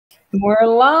We're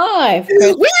live. We're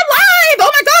live!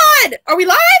 Oh my God! Are we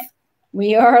live?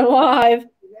 We are live.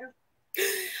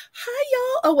 Hi,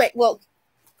 y'all. Oh, wait. Well,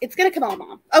 it's going to come on,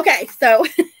 Mom. Okay, so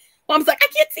Mom's like, I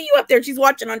can't see you up there. She's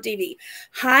watching on TV.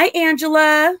 Hi,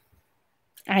 Angela.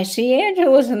 I see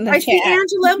Angela's in the chat. I see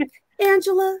Angela.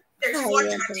 Angela. Hi,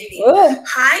 Angela.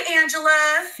 Hi,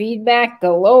 Angela. Feedback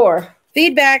galore.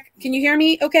 Feedback. Can you hear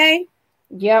me okay?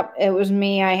 Yep, it was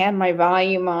me. I had my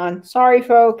volume on. Sorry,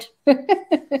 folks.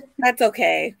 That's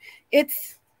okay.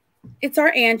 It's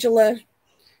our Angela.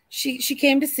 She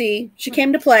came to see. She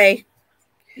came to play.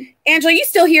 Angela, you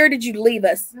still here? Or did you leave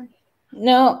us?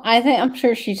 No, I'm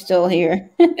sure she's still here.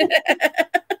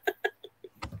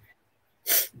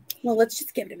 Well, let's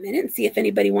just give it a minute and see if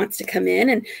anybody wants to come in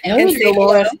and say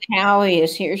Dolores Howie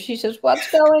is here. She says, "What's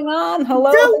going on?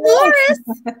 Hello, Dolores.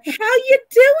 How you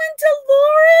doing,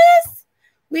 Dolores?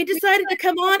 We decided to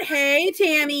come on. Hey,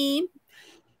 Tammy.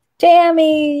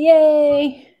 Tammy,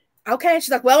 yay. Okay. She's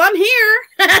like, well, I'm here.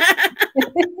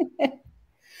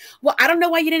 Well, I don't know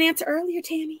why you didn't answer earlier,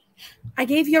 Tammy. I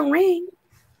gave you a ring.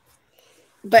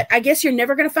 But I guess you're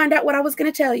never going to find out what I was going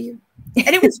to tell you. And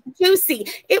it was juicy.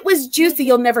 It was juicy.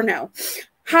 You'll never know.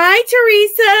 Hi,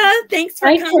 Teresa. Thanks for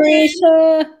coming.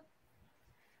 Teresa.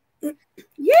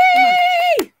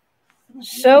 Yay!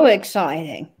 So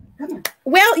exciting.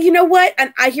 Well, you know what?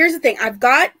 And here's the thing. I've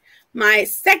got my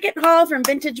second haul from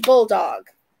Vintage Bulldog.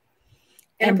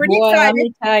 And I'm pretty excited. Let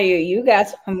me tell you, you got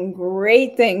some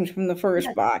great things from the first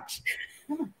box.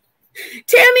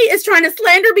 Tammy is trying to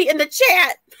slander me in the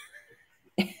chat.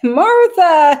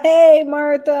 Martha. Hey,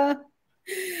 Martha.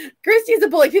 Christy's a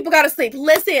bully. People got to sleep.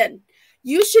 Listen,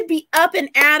 you should be up and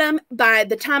at 'em by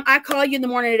the time I call you in the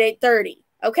morning at 8:30.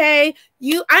 Okay?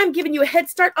 I'm giving you a head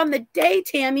start on the day,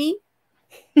 Tammy.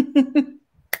 And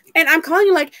I'm calling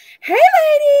you like, hey,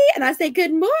 lady. And I say,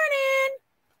 good morning.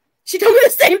 She told me the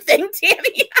same thing,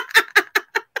 Tammy.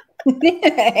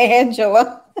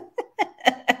 Angela.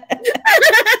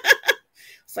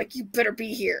 It's like, you better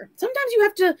be here. Sometimes you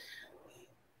have to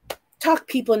talk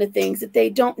people into things that they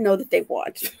don't know that they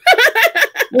want.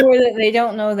 Or that they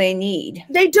don't know they need.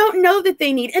 They don't know that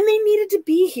they need, and they needed to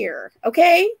be here,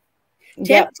 okay?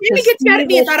 Yep, Tammy gets mad at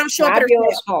me if I don't show up at her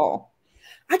sale.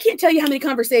 I can't tell you how many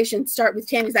conversations start with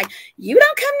Tammy's like, you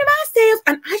don't come to my sales,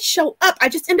 and I show up. I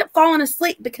just end up falling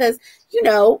asleep because, you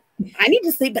know, I need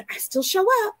to sleep, but I still show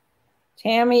up.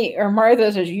 Tammy or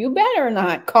Martha says, you better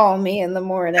not call me in the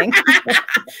morning.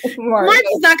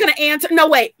 Martha's not going to answer. No,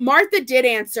 wait. Martha did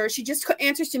answer. She just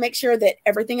answers to make sure that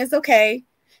everything is okay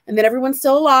and that everyone's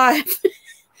still alive.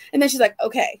 And then she's like,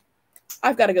 okay,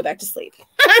 I've got to go back to sleep.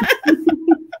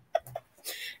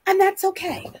 And that's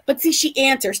okay. But see, she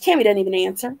answers. Tammy doesn't even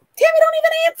answer. Tammy don't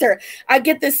even answer. I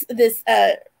get this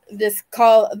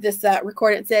call, this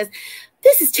recording. It says,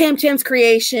 this is Tam's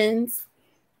Creations.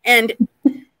 And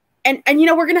you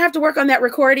know, we're going to have to work on that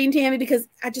recording, Tammy, because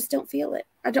I just don't feel it.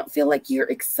 I don't feel like you're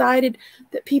excited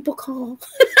that people call.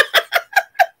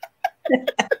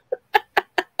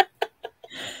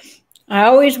 I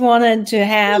always wanted to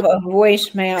have a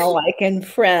voicemail like in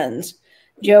Friends.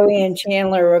 Joey and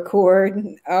Chandler record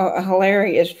a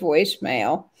hilarious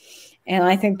voicemail. And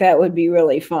I think that would be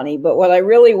really funny. But what I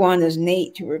really want is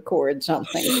Nate to record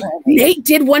something for me. Nate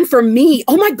did one for me.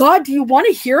 Oh, my God. Do you want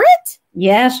to hear it?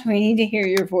 Yes, we need to hear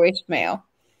your voicemail.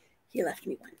 He left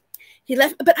me one. He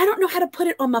left, but I don't know how to put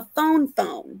it on my phone.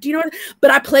 Do you know what?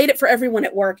 But I played it for everyone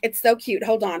at work. It's so cute.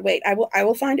 Hold on. Wait, I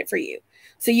will find it for you.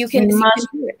 So you can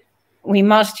hear it. We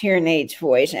must hear Nate's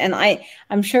voice. And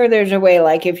I'm sure there's a way,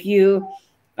 like if you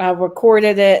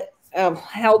recorded it,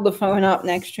 held the phone up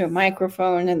next to a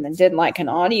microphone and then did like an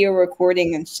audio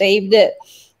recording and saved it,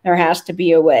 there has to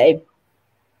be a way.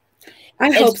 I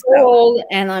hope so. Old,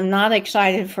 and I'm not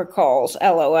excited for calls.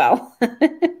 LOL.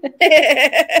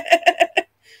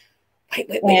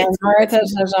 Wait. And Martha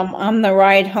says I'm the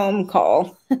ride home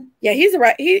call. Yeah, she's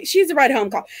a ride home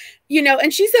call. You know,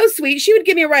 and she's so sweet. She would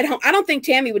give me a ride home. I don't think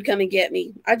Tammy would come and get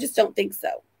me. I just don't think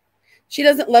so. She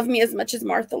doesn't love me as much as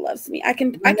Martha loves me. I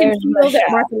can feel that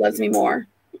Martha loves me more.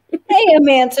 Hey,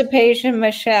 Emancipation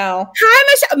Michelle.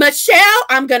 Hi, Michelle. Michelle,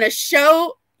 I'm gonna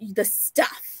show you the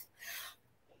stuff.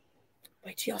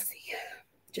 Wait till y'all see.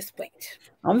 Just wait.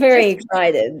 I'm very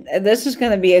excited. This is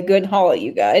going to be a good haul,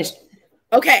 you guys.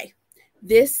 Okay.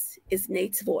 This is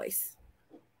Nate's voice.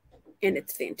 And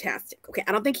it's fantastic. Okay.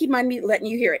 I don't think he'd mind me letting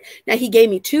you hear it. Now, he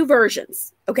gave me 2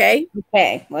 versions. Okay.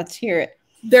 Okay. Let's hear it.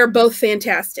 They're both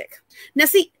fantastic. Now,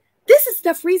 see, this is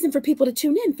enough reason for people to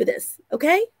tune in for this.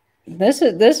 Okay. This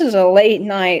is a late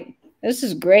night. This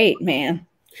is great, man.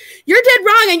 You're dead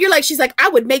wrong. And you're like, she's like, I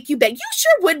would make you beg. You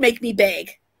sure would make me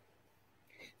beg.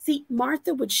 See,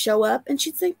 Martha would show up and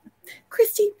she'd say,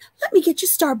 Christy, let me get you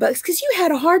Starbucks because you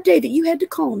had a hard day that you had to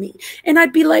call me. And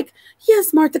I'd be like,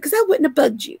 yes, Martha, because I wouldn't have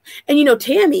bugged you. And, you know,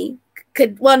 Tammy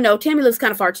could, well, no, Tammy lives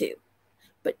kind of far too.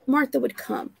 But Martha would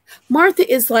come. Martha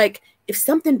is like, if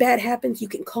something bad happens, you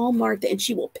can call Martha and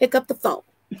she will pick up the phone.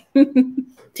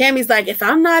 Tammy's like, if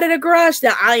I'm not at a garage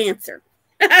sale, I answer.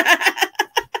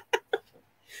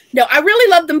 No, I really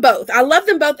love them both. I love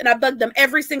them both, and I bug them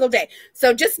every single day.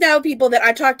 So just know, people, that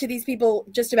I talk to these people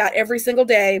just about every single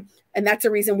day, and that's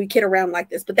the reason we kid around like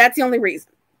this. But that's the only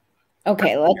reason.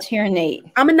 Okay, let's hear Nate.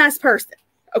 I'm a nice person.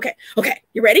 Okay,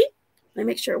 you ready? Let me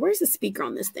make sure. Where's the speaker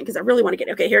on this thing? Because I really want to get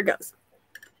it. Okay, here it goes.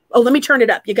 Oh, let me turn it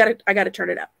up. I gotta turn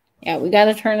it up. Yeah, we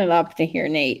gotta turn it up to hear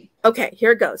Nate. Okay,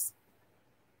 here it goes.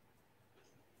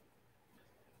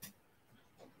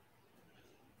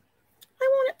 I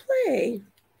want it play.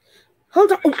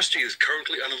 Hold on. Oh. Christy is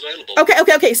currently unavailable.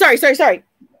 Okay. Sorry.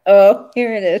 Oh,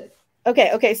 here it is.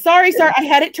 Okay. Sorry. I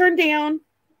had it turned down.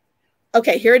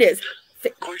 Okay, here it is.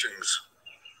 Greetings.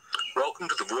 Welcome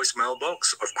to the voicemail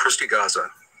box of Christy Garza.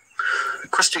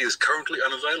 Christy is currently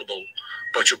unavailable,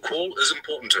 but your call is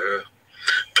important to her.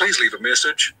 Please leave a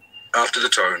message after the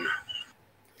tone.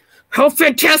 How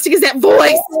fantastic is that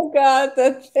voice? Oh, God,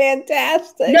 that's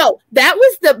fantastic. No, that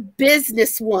was the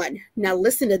business one. Now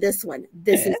listen to this one.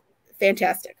 This is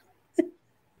fantastic.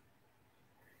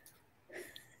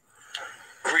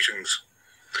 Greetings.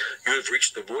 You have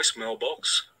reached the voicemail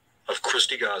box of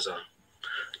Christy Garza.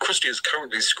 Christy is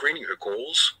currently screening her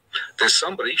calls. There's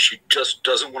somebody she just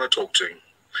doesn't want to talk to.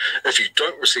 If you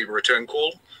don't receive a return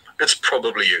call, it's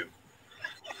probably you.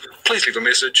 Please leave a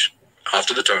message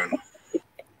after the tone.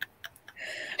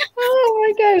 Oh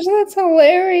my gosh, that's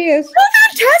hilarious. How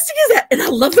fantastic is that? And I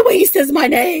love the way he says my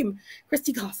name,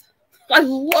 Christy Garza. I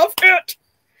love it.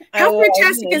 How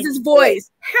fantastic is his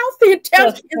voice? How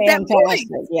fantastic is that voice?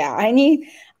 Yeah,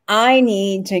 I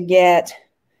need to get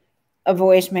a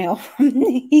voicemail from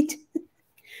Nate.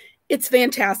 It's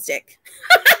fantastic.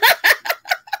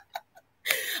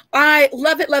 I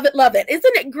love it.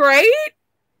 Isn't it great?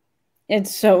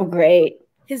 It's so great.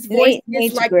 His voice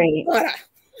is like great. Butter.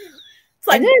 It's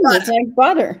like butter. It's like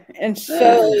butter. It's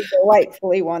so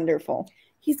delightfully wonderful.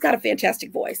 He's got a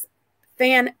fantastic voice.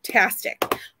 Fantastic.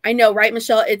 I know, right,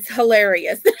 Michelle? It's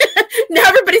hilarious. Now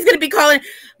everybody's going to be calling.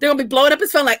 They're going to be blowing up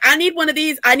his phone like, I need one of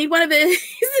these. I need one of these.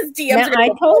 His DMs. Now,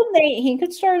 I told Nate he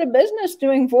could start a business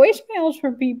doing voicemails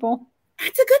for people.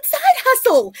 That's a good side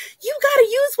hustle. You got to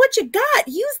use what you got.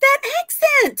 Use that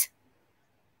accent.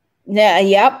 Yeah,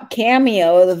 yep.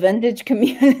 Cameo, the vintage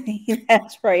community.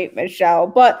 That's right, Michelle.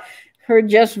 But for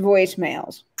just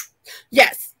voicemails.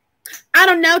 Yes. I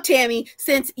don't know, Tammy,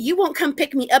 since you won't come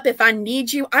pick me up if I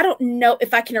need you, I don't know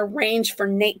if I can arrange for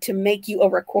Nate to make you a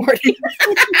recording.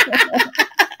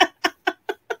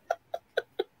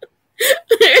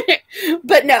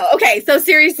 But no, okay, so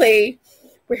seriously,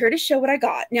 we're here to show what I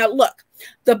got. Now, look,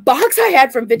 the box I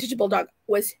had from Vintage Bulldog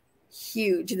was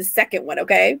huge, the second one,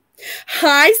 okay?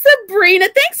 Hi, Sabrina.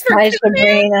 Thanks for Hi,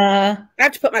 Sabrina. I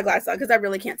have to put my glasses on because I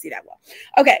really can't see that well.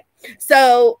 Okay,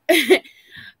 so...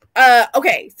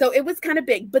 okay, so it was kind of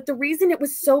big, but the reason it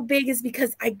was so big is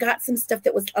because I got some stuff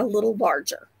that was a little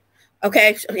larger.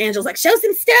 Okay, Angela's like, show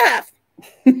some stuff.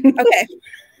 Okay.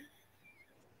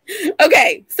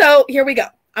 Okay, so here we go.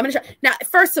 I'm gonna show now.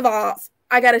 First of all,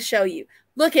 I gotta show you.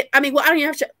 Look at, I don't even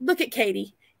have to look at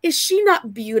Katie. Is she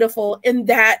not beautiful in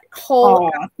that whole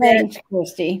outfit? Thanks,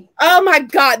 Christy. Oh my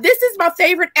God, this is my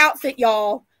favorite outfit,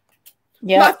 y'all.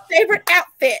 Yeah, my favorite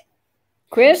outfit.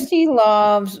 Christy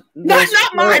loves not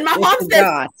mine. My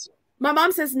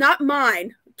mom says not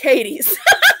mine. Katie's.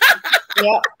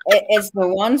 Yeah, it's the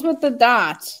ones with the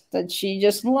dots that she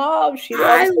just loves.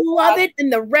 I love it,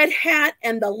 and the red hat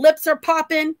and the lips are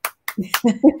popping.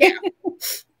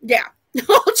 Yeah.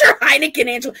 Hold your Heineken,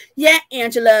 Angela. Yeah,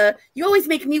 Angela, you always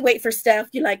make me wait for stuff.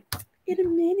 You're like, in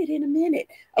a minute.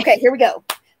 Okay, here we go.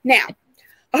 Now,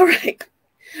 all right.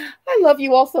 I love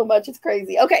you all so much. It's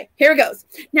crazy. Okay, here it goes.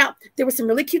 Now, there was some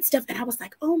really cute stuff, and I was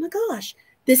like, oh my gosh,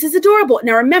 this is adorable.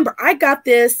 Now, remember, I got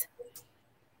this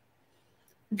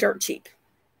dirt cheap.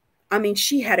 I mean,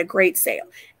 she had a great sale.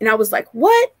 And I was like,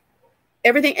 what?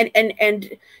 Everything.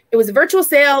 And it was a virtual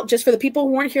sale just for the people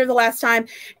who weren't here the last time.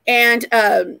 And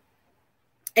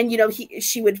you know,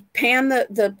 she would pan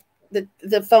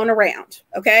the phone around.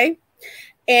 Okay.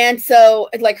 And so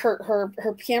like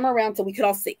her camera around so we could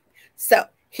all see. So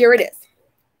here it is.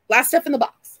 Last stuff in the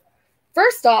box.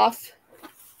 First off,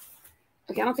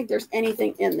 okay, I don't think there's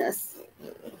anything in this.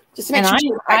 Just to make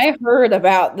sure. I heard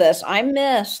about this. I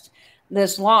missed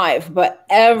this live, but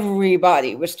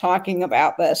everybody was talking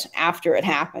about this after it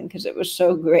happened because it was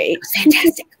so great. It was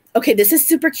fantastic. Okay, this is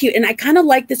super cute. And I kind of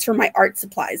like this for my art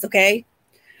supplies, okay?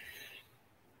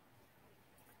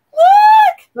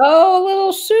 Look! Oh, a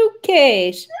little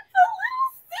suitcase. It's a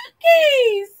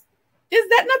little suitcase. Is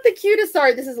that not the cutest?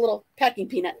 Sorry, this is a little packing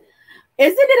peanut.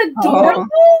 Isn't it adorable?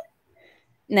 Oh.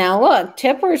 Now look,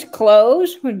 Tipper's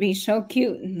clothes would be so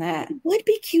cute in that. It would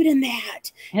be cute in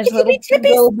that. His It could little be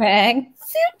Tippy's go bag.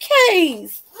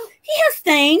 suitcase. He has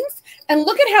things. And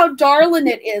look at how darling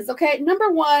it is, okay?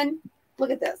 Number one, look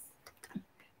at this.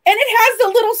 And it has the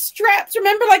little straps.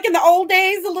 Remember, like in the old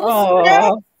days, the little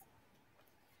straps?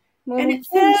 And it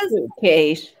says,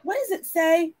 suitcase. What does it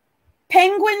say?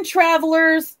 Penguin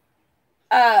Travelers,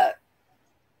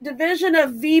 Division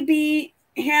of VB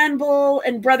Handball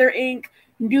and Brother Inc.,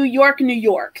 New York, New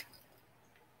York.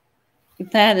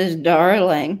 That is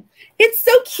darling. It's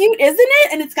so cute, isn't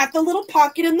it? And it's got the little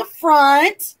pocket in the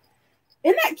front.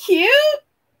 Isn't that cute?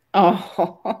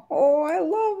 Oh, I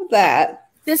love that.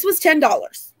 This was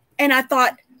 $10. And I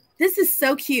thought, this is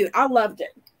so cute. I loved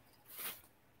it.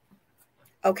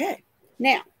 Okay.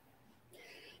 Now,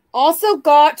 also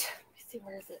got, let me see,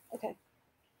 where is it? Okay.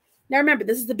 Now remember,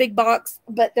 this is the big box,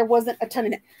 but there wasn't a ton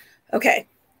in it. Okay.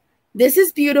 This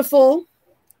is beautiful.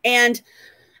 And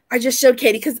I just showed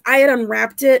Katie because I had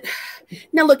unwrapped it.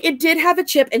 Now, look, it did have a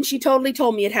chip, and she totally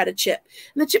told me it had a chip.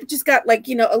 And the chip just got, like,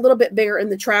 you know, a little bit bigger in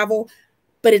the travel,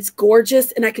 but it's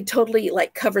gorgeous, and I could totally,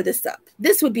 like, cover this up.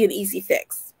 This would be an easy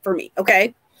fix for me,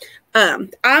 okay? I'm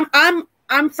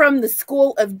from the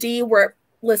school of D where,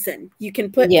 listen, you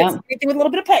can put anything with a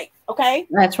little bit of paint, okay?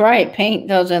 That's right. Paint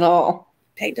does it all.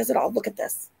 Paint does it all. Look at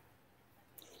this.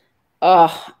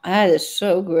 Oh, that is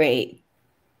so great.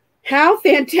 How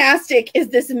fantastic is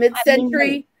this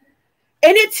mid-century?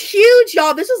 And it's huge,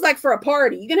 y'all. This is like for a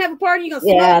party. You can have a party. You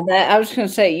gonna I was gonna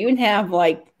say you can have,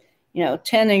 like, you know,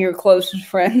 10 of your closest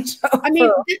friends over. I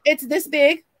mean, it's this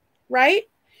big, right?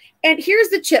 And here's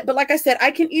the chip. But like I said,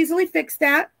 I can easily fix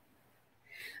that.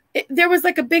 There was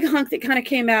like a big hunk that kind of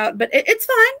came out, but it's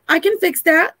fine. I can fix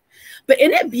that. But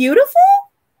isn't it beautiful?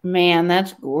 Man,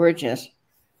 that's gorgeous.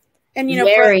 And, you know,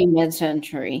 very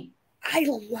mid-century. I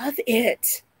love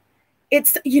it.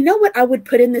 It's, you know what I would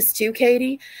put in this too,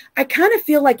 Katie? I kind of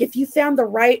feel like if you found the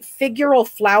right figural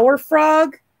flower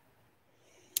frog.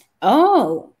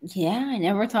 Oh, yeah. I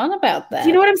never thought about that. Do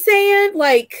you know what I'm saying?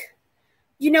 Like,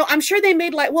 you know, I'm sure they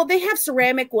made like, well, they have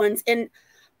ceramic ones, and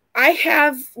I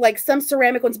have like some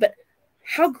ceramic ones, but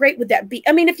how great would that be?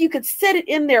 I mean, if you could set it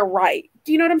in there right.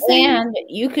 Do you know what I'm saying? And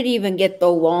you could even get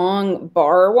the long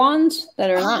bar ones that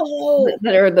are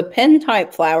that are the pin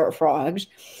type flower frogs.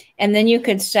 And then you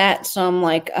could set some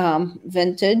like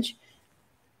vintage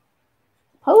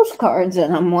postcards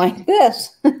in them like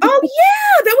this. Oh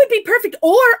yeah, that would be perfect.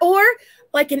 Or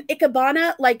like an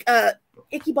ikebana, like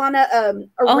ikebana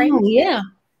arrangement. Oh yeah.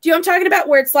 Do you know what I'm talking about?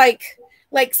 Where it's like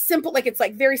simple, like it's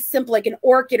like very simple, like an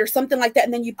orchid or something like that.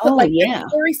 And then you put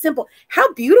very simple.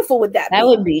 How beautiful would that be? That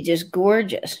would be just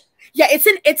gorgeous. Yeah,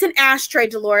 it's an ashtray,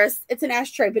 Dolores. It's an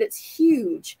ashtray, but it's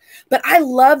huge. But I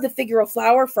love the figural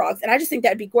flower frogs, and I just think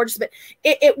that'd be gorgeous. But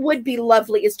it would be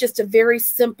lovely. It's just a very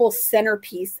simple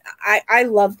centerpiece. I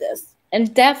love this.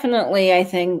 And definitely, I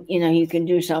think, you know, you can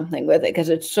do something with it because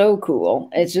it's so cool.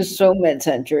 It's just so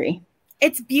mid-century.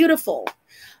 It's beautiful.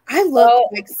 I love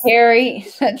it. Carrie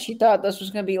said she thought this was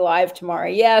going to be live tomorrow.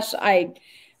 Yes, I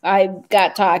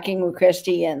got talking with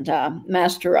Christy and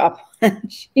messed her up. No,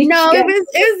 it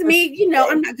was me. You know,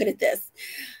 I'm not good at this.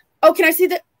 Oh, can I see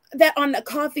that on the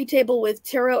coffee table with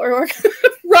tarot or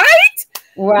right?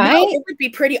 Right. No, it would be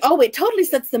pretty. Oh, it totally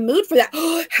sets the mood for that.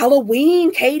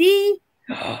 Halloween, Katie.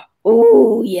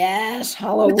 Oh yes,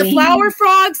 Halloween. With the flower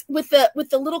frogs, with the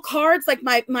little cards, like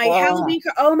my Halloween.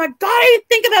 Oh my God, I didn't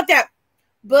think about that.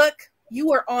 Book,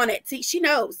 you are on it. See, she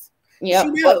knows. Yeah, she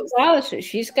knows.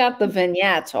 She's got the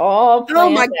vignettes all planned. Oh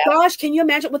my gosh, can you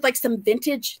imagine with like some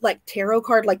vintage like tarot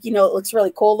card, like, you know, it looks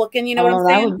really cool looking, you know what I'm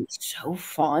saying? That would be so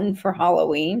fun for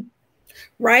Halloween.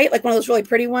 Right? Like one of those really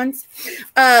pretty ones.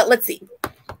 Let's see.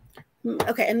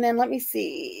 Okay, and then let me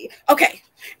see. Okay,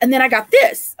 and then I got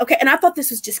this. Okay, and I thought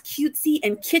this was just cutesy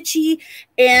and kitschy.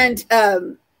 And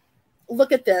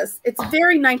look at this. It's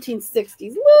very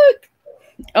 1960s. Look.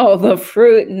 Oh, the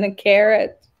fruit and the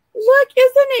carrots. Look,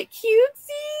 isn't it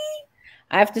cutesy?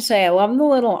 I have to say, I love the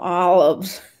little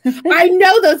olives. I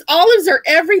know, those olives are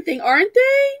everything, aren't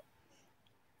they?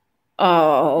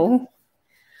 Oh.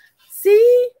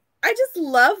 See? I just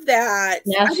love that.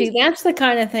 Now, that's the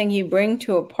kind of thing you bring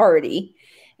to a party,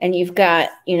 and you've got,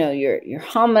 you know, your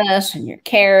hummus and your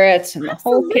carrots and the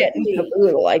whole kit and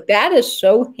caboodle. Like, that is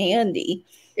so handy.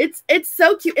 It's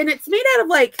so cute, and it's made out of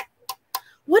like,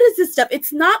 what is this stuff?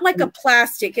 It's not like a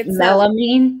plastic. It's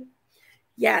melamine.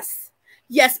 Yes.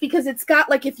 Yes, because it's got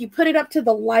like, if you put it up to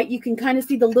the light, you can kind of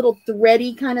see the little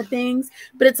thready kind of things,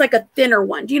 but it's like a thinner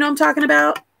one. Do you know what I'm talking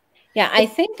about? Yeah, I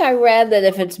think I read that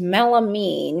if it's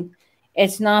melamine,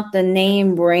 it's not the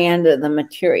name brand of the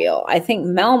material. I think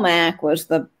Melmac was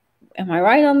the, am I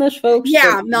right on this, folks?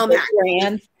 Yeah, The Melmac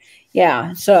brand.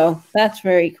 Yeah, so that's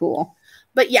very cool.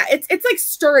 But yeah, it's like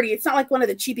sturdy. It's not like one of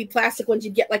the cheapy plastic ones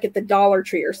you get like at the Dollar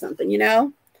Tree or something, you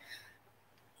know?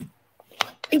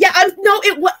 Yeah,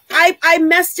 I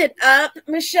messed it up,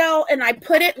 Michelle, and I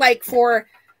put it like for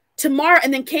tomorrow.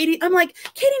 And then Katie, I'm like,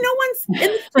 Katie, no one's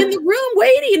in the room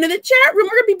waiting in the chat room.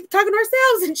 We're gonna be talking to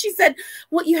ourselves. And she said,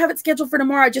 well, you have it scheduled for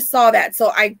tomorrow. I just saw that.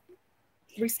 So I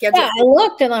rescheduled. Yeah, I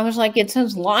looked and I was like, it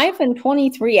says live in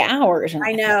 23 hours. And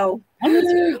I know.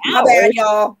 23 My hours. bad,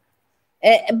 y'all.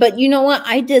 But you know what?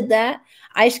 I did that.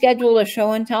 I scheduled a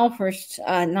show and tell for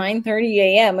 9:30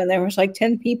 a.m. and there was like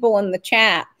 10 people in the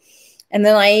chat. And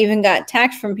then I even got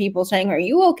text from people saying, are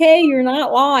you okay? You're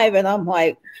not live. And I'm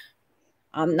like,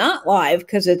 I'm not live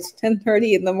because it's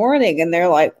 10:30 in the morning. And they're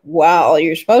like, wow,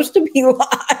 you're supposed to be live.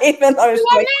 And I was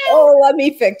like, oh, let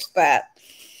me fix that.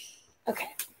 Okay.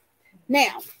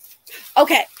 Now,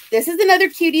 okay, this is another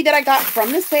cutie that I got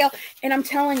from the sale. And I'm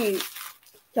telling you,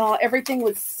 y'all, everything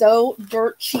was so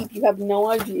dirt cheap. You have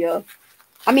no idea.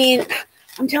 I mean,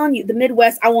 I'm telling you, the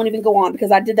Midwest, I won't even go on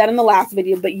because I did that in the last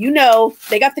video, but you know,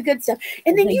 they got the good stuff.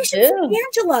 And then you should see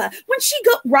Angela when she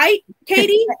go, right,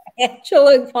 Katie?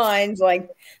 Angela finds like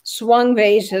swung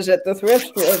vases at the thrift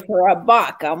store for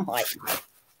 $1. I'm like,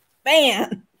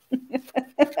 man.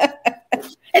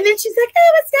 And then she's like,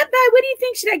 oh, what's that by? What do you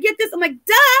think? Should I get this? I'm like,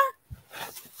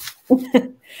 duh.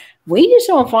 We just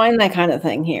don't find that kind of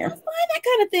thing here. Don't find that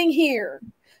kind of thing here.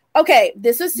 Okay,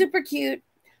 this was super cute.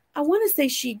 I want to say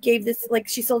she gave this, like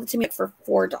she sold it to me for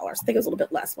 $4. I think it was a little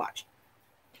bit less. Watch.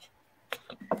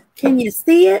 Can you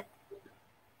see it?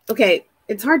 Okay,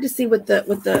 it's hard to see with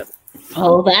the.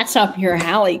 Oh, that's up your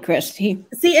alley, Christy.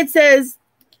 See, it says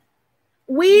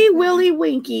Wee Willie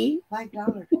Winky.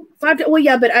 $5. Well,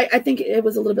 yeah, but I think it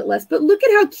was a little bit less. But look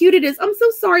at how cute it is. I'm so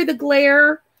sorry, the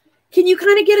glare. Can you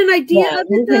kind of get an idea of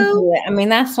it, though? I mean,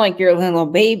 that's like your little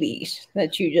babies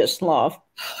that you just love.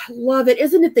 Oh, I love it.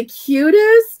 Isn't it the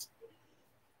cutest?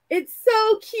 It's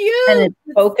so cute. And it's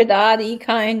polka dotty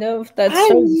kind of. That's I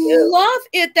so cute. love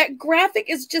it. That graphic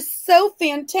is just so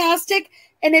fantastic.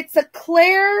 And it's a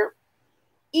Claire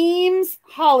Eames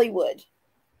Hollywood.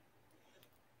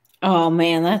 Oh,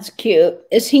 man, that's cute.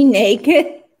 Is he naked?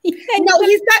 No,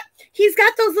 he's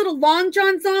got those little long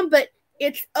johns on, but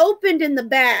it's opened in the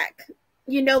back.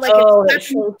 You know, like the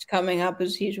shirt's coming up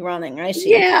as he's running. I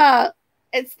see. Yeah.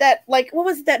 It's that, like, what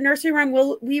was it, that nursery rhyme?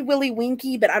 Wee Willie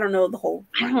Winky, but I don't know the whole.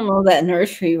 I don't know that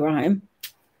nursery rhyme.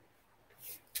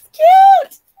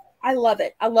 Cute. I love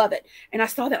it. I love it. And I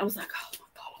saw that. I was like, oh my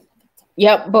God. I love it.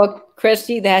 Yep, book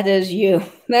Christy, that is you.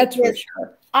 That's for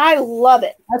sure. I love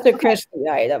it. That's a Christy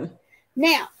item.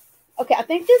 Now, okay, I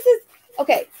think this is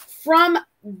okay. From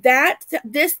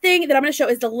this thing that I'm going to show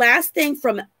is the last thing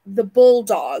from the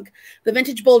Bulldog, the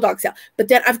Vintage Bulldog sale. But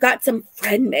then I've got some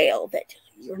friend mail that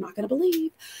you're not going to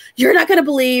believe. You're not going to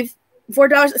believe.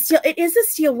 $4 steal. It is a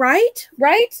steal, right?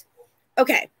 Right?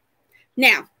 Okay.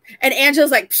 Now, and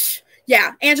Angela's like, psh,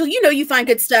 yeah, Angela, you know you find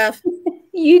good stuff.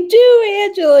 You do,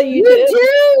 Angela. You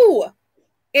do.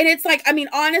 And it's like, I mean,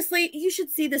 honestly, you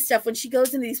should see this stuff when she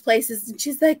goes into these places and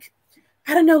she's like,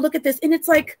 I don't know, look at this. And it's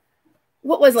like,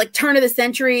 what was like turn of the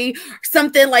century or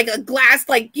something, like a glass,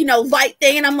 like, you know, light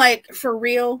thing. And I'm like, for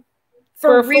real?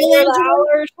 For real,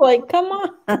 $4? Like, come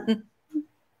on.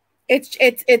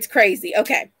 It's crazy.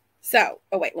 Okay. So,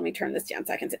 oh wait, let me turn this down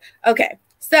so I can see. Okay.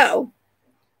 So,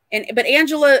 but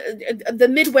Angela, the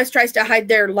Midwest tries to hide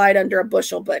their light under a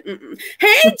bushel, but hey,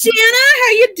 Jana, how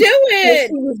you doing?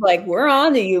 She was like, we're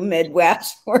on to you,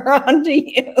 Midwest. We're on to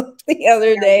you. The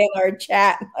other day in our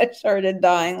chat, I started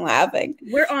dying laughing.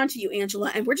 We're on to you,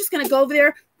 Angela, and we're just going to go over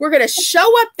there. We're going to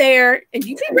show up there, and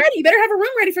you be ready. You better have a room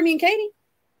ready for me and Katie.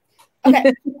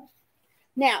 Okay.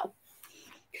 Now,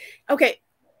 okay,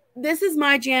 this is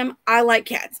my jam. I like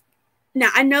cats. Now,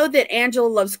 I know that Angela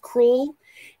loves Cruel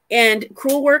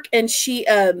work, and she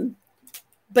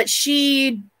but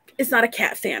she is not a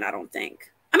cat fan, I don't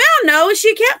think. I mean, I don't know. Is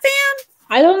she a cat fan?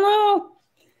 I don't know.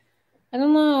 I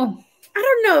don't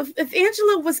know. If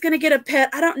Angela was going to get a pet,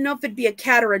 I don't know if it'd be a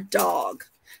cat or a dog.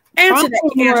 Answer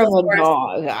that, more of a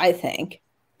dog, I think.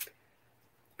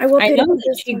 I know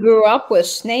that she grew up with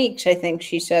snakes. I think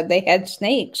she said they had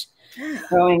snakes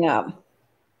growing up.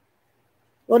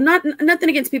 Well, nothing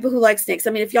against people who like snakes.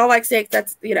 I mean, if y'all like snakes,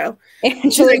 that's, you know.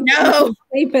 Angela, like, no.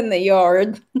 Sleep in the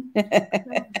yard.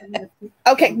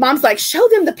 Okay, Mom's like, show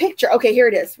them the picture. Okay, here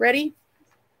it is. Ready?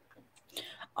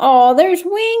 Oh, there's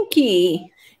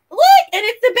Winky. Look, and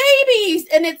it's the babies.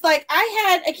 And it's like, I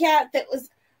had a cat that was,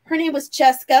 her name was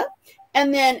Cheska.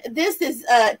 And then this is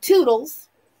Toodles.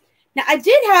 Now, I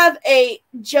did have a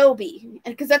Joby,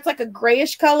 because that's like a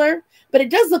grayish color, but it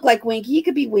does look like Winky. He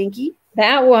could be Winky.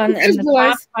 That one in the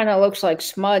top kind of looks like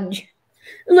Smudge.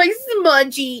 Like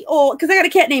Smudgy. Oh, because I got a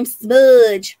cat named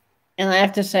Smudge. And I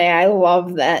have to say, I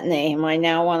love that name. I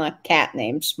now want a cat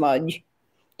named Smudge.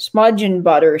 Smudge and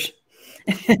Butters.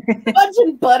 Smudge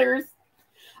and Butters.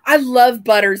 I love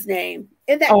Butters' name.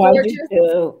 Isn't that gorgeous? I do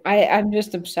too. I'm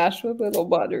just obsessed with little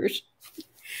Butters.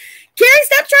 Carrie,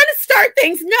 stop trying to start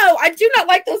things. No, I do not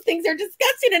like those things. They're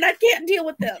disgusting and I can't deal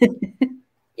with them.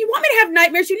 You want me to have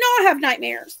nightmares? You know I have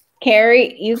nightmares.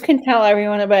 Carrie, you can tell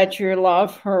everyone about your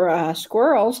love for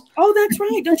squirrels. Oh, that's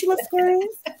right. Don't you love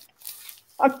squirrels?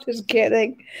 I'm just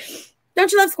kidding.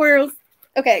 Don't you love squirrels?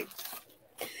 Okay.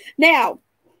 Now,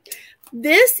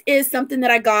 this is something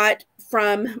that I got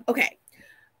from,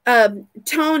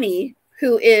 Tony,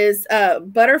 who is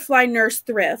Butterfly Nurse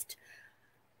Thrift.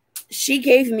 She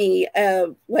gave me,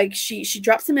 she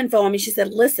dropped some info on me. She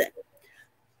said, listen,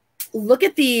 look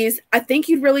at these. I think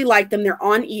you'd really like them. They're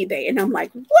on eBay. And I'm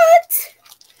like, what?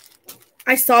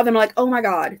 I saw them like, oh my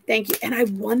God, thank you. And I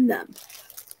won them.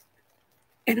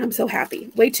 And I'm so happy.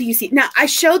 Wait till you see. Now, I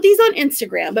showed these on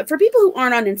Instagram, but for people who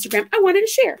aren't on Instagram, I wanted to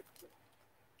share.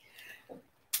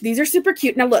 These are super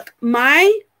cute. Now, look,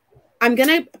 I'm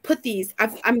going to put these,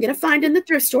 I'm going to find in the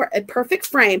thrift store a perfect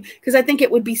frame because I think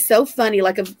it would be so funny,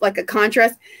 like a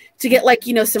contrast to get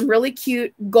some really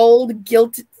cute gold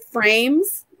gilt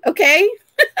frames. Okay.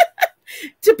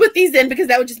 To put these in because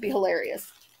that would just be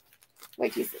hilarious.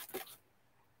 Wait till you see.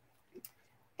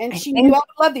 And she knew I would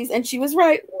love these and she was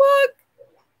right. Look.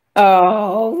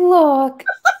 Oh, look.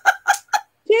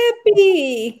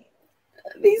 Tippy.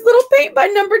 These little paint by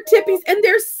number tippies and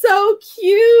they're so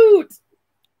cute.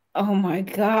 Oh my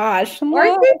gosh. Look.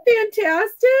 Aren't they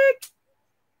fantastic?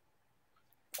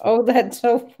 Oh, that's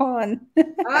so fun.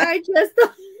 I just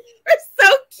thought they were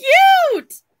so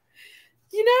cute.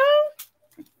 You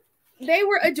know? They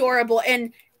were adorable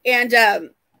and I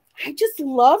just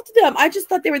loved them. I just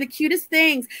thought they were the cutest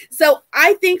things. So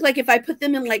I think if I put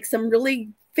them in some really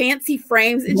fancy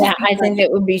frames. I think it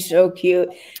would be so cute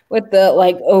with the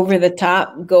over the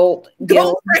top gold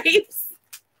frames.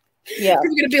 Yeah.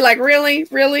 You're going to be like, really?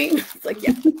 Really? It's like,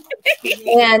 yeah.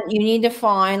 And you need to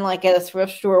find at a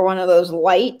thrift store one of those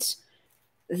lights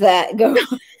that go over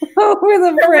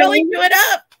the frame. Really do it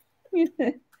up.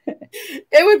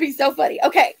 It would be so funny.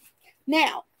 Okay.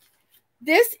 Now,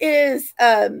 this is,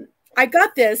 I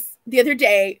got this the other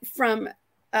day from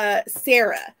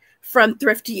Sarah from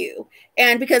Thrift You.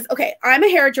 And because, I'm a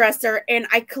hairdresser and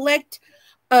I collect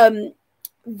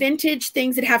vintage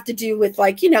things that have to do with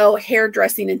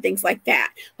hairdressing and things like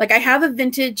that. I have a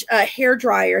vintage hair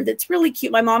dryer that's really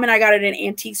cute. My mom and I got it in an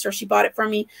antique store. She bought it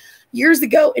from me years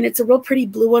ago. And it's a real pretty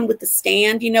blue one with the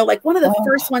stand, one of the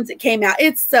first ones that came out.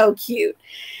 It's so cute.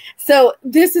 So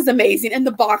this is amazing. And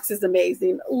the box is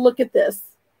amazing. Look at this.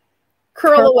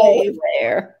 Curl away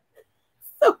there.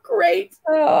 So great.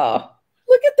 Oh,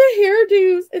 look at the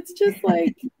hairdos. It's just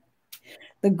like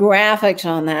the graphics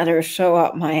on that are so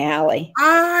up my alley.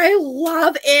 I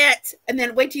love it. And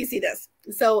then wait till you see this.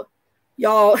 So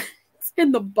y'all, it's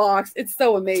in the box. It's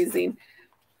so amazing.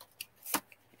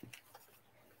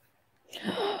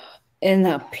 In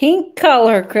the pink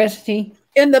color, Christy.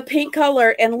 In the pink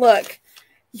color. And look,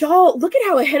 y'all, look at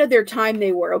how ahead of their time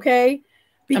they were, okay?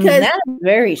 Because that's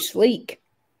very sleek.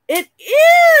 It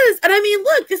is. And I mean,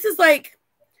 look, this is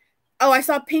oh, I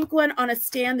saw a pink one on a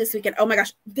stand this weekend. Oh my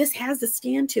gosh, this has a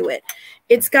stand to it.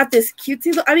 It's got this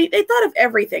cutesy look. I mean, they thought of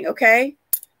everything, okay?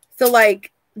 So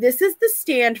this is the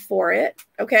stand for it,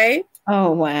 okay?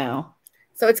 Oh, wow.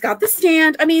 So it's got the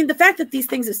stand. I mean, the fact that these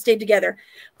things have stayed together,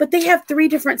 but they have 3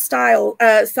 different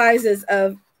sizes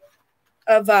of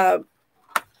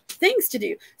things to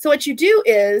do. So what you do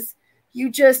is you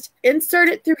just insert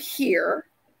it through here.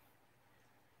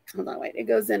 Hold on, wait. It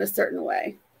goes in a certain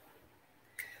way.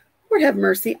 Lord have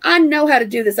mercy. I know how to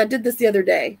do this. I did this the other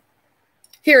day.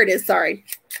 Here it is. Sorry.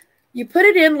 You put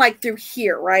it in through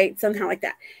here, right? Somehow like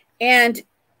that. And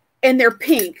they're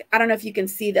pink. I don't know if you can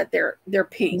see that they're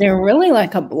pink. They're really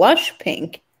like a blush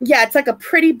pink. Yeah, it's like a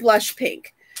pretty blush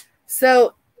pink.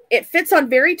 So it fits on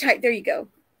very tight. There you go.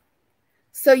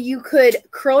 So you could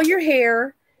curl your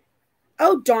hair.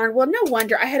 Oh, darn. Well, no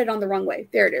wonder. I had it on the wrong way.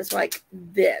 There it is. Like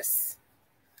this.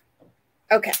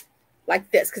 Okay. Like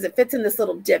this, because it fits in this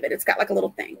little divot. It's got a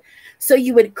little thing. So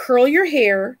you would curl your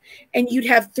hair and you'd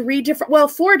have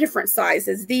 4 different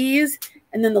sizes, these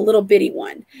and then the little bitty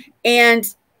one.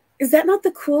 And Is that not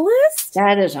the coolest?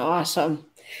 That is awesome.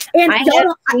 And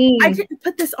y'all, I didn't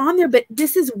put this on there, but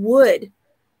this is wood.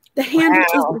 The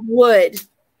handle is wood.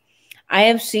 I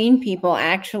have seen people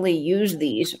actually use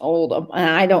these old, and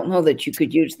I don't know that you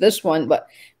could use this one, but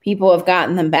people have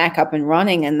gotten them back up and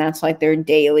running, and that's like their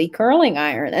daily curling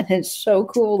iron. And it's so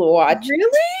cool to watch.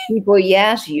 Really? People,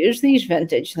 yes, use these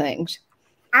vintage things.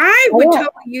 I would totally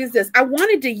use this. I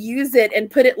wanted to use it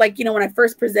and put it like, you know, when I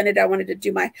first presented, I wanted to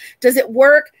do does it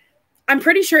work? I'm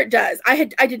pretty sure it does. I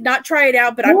did not try it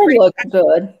out, but I'm pretty looks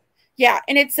good. Yeah.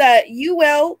 And it's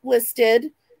UL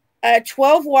listed,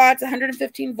 12 watts,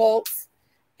 115 volts.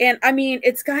 And I mean,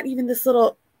 it's got even this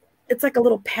little, it's like a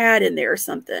little pad in there or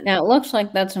something. Now it looks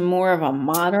like that's more of a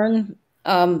modern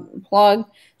plug.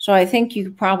 So I think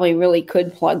you probably really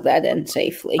could plug that in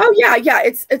safely. Oh yeah. Yeah.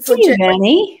 It's legit.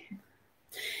 Vinny.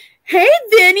 Hey,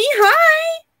 Vinny.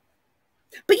 Hi.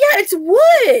 But yeah, it's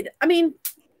wood. I mean,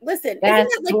 listen, that's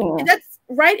isn't that cool. That's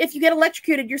right. If you get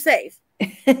electrocuted, you're safe.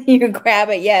 You can grab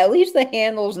it. Yeah. At least the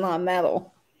handle's not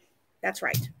metal. That's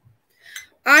right.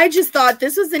 I just thought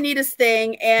this was the neatest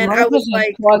thing. And I was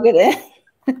like, plug it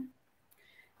in.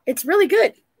 It's really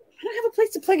good. I don't have a place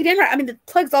to plug it in. Right. I mean, the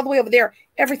plug's all the way over there.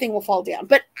 Everything will fall down.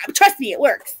 But trust me, it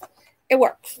works. It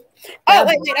works. Oh,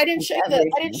 wait. I didn't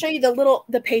show you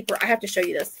the paper. I have to show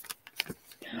you this.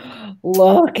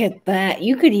 Look at that.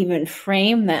 You could even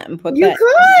frame that and put that. You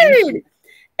could.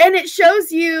 And it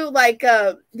shows you like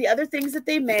the other things that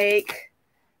they make,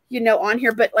 you know, on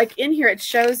here. But like in here, it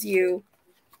shows you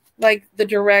like the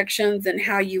directions and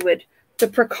how you would, the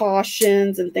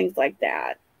precautions and things like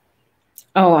that.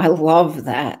 Oh, I love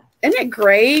that. Isn't it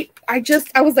great? I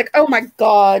was like, oh my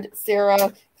God,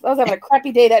 Sarah. I was having a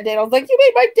crappy day that day. I was like, you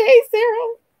made my day, Sarah.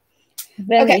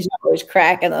 Vinny's always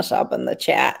cracking us up in the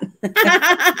chat.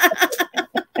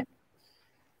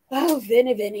 Oh,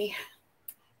 Vinny.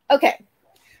 Okay.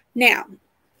 Now,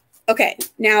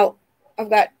 I've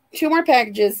got 2 more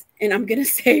packages and I'm going to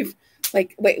save,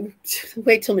 like,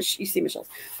 wait till you see Michelle's.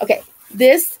 Okay.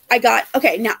 This I got.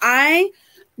 Okay. Now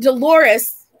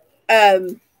Dolores,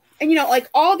 and you know, like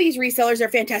all these resellers are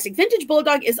fantastic. Vintage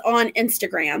Bulldog is on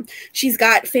Instagram. She's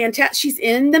got fantastic. She's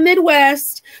in the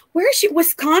Midwest. Where is she?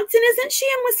 Wisconsin, isn't she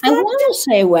in Wisconsin? I want to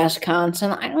say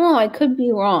Wisconsin. I don't know. I could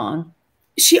be wrong.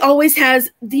 She always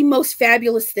has the most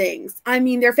fabulous things. I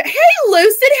mean, they're hey,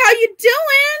 Lucid, how you doing?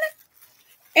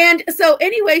 And so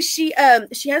anyway, she has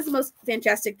the most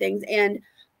fantastic things. And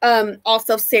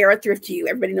also Sarah, Thrift to You.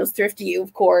 Everybody knows Thrift to You,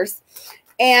 of course.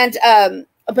 And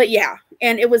but yeah,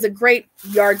 and it was a great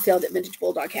yard sale that Vintage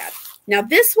Bulldog had. Now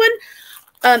this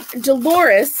one,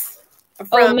 Dolores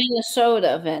from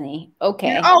Minnesota, Vinny.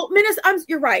 Okay. Oh,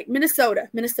 you're right, Minnesota.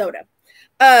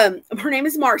 Her name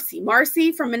is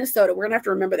Marcy from Minnesota. We're gonna have to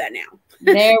remember that now.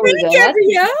 There we go.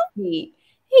 Gabrielle. Hey,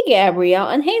 Gabrielle,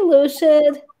 and hey,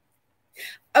 Lucid.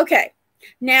 Okay,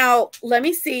 now let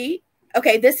me see.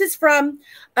 Okay, this is from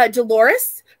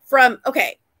Dolores.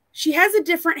 She has a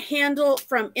different handle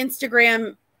from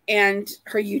Instagram and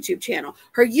her YouTube channel.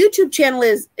 Her YouTube channel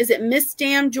is it Miss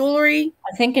Damn Jewelry?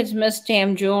 I think it's Miss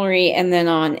Damn Jewelry, and then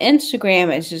on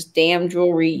Instagram it's just Damn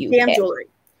Jewelry UK. Damn Jewelry.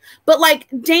 But like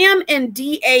Damn and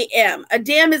DAM. A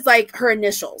Damn is like her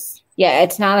initials. Yeah,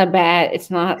 it's not like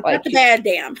not the bad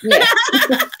Damn. Yeah.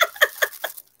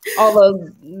 Although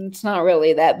it's not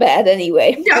really that bad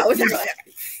anyway. No, it's not really.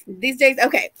 These days,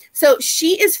 okay. So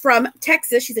she is from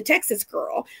Texas. She's a Texas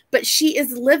girl, but she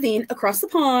is living across the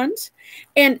pond.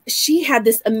 And she had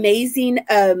this amazing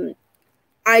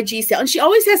IG sale. And she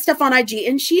always has stuff on IG.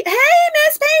 And hey,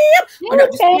 Miss Pam. Oh, no,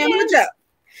 just Pamela Joe.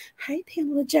 Hey,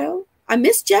 Pamela Joe. I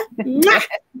missed you.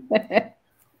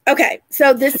 Okay,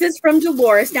 so this is from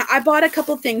Dolores. Now, I bought a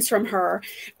couple things from her.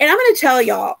 And I'm going to tell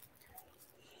y'all,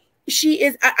 she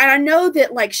is, I know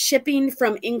that like shipping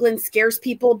from England scares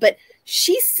people, but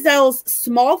she sells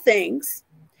small things,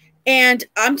 and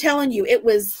I'm telling you, it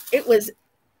was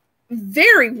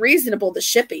very reasonable, the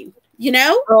shipping, you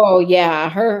know? Oh yeah,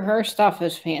 her stuff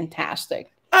is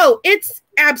fantastic. Oh, it's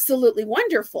absolutely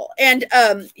wonderful. And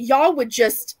y'all would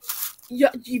just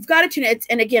you've got to tune it.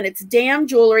 And again, it's Damn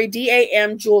Jewelry,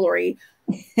 DAM Jewelry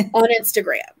on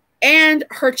Instagram. And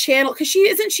her channel, because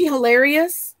isn't she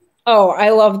hilarious? Oh, I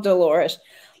love Dolores.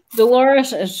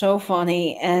 Dolores is so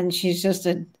funny, and she's just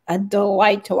a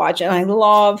delight to watch. And I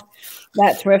love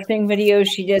that thrifting video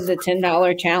she did, the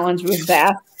 $10 challenge with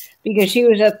Beth, because she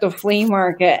was at the flea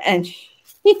market, and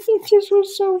it just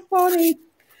was so funny.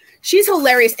 She's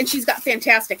hilarious, and she's got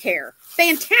fantastic hair.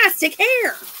 Fantastic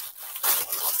hair.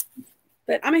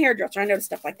 But I'm a hairdresser. I notice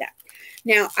stuff like that.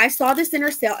 Now, I saw this in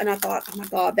her sale, and I thought, oh, my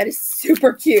God, that is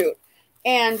super cute.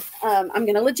 And I'm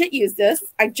going to legit use this.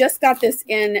 I just got this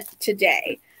in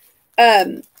today.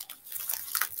 Because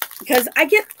I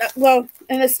get, well,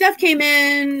 and the stuff came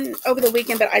in over the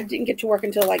weekend, but I didn't get to work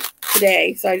until like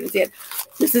today, so I didn't see it.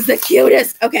 This is the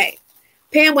cutest. Okay.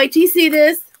 Pam, wait till you see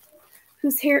this.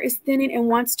 Whose hair is thinning and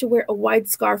wants to wear a wide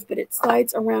scarf, but it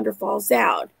slides around or falls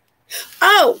out.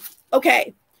 Oh,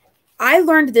 okay. I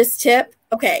learned this tip.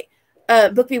 Okay.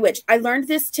 Book Bewitched. I learned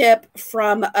this tip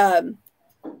from,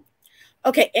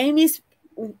 okay, Amy's,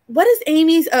 what is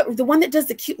Amy's, the one that does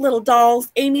the cute little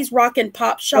dolls, Amy's Rock and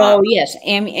Pop Shop. Oh, yes,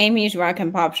 Amy's Rock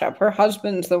and Pop Shop. Her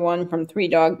husband's the one from Three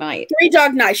Dog Night. Three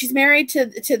Dog Night. She's married to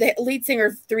the lead singer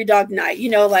of Three Dog Night. You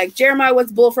know, like Jeremiah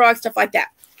was Bullfrog, stuff like that.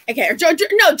 Okay, or Joy to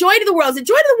the World. Is it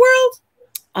Joy to the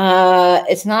World?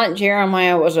 It's not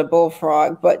Jeremiah was a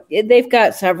Bullfrog, but they've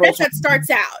got several. That's how it starts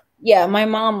out. Yeah, my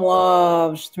mom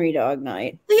loves Three Dog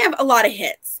Night. They have a lot of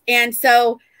hits. And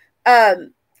so,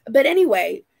 but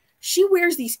anyway, she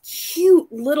wears these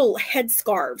cute little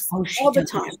headscarves all the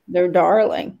time. They're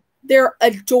darling. They're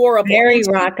adorable. Very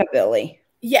rockabilly.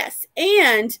 Yes.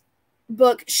 And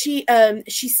Book, she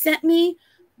sent me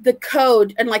the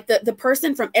code and like the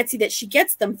person from Etsy that she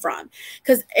gets them from.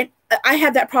 Because I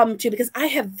have that problem too, because I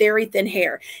have very thin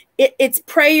hair. It's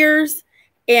prayers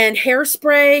and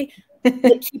hairspray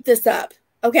that keep this up.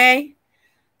 Okay.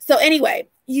 So anyway,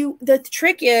 the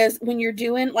trick is when you're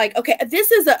doing like, okay,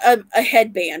 this is a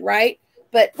headband, right?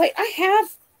 But wait, I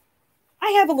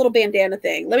have a little bandana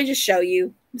thing. Let me just show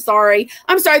you. I'm sorry.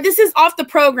 This is off the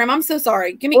program. I'm so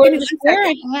sorry. Give me wear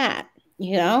a a hat.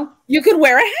 You know, you could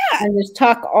wear a hat and just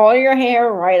tuck all your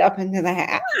hair right up into the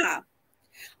hat. Yeah.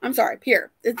 I'm sorry. Here,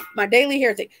 it's my daily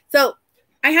hair thing. So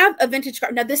I have a vintage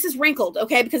scarf. Now this is wrinkled,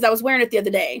 okay, because I was wearing it the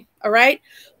other day. All right.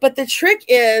 But the trick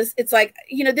is, it's like,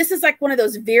 you know, this is like one of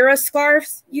those Vera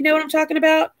scarves. You know what I'm talking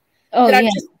about? Oh, that yeah.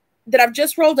 I've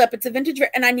just rolled up. It's a vintage,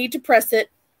 and I need to press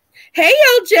it. Hey,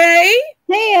 LJ.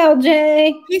 Hey,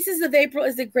 LJ. Pieces of April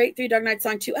is a great Three Dog Night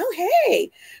song too. Oh,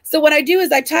 hey. So what I do is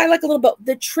I tie like a little bow.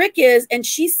 The trick is, and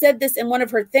she said this in one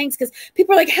of her things, because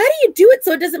people are like, how do you do it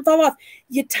so it doesn't fall off?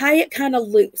 You tie it kind of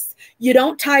loose. You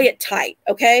don't tie it tight,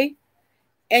 okay?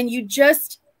 And you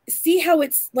just see how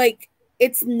it's like,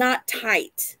 it's not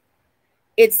tight.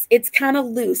 It's kind of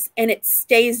loose and it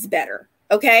stays better,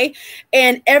 okay?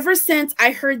 And ever since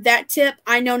I heard that tip,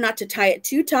 I know not to tie it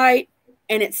too tight,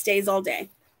 and it stays all day.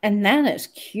 And that is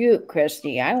cute,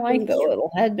 Christy. I like the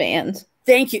little headbands.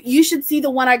 Thank you. You should see the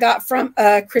one I got from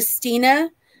Christina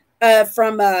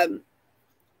from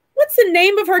what's the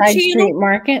name of her High channel? Street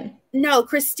Market? No,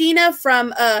 Christina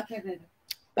from Canada.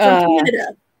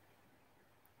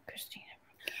 Christina.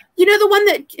 You know the one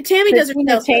that Tammy does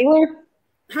herself. Taylor?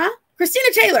 Huh?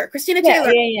 Christina Taylor. Christina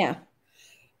Taylor. Yeah.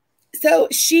 So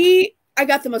I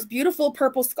got the most beautiful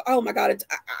purple. Oh my God.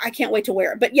 I can't wait to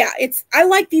wear it. But yeah, I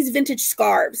like these vintage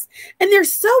scarves, and they're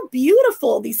so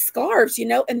beautiful. These scarves, you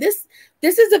know, and this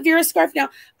is a Vera scarf. Now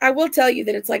I will tell you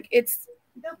that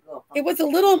it was a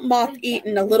little moth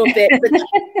eaten a little bit, but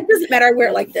it doesn't matter. I wear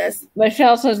it like this.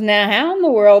 Michelle says, now how in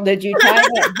the world did you tie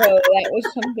that bow? That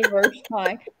was some diverse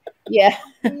tie. Yeah.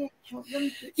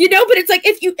 You know, but it's like,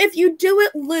 if you do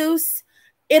it loose,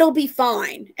 it'll be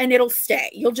fine and it'll stay.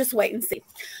 You'll just wait and see.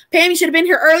 Pam, you should have been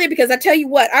here earlier, because I tell you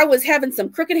what, I was having some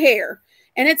crooked hair,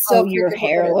 and it's so your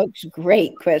hair looks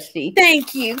great, Christy.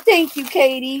 Thank you,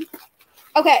 Katie.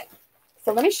 Okay,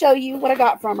 so let me show you what I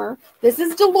got from her. This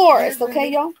is Dolores,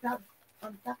 okay, y'all?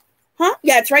 Huh?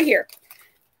 Yeah, it's right here.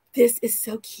 This is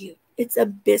so cute. It's a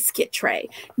biscuit tray.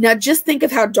 Now just think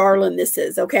of how darling this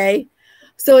is, okay?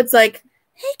 So it's like,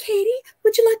 hey, Katie,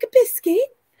 would you like a biscuit?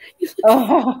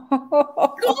 Oh,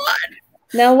 God.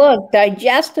 Now look,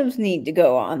 digestives need to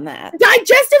go on that.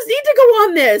 Digestives need to go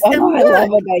on this. Oh, I love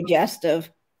a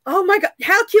digestive. Oh my God.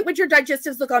 How cute would your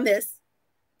digestives look on this?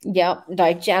 Yep,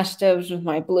 digestives with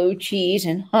my blue cheese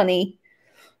and honey.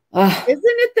 Isn't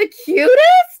it the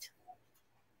cutest?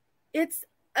 It's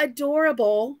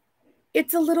adorable.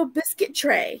 It's a little biscuit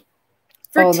tray.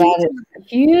 That is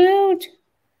cute.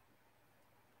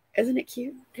 Isn't it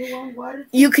cute?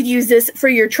 You could use this for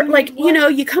your like, you know,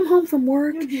 you come home from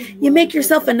work, you make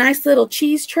yourself a nice little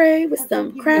cheese tray with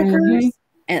some crackers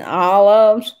and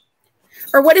olives.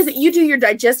 Or what is it? You do your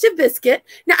digestive biscuit.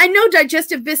 Now I know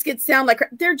digestive biscuits sound like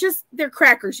they're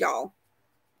crackers, y'all.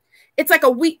 It's like a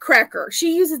wheat cracker.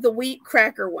 She uses the wheat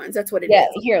cracker ones. That's what it is. Yeah,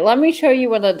 here, let me show you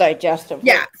what a digestive is.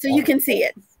 Yeah, so you can see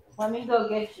it. Let me go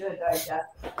get you a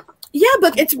digestive. Yeah,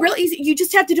 but it's real easy. You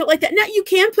just have to do it like that. Now you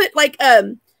can put like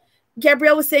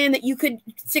Gabrielle was saying that you could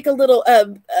stick a little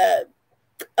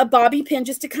a bobby pin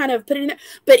just to kind of put it in there,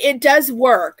 but it does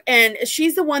work. And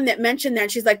she's the one that mentioned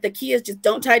that. She's like, the key is just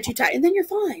don't tie it too tight, and then you're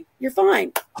fine. You're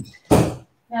fine.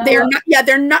 They're not. Yeah,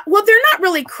 they're not. Well, they're not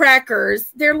really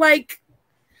crackers. They're like,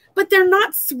 but they're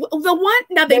not. The one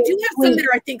now they do have some that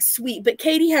are, I think, sweet. But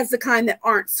Katie has the kind that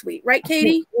aren't sweet, right,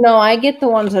 Katie? No, I get the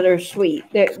ones that are sweet.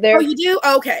 Oh, you do?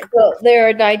 Okay. So there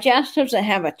are digestives that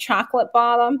have a chocolate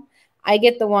bottom. I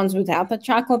get the ones without the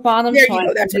chocolate bottom, There so you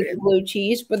go. I That's get right. the blue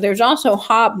cheese. But there's also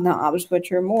hobnobs,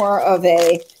 which are more of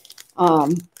a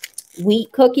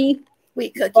wheat cookie.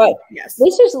 Wheat cookie. But yes.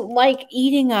 this is like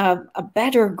eating a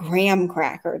better graham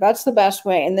cracker. That's the best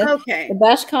way. And then the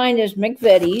best kind is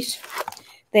McVitie's.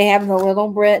 They have the Little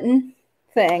Britain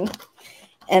thing.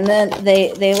 And then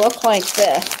they look like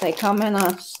this. They come in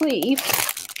a sleeve.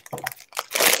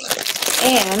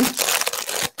 And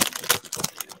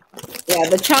yeah,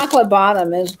 the chocolate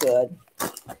bottom is good.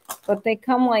 But they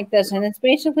come like this. And it's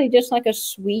basically just like a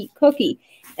sweet cookie.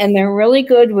 And they're really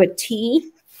good with tea.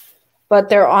 But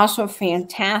they're also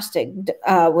fantastic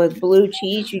with blue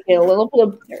cheese. You get a little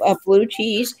bit of blue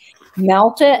cheese,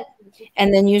 melt it,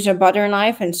 and then use a butter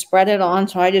knife and spread it on.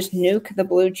 So I just nuke the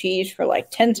blue cheese for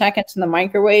like 10 seconds in the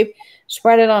microwave,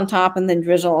 spread it on top, and then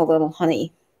drizzle a little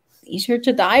honey. Easier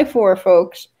to die for,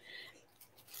 folks.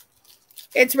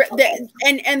 It's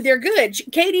and they're good.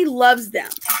 Katie loves them.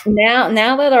 Now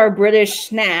that our British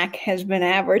snack has been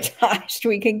advertised,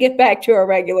 we can get back to our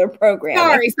regular program.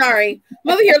 Sorry.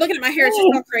 I'm over here looking at my hair. It's just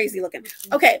all crazy looking.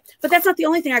 Okay, but that's not the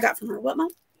only thing I got from her. What, Mom?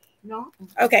 No.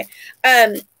 Okay.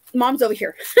 Mom's over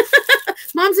here.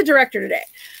 Mom's a director today.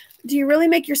 Do you really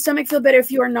make your stomach feel better if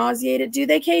you are nauseated? Do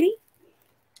they, Katie?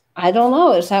 I don't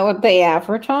know. Is that what they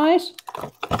advertise?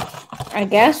 I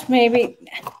guess maybe.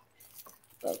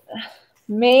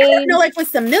 I know, like with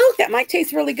some milk, that might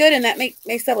taste really good, and that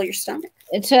may settle your stomach.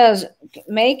 It says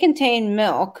may contain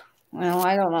milk. Well,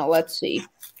 I don't know. Let's see.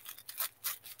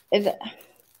 I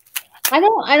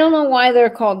don't know why they're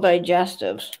called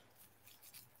digestives.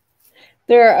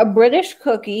 They're a British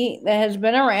cookie that has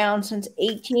been around since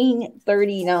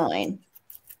 1839.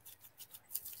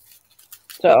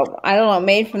 So I don't know.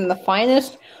 Made from the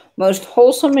finest, most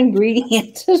wholesome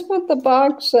ingredients is what the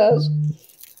box says.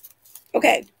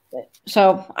 Okay.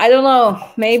 So I don't know,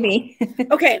 maybe.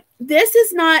 Okay, this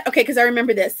is not okay because I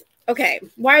remember this. Okay,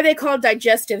 why are they called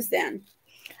digestives then?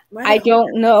 I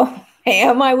don't know,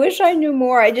 Pam. I wish I knew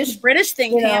more. I just British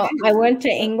thing. You know, I went to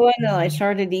England and I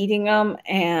started eating them,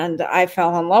 and I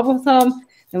fell in love with them.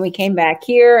 And we came back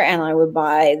here, and I would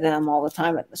buy them all the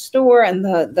time at the store and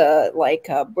the like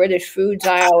British foods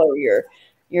aisle or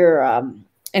your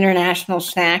international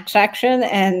snack section.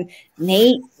 And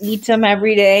Nate eats them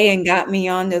every day and got me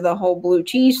onto the whole blue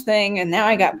cheese thing. And now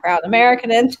I got Proud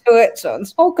American into it. So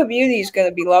this whole community is going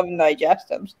to be loving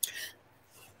digestives.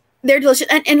 They're delicious.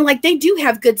 And like they do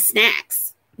have good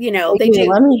snacks. You know, they do.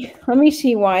 Let me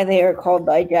see why they are called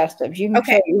digestives. You can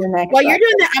show you the next. While you're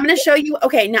doing that, I'm going to show you.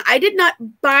 Okay, now I did not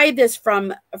buy this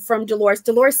from Dolores.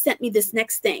 Dolores sent me this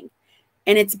next thing,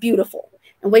 and it's beautiful.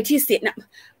 And wait till you see it. Now,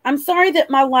 I'm sorry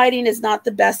that my lighting is not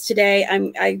the best today.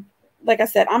 Like I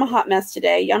said, I'm a hot mess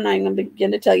today. I'm not even going to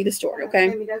begin to tell you the story.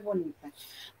 Okay.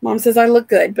 Mom says I look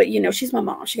good, but you know she's my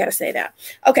mom. She got to say that.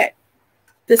 Okay,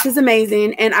 this is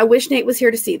amazing, and I wish Nate was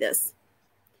here to see this.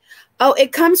 Oh,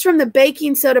 it comes from the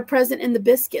baking soda present in the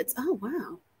biscuits. Oh,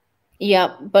 wow.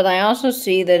 Yep, but I also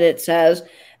see that it says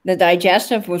the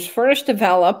digestive was first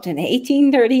developed in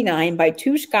 1839 by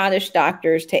two Scottish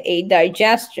doctors to aid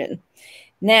digestion.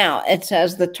 Now, it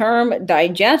says the term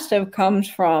digestive comes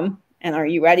from, and are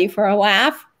you ready for a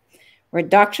laugh?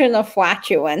 Reduction of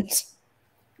flatulence.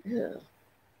 Yeah.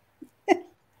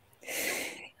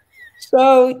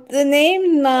 So the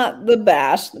name's not the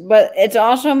best, but it's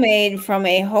also made from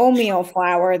a wholemeal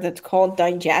flour that's called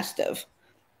digestive.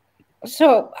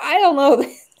 So I don't know.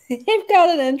 They've got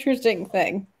an interesting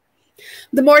thing.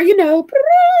 The more you know.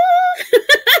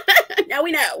 Now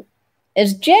we know.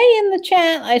 Is Jay in the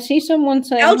chat? I see someone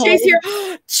saying LJ's here.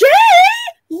 Jay,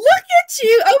 look at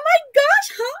you. Oh my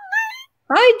gosh. Hi.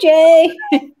 Hi,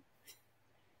 Jay.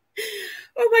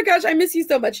 Oh my gosh. I miss you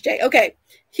so much, Jay. Okay.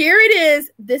 Here it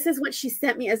is. This is what she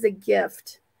sent me as a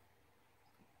gift.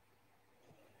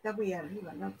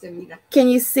 Can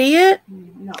you see it?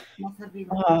 No.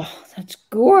 Oh, that's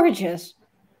gorgeous.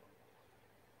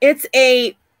 It's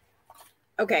a,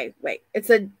 okay, wait. It's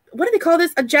a, what do they call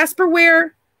this? A Jasperware?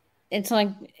 It's like,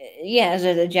 yeah, is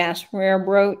it a Jasperware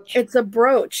brooch? It's a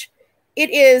brooch. It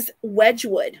is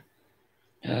Wedgwood.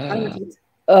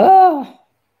 Oh.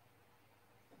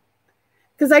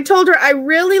 Because I told her I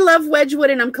really love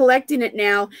Wedgwood and I'm collecting it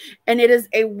now. And it is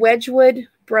a Wedgwood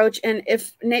brooch. And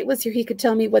if Nate was here, he could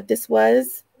tell me what this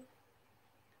was.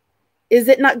 Is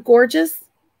it not gorgeous?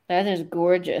 That is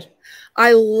gorgeous.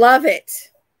 I love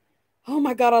it. Oh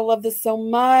my God, I love this so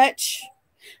much.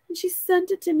 And she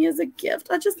sent it to me as a gift.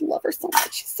 I just love her so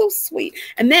much. She's so sweet.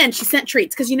 And then she sent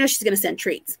treats because you know she's going to send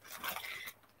treats.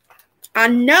 I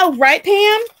know, right,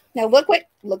 Pam? Now look what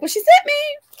she sent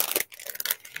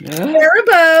me.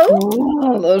 Haribo.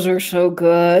 Oh, those are so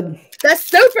good. The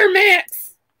Super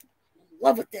Mix.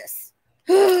 Love with this.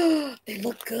 They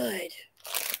look good.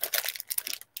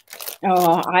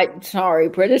 Oh, sorry.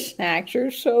 British snacks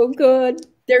are so good.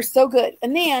 They're so good.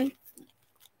 And then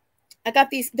I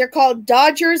got these. They're called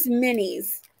Dodgers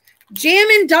Minis.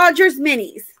 Jammin' Dodgers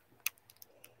Minis.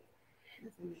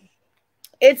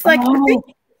 It's like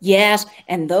yes,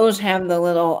 and those have the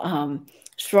little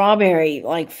strawberry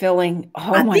like filling.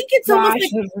 Oh I my think it's gosh,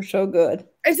 almost like, those are so good.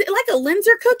 Is it like a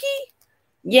Linzer cookie?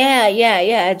 Yeah.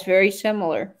 It's very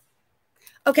similar.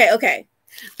 Okay.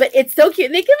 But it's so cute.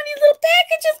 And they give me these little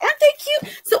packages. Aren't they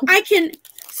cute? So I can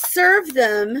serve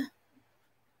them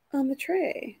on the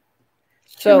tray.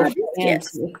 So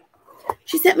fancy.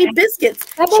 She sent me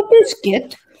biscuits. How about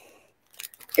biscuit?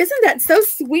 Isn't that so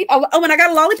sweet? Oh, and I got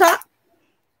a lollipop.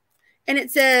 And it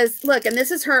says, look, and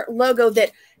this is her logo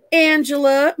that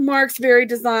Angela Marksberry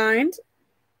designed.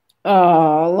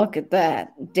 Oh, look at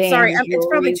that. Damn. Sorry, it's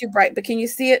probably too bright, but can you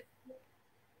see it?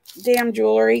 Damn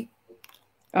jewelry.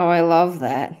 Oh, I love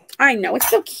that. I know. It's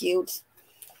so cute.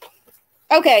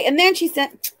 Okay. And then she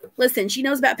sent, listen, she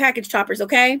knows about package toppers.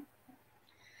 Okay.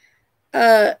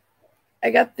 I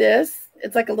got this.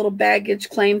 It's like a little baggage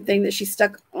claim thing that she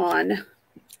stuck on.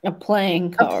 A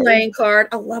playing card. A playing card.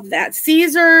 I love that.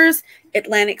 Caesars,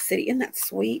 Atlantic City. Isn't that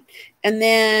sweet? And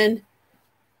then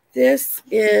this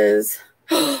is,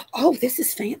 oh, this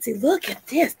is fancy. Look at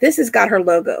this. This has got her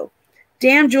logo.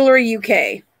 Damn Jewelry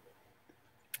UK.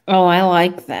 Oh, I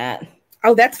like that.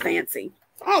 Oh, that's fancy.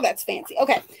 Oh, that's fancy.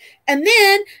 Okay. And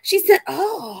then she said,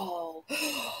 oh,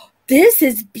 this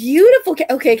is beautiful.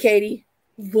 Okay, Katie,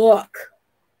 look.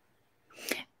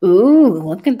 Ooh,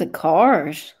 look at the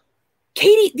cars.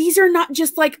 Katie, these are not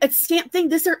just like a stamp thing.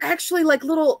 These are actually like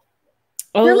little.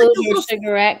 Oh, they're like those are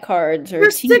cigarette cards.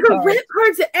 They're cigarette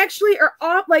cards that actually are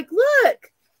off. Like,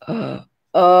 look.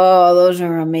 Oh, those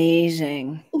are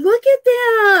amazing. Look at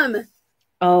them.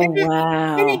 Oh,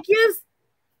 wow. And it gives,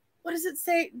 what does it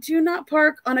say? Do not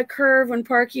park on a curve when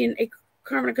parking a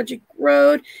car on a country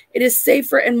road. It is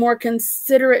safer and more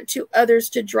considerate to others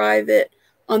to drive it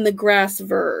on the grass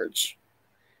verge.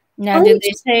 Now, did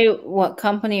they say what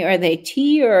company? Are they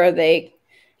tea or are they?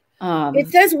 It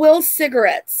says Will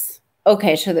Cigarettes.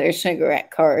 Okay, so they're a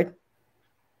cigarette card.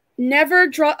 Never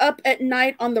draw up at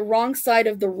night on the wrong side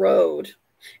of the road.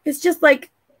 It's just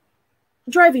like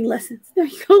driving lessons. There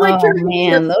you go. Like, oh,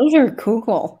 man, those are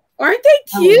cool. Aren't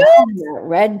they cute? I love that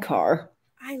red car.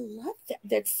 I love that.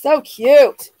 That's so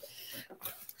cute.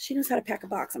 She knows how to pack a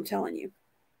box, I'm telling you.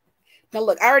 Now,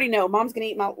 look, I already know Mom's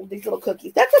going to eat these little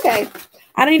cookies. That's okay.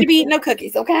 I don't need to be eating no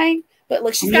cookies, okay? But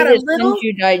look, she's got a little.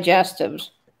 You digestives.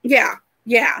 Yeah,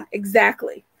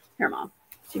 exactly. Here, Mom.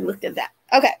 She looked at that.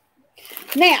 Okay.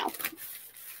 Now,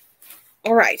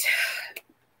 all right.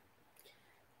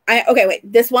 Okay, wait.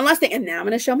 This one last thing, and now I'm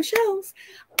going to show Michelle's.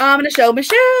 I'm going to show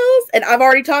Michelle's, and I've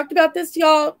already talked about this,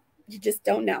 y'all. You just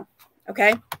don't know,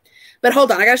 okay? But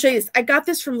hold on, I got to show you this. I got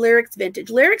this from Lyrics Vintage.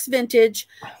 Lyrics Vintage.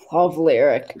 I love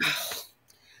Lyric.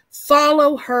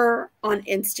 Follow her on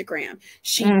Instagram.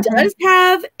 She does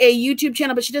have a YouTube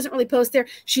channel, but she doesn't really post there.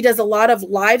 She does a lot of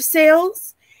live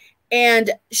sales.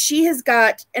 And she has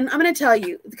got, and I'm going to tell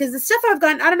you, because the stuff I've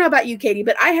gotten, I don't know about you, Katie,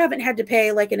 but I haven't had to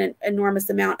pay like an enormous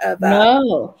amount of.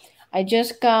 No, I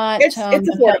just got. It's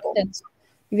affordable.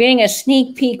 You're getting a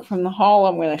sneak peek from the haul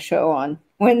I'm going to show on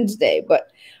Wednesday,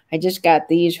 but I just got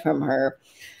these from her.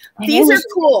 These are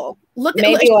cool. Look at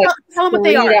maybe like tell them what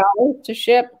they are. To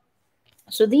ship.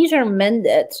 So these are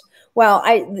Mendits. Well,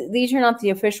 these are not the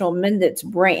official Mendits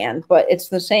brand, but it's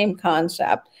the same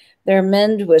concept. They're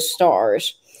mend with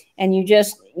stars. And you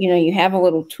just, you have a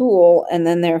little tool, and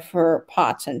then they're for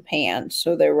pots and pans.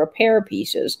 So they're repair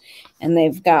pieces. And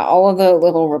they've got all of the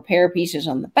little repair pieces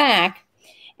on the back.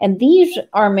 And these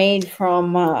are made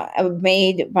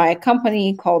by a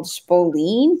company called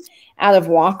Spoline out of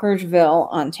Walkersville,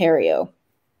 Ontario.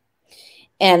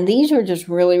 And these are just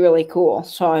really, really cool.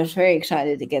 So I was very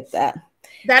excited to get that.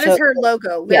 That is her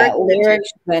logo.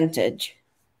 Lyrics Vintage.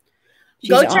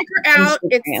 Go check her out.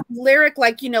 Instagram. It's Lyric,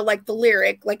 like the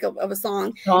lyric, like of a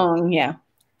song. Yeah.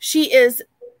 She is,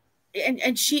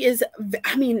 and she is.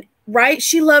 I mean, right?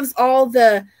 She loves all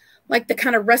the the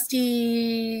kind of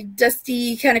rusty,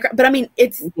 dusty kind of. But I mean,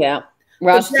 it's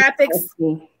rusty, the graphics.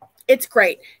 Rusty. It's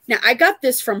great. Now I got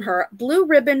this from her, Blue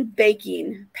Ribbon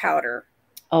Baking Powder.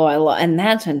 Oh, I love, and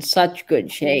that's in such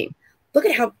good shape. Look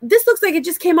at how this looks like it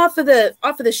just came off of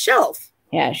the shelf.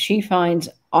 Yeah, she finds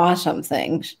awesome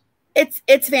things.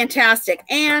 It's fantastic.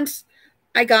 And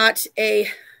I got a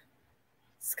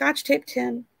Scotch tape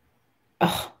tin.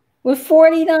 Oh, with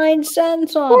 49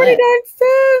 cents on 49 it.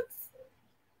 cents.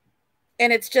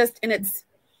 And it's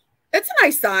a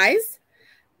nice size.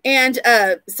 And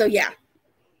so yeah.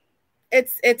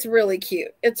 It's really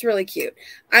cute. It's really cute.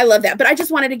 I love that. But I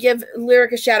just wanted to give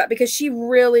Lyric a shout out because she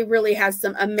really, really has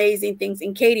some amazing things.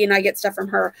 And Katie and I get stuff from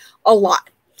her a lot.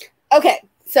 Okay.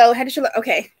 So how did she look?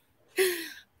 Okay.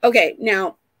 Okay.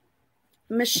 Now,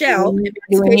 Michelle. Do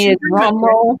we need a drum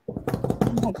roll?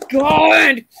 Oh my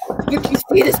God. Look, you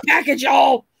see this package,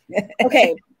 y'all.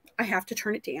 Okay. I have to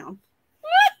turn it down.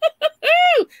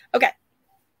 Okay.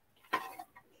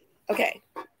 Okay.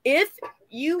 If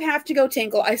you have to go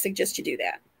tinkle, I suggest you do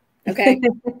that. Okay.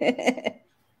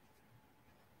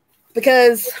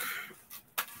 Because.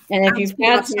 And if you've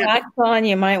got socks on,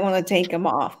 you might want to take them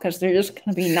off because they're just going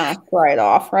to be knocked right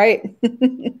off, right?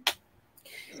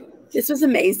 This was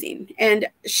amazing. And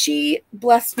she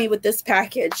blessed me with this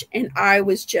package. And I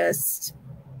was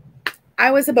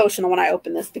emotional when I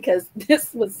opened this because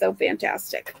this was so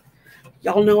fantastic.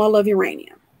 Y'all know I love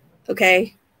uranium.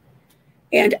 Okay.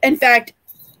 And in fact,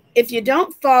 if you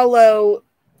don't follow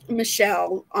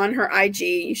Michelle on her IG,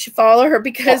 you should follow her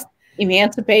because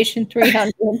Emancipation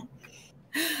 300.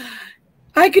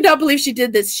 I could not believe she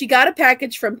did this. She got a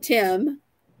package from Tim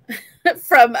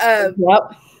from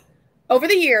over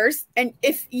the years. And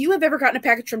if you have ever gotten a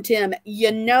package from Tim,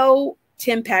 you know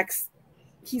Tim packs.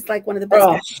 He's like one of the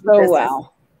best. Oh, so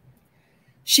well.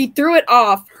 She threw it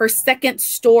off her second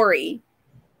story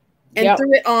and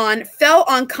threw it on, fell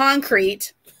on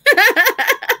concrete.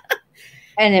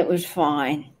 And it was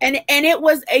fine. And it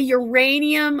was a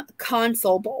uranium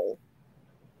console bowl.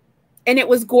 And it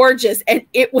was gorgeous. And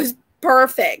it was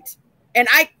perfect. And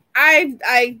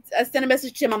I sent a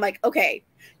message to him. I'm like, okay,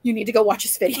 you need to go watch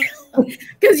this video.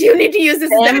 Because you need to use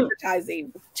this as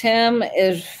advertising. Tim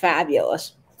is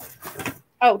fabulous.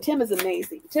 Oh, Tim is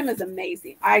amazing. Tim is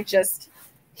amazing.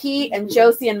 He and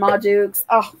Josie and Ma Dukes,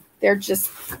 they're just,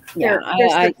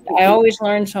 I always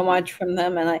learn so much from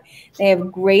them, and they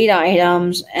have great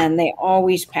items, and they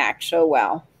always pack so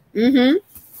well. Mm-hmm.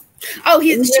 Oh,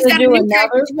 she's got a new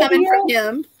package coming from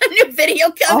him. A new video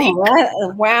coming.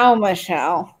 Oh, wow,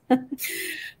 Michelle.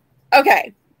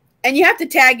 Okay. And you have to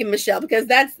tag him, Michelle, because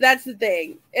that's the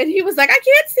thing. And he was like, I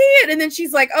can't see it. And then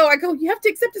she's like, I go, you have to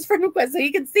accept his friend request so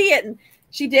he can see it. And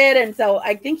she did. And so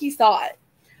I think he saw it.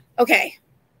 Okay.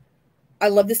 I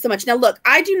love this so much. Now, look,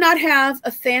 I do not have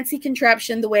a fancy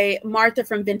contraption the way Martha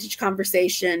from Vintage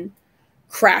Conversation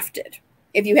crafted.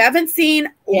 If you haven't seen,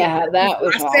 that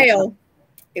was awesome.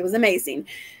 It was amazing.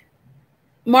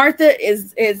 Martha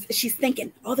she's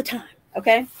thinking all the time.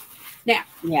 Okay. Now.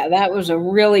 Yeah, that was a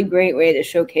really great way to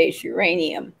showcase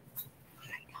uranium.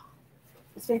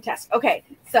 It's fantastic. Okay.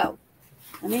 So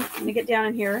let me get down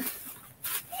in here.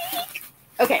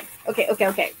 Okay.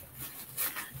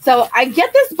 So I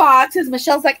get this box because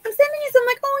Michelle's like, I'm sending you some. I'm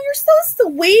like, oh, you're so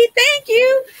sweet. Thank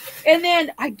you. And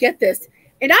then I get this.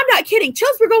 And I'm not kidding.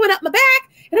 Chills were going up my back.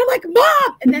 And I'm like,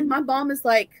 Mom. And then my mom is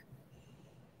like,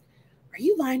 are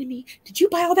you lying to me? Did you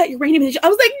buy all that uranium? I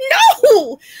was like,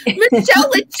 no. Michelle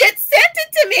legit sent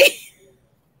it to me.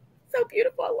 So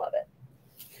beautiful. I love it.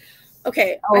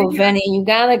 Okay. Oh, Vinny, you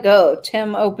got to go.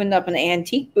 Tim opened up an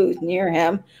antique booth near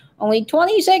him. Only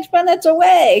 26 minutes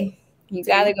away. You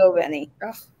got to go, Vinny.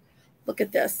 Oh, look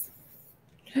at this.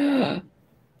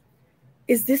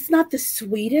 Is this not the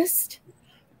sweetest?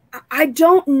 I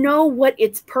don't know what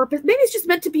its purpose. Maybe it's just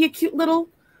meant to be a cute little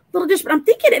dish, but I'm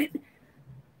thinking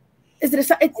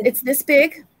it's this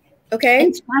big. Okay.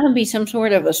 It's got to be some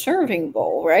sort of a serving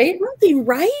bowl, right? Something,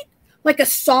 right? Like a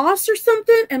sauce or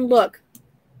something. And look.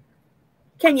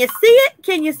 Can you see it?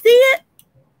 Can you see it?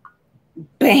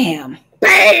 Bam.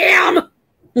 Bam.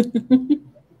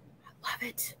 Love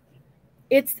it.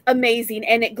 It's amazing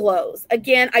and it glows.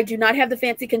 Again, I do not have the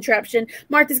fancy contraption.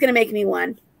 Martha's going to make me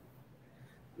one.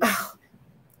 Oh,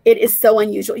 it is so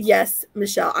unusual. Yes,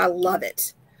 Michelle, I love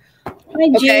it.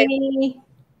 Hi, Jamie.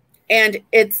 And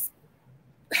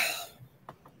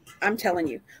I'm telling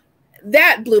you,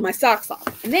 that blew my socks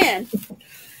off. And I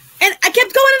kept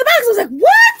going in the box. I was like,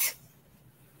 what?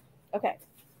 Okay.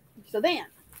 So then.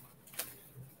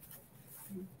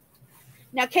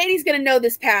 Now, Katie's going to know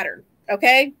this pattern.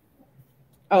 Okay.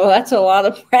 Oh, that's a lot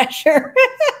of pressure.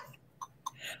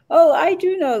 Oh, I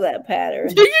do know that pattern.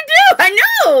 You do? I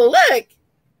know. Look.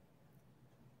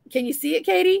 Can you see it,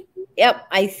 Katie? Yep.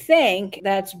 I think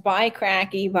that's By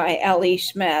Cracky by Ellie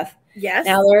Smith. Yes.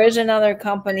 Now, there is another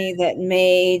company that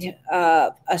made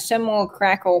a similar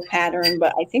crackle pattern,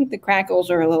 but I think the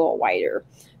crackles are a little whiter.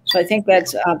 So I think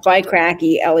that's by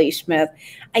Cracky, Ellie Smith.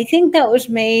 I think that was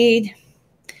made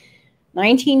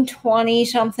 1920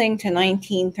 something to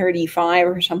 1935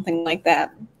 or something like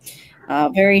that.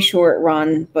 Very short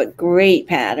run, but great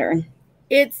pattern.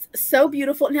 It's so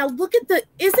beautiful. Now look at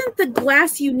isn't the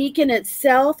glass unique in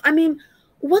itself? I mean,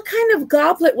 what kind of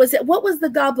goblet was it? What was the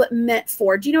goblet meant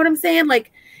for? Do you know what I'm saying?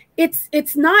 Like,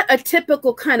 it's not a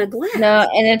typical kind of glass. No,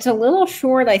 and it's a little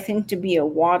short, I think, to be a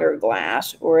water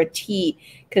glass or a tea,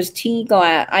 because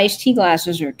iced tea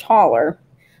glasses are taller.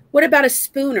 What about a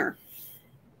spooner?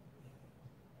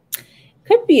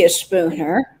 Could be a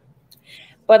spooner,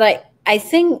 but I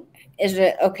think, is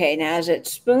it okay? Now, is it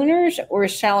spooners or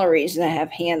celeries that have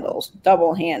handles,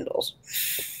 double handles?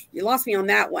 You lost me on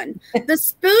that one. The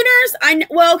spooners,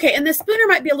 well, okay, and the spooner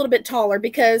might be a little bit taller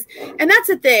because, and that's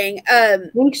the thing. I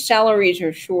think celeries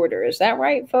are shorter. Is that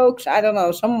right, folks? I don't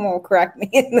know. Someone will correct me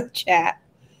in the chat.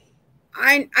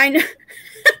 I know.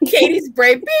 Katie's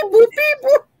brave. Beep, boop, beep,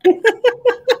 boop.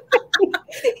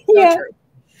 Yeah. So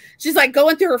she's like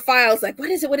going through her files, like, what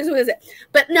is it? What is it? What is it?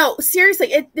 But no,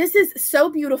 seriously, this is so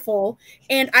beautiful.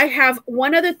 And I have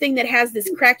one other thing that has this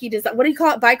cracky design. What do you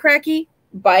call it? By Cracky?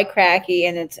 By Cracky,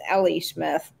 and it's Ellie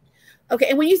Smith. Okay,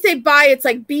 and when you say by, it's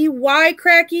like B-Y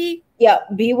Cracky? Yeah,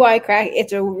 B-Y Cracky.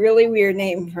 It's a really weird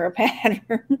name for a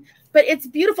pattern. But it's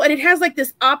beautiful, and it has like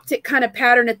this optic kind of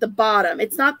pattern at the bottom.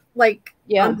 It's not like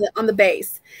on the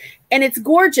base. And it's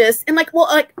gorgeous. And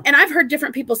and I've heard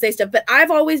different people say stuff, but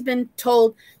I've always been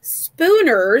told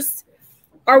spooners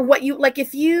are what you like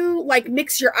if you like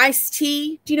mix your iced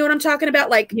tea. Do you know what I'm talking about?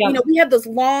 Like, you know, we have those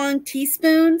long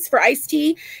teaspoons for iced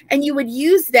tea, and you would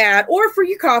use that or for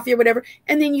your coffee or whatever,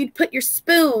 and then you'd put your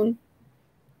spoon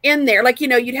in there. Like, you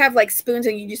know, you'd have like spoons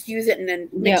and you just use it and then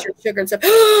mix your sugar and stuff.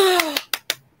 Dolores,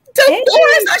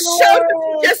 I showed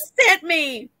you just sent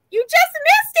me. You just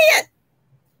missed it.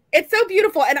 It's so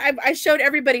beautiful. And I showed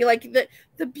everybody like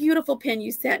the beautiful pin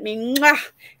you sent me. Mwah!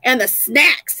 And the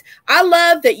snacks. I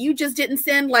love that you just didn't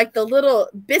send like the little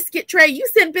biscuit tray. You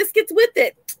sent biscuits with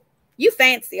it. You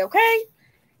fancy, okay?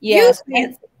 Yes.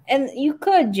 And you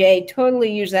could, Jay,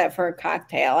 totally use that for a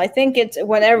cocktail. I think it's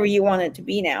whatever you want it to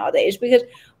be nowadays, because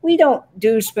we don't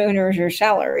do spooners or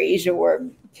celeries or,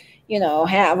 you know,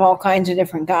 have all kinds of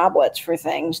different goblets for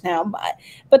things now.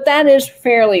 But that is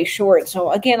fairly short.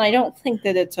 So, again, I don't think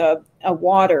that it's a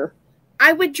water.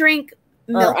 I would drink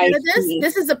milk out of this.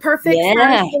 This is a perfect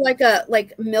size for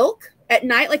like milk at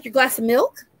night, like your glass of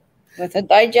milk. With a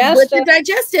digestive. With a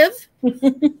digestive.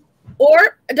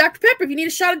 Or a Dr. Pepper. If you need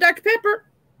a shot of Dr. Pepper,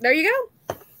 there you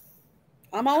go.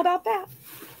 I'm all about that.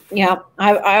 Yeah.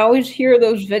 I always hear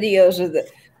those videos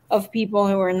of people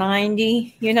who are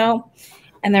 90, you know,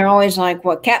 and they're always like,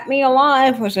 what kept me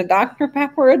alive was a Dr.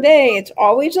 Pepper a day. It's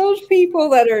always those people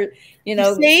that are, you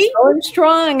know, going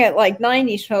strong at like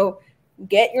 90. So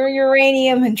get your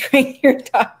uranium and drink your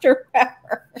Dr.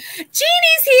 Pepper.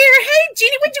 Jeannie's here. Hey,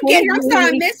 Jeannie, when'd you get here? I'm sorry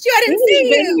I missed you. I didn't see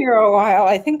you. Been here a while.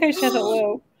 I think I said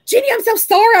hello. Jeannie, I'm so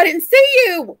sorry I didn't see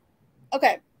you.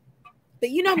 Okay. But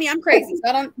you know me, I'm crazy. So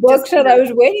I don't. Brooke said I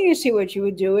was waiting to see what you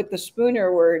would do with the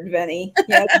spooner word, Vinny.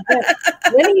 Yes,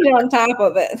 Vinny's on top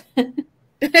of it.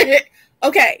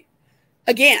 Okay.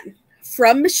 Again,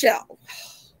 from Michelle.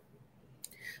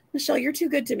 Michelle, you're too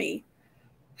good to me.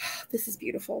 This is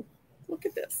beautiful. Look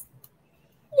at this.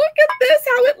 Look at this,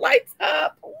 how it lights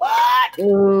up. What?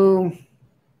 Ooh.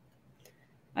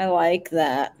 I like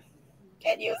that.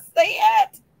 Can you see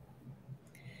it?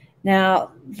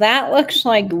 Now, that looks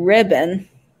like ribbon.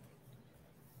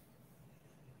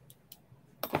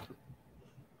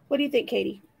 What do you think,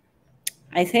 Katie?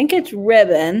 I think it's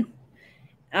ribbon.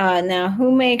 Now,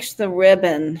 who makes the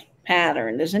ribbon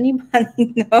pattern? Does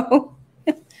anybody know?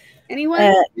 Anyone?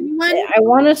 Anyone? I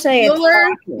want to say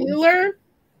Bueller?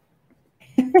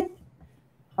 it's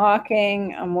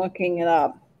Hawking. I'm looking it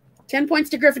up. 10 points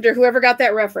to Gryffindor, whoever got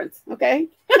that reference. Okay.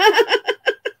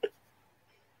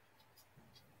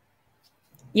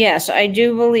 Yes, I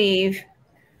do believe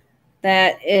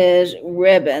that is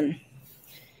ribbon.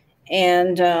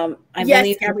 And I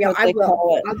believe Gabrielle, I will.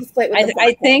 Call it. I'll just play it with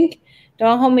I think,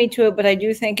 don't hold me to it, but I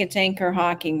do think it's Anchor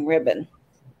Hawking ribbon.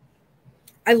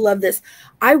 I love this.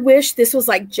 I wish this was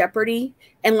like Jeopardy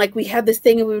and like we had this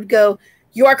thing and we would go,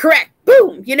 you are correct.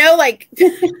 Boom. You know, like.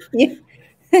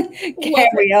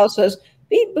 Gabrielle says,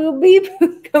 beep, boop, beep.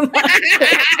 Come on.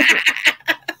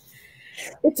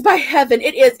 It's by heaven.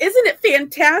 It is. Isn't it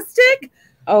fantastic?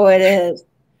 Oh, it is.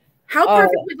 How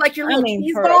perfect with like your little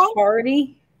cheese for ball? a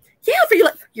party. Yeah, for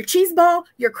your cheese ball,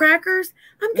 your crackers.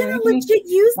 I'm gonna legit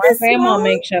use My this. grandma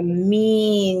makes a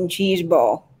mean cheese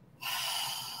ball.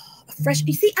 Fresh.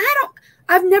 You see,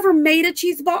 I've never made a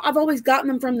cheese ball. I've always gotten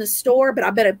them from the store, but I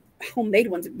bet a homemade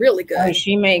one's really good. Oh,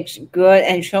 she makes good,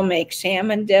 and she'll make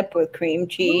salmon dip with cream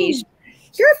cheese.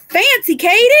 You're fancy,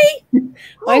 Katie.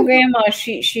 My grandma,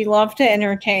 she loved to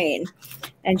entertain,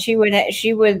 and she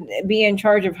would be in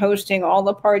charge of hosting all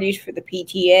the parties for the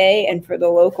PTA and for the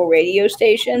local radio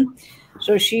station.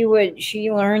 So she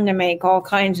learned to make all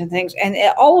kinds of things, and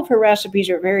all of her recipes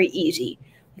are very easy.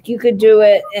 Like you could do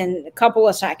it in a couple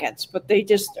of seconds, but they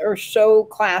just are so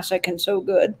classic and so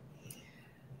good.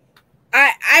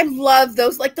 I love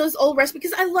those, like those old recipes,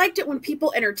 because I liked it when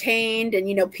people entertained and,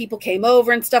 you know, people came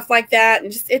over and stuff like that.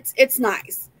 And just, it's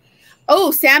nice. Oh,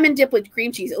 salmon dip with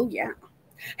cream cheese. Oh, yeah.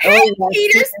 Hey,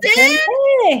 Peterson.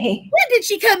 Hey. When did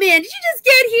she come in? Did you just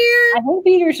get here? I think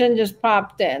Peterson just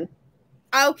popped in.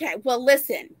 Okay. Well,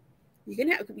 listen, you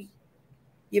can have,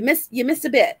 you missed a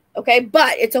bit. Okay.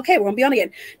 But it's okay. We're going to be on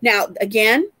again. Now,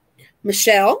 again,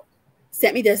 Michelle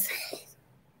sent me this.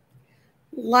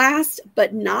 Last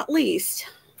but not least,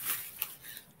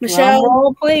 Michelle.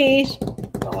 Roll, please.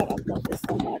 God, I love this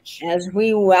so much. As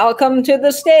we welcome to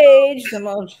the stage the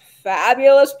most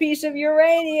fabulous piece of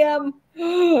uranium.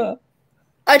 A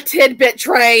tidbit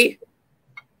tray.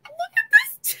 Look at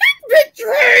this tidbit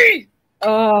tray.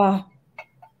 Oh.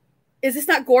 Is this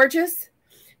not gorgeous?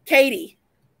 Katie,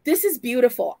 this is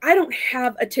beautiful. I don't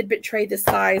have a tidbit tray this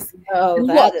size. Oh,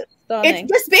 that is stunning.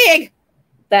 It's this big.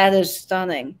 That is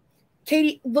stunning.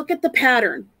 Katie, look at the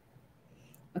pattern.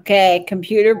 Okay,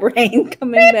 computer brain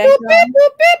coming beep, back boop, beep, boop,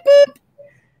 beep, boop.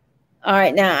 All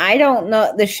right, now I don't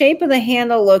know. The shape of the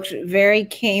handle looks very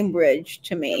Cambridge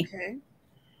to me. Okay.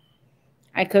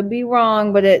 I could be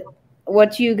wrong, but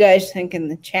what do you guys think in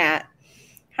the chat?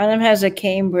 Kind of has a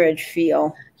Cambridge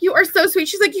feel. You are so sweet.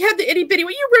 She's like, you had the itty bitty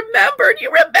one. You remembered.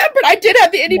 I did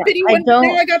have the itty bitty one. Now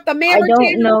I got the man. I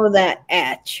don't know that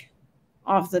etch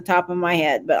off the top of my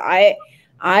head, but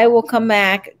I will come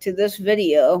back to this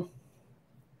video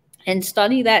and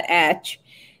study that etch.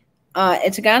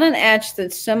 It's got an etch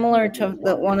that's similar to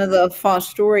one of the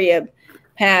Fostoria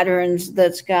patterns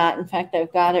that's got, in fact,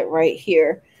 I've got it right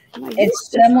here.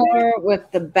 It's similar with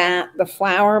the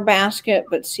flower basket,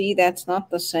 but see, that's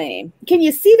not the same. Can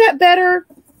you see that better?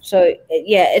 So,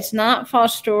 yeah, it's not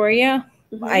Fostoria.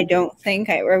 I don't think.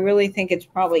 I really think it's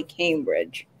probably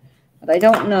Cambridge, but I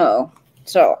don't know.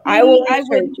 So I will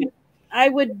research it. I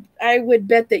would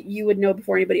bet that you would know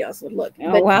before anybody else would look.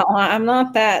 Oh, well, I'm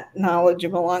not that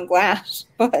knowledgeable on glass,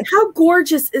 but how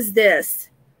gorgeous is this?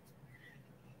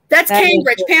 That's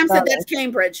Cambridge. Pam said that's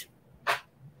Cambridge.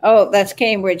 Oh, that's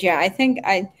Cambridge. Yeah, I think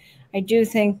I do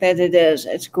think that it is.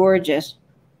 It's gorgeous.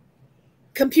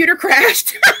 Computer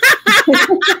crashed.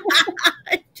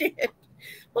 I did.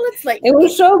 Well, it's like it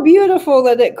was so beautiful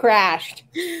that it crashed.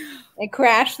 It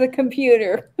crashed the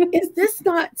computer. Is this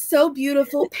not so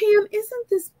beautiful? Pam, isn't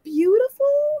this beautiful?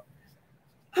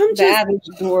 That is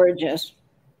gorgeous.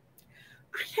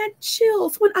 I had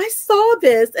chills when I saw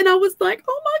this, and I was like,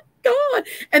 oh my God.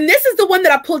 And this is the one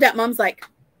that I pulled out. Mom's like,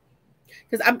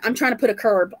 because I'm trying to put a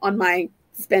curb on my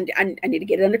spending. I need to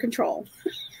get it under control.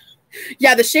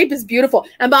 Yeah, the shape is beautiful.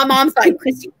 And my mom's like,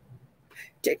 Christy,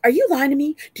 are you lying to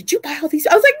me? Did you buy all these?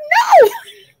 I was like, no.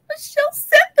 Michelle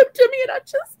sent them to me, and I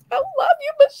love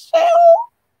you,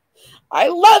 Michelle. I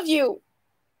love you.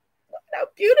 Look how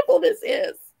beautiful this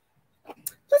is.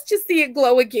 Let's just see it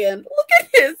glow again. Look at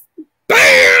this.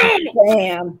 Bam!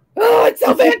 Bam. Oh, it's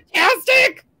so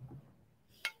fantastic.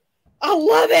 I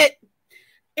love it.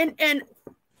 And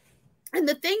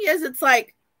the thing is, it's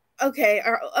like, okay,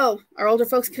 our older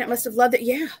folks must have loved it.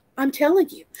 Yeah, I'm telling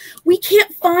you, we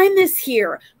can't find this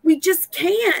here. We just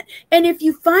can't. And if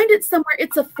you find it somewhere,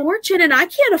 it's a fortune, and I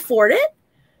can't afford it.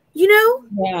 You know?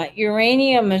 Yeah,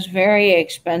 uranium is very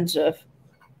expensive.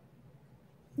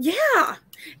 Yeah.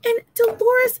 And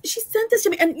Dolores, she sent this to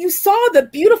me, and you saw the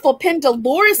beautiful pin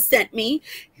Dolores sent me.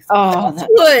 Oh,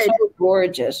 that's so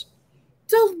gorgeous.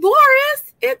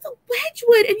 Dolores, it's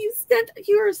Wedgwood, and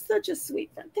you're such a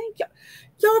sweet friend. Thank you.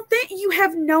 Y'all, you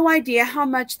have no idea how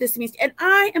much this means. And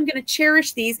I am going to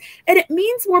cherish these. And it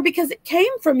means more because it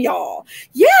came from y'all.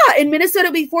 Yeah, in Minnesota,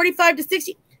 it'll be 45 to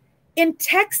 60. In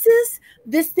Texas,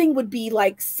 this thing would be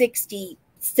like 60,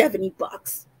 70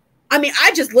 bucks. I mean,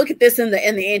 I just look at this in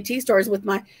the antique stores with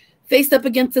my face up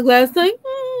against the glass thing,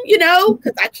 you know,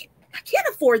 because I can't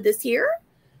afford this here,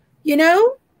 you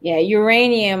know? Yeah,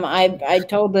 uranium, I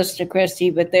told this to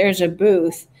Christy, but there's a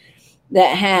booth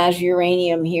that has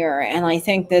uranium here. And I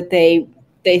think that they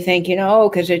think, you know,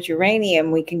 because it's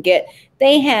uranium, we can get,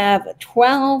 they have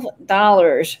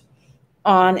 $12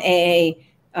 on a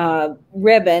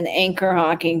ribbon anchor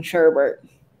hocking sherbet.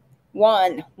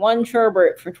 One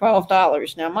sherbet for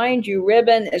 $12. Now, mind you,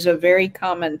 ribbon is a very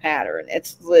common pattern.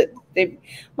 They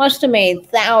must have made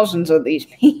thousands of these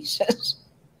pieces.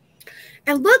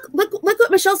 And look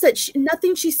what Michelle said.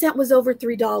 Nothing she sent was over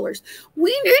 $3.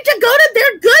 We need to go to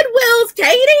their Goodwills,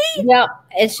 Katie. Yeah,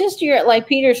 it's just like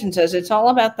Peterson says, it's all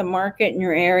about the market in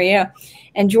your area.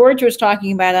 And George was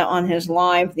talking about it on his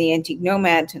live, The Antique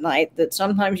Nomad, tonight, that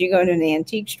sometimes you go to an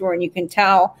antique store and you can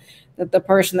tell that the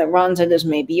person that runs it is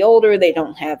maybe older. They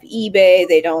don't have eBay.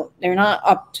 They're not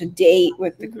up to date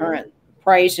with the current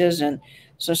prices. And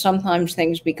so sometimes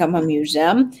things become a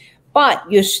museum. But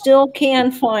you still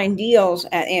can find deals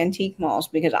at antique malls,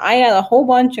 because I had a whole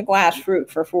bunch of glass fruit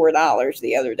for $4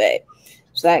 the other day.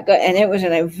 So and it was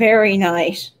in a very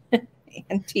nice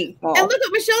antique mall. And look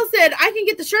what Michelle said. I can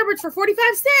get the sherbets for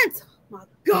 45 cents. Oh my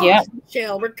gosh, yeah.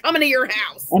 Michelle, we're coming to your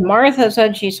house. And Martha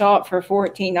said she saw it for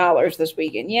 $14 this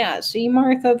weekend. Yeah, see,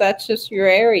 Martha, that's just your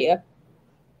area.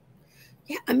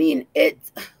 Yeah, I mean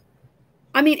it's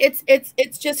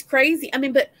just crazy. I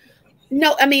mean, but.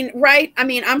 No, I mean, right. I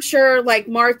mean, I'm sure like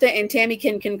Martha and Tammy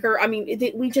can concur. I mean,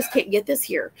 we just can't get this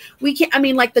here. We can't. I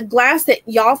mean, like the glass that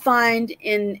y'all find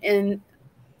in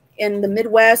the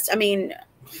Midwest. I mean,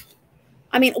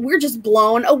 we're just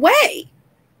blown away.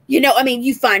 You know, I mean,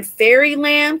 you find fairy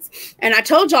lamps, and I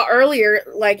told y'all earlier,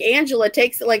 like Angela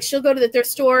she'll go to the thrift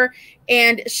store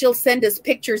and she'll send us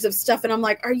pictures of stuff, and I'm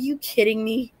like, are you kidding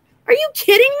me? Are you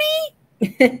kidding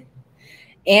me?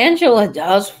 Angela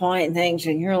does find things,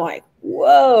 and you're like,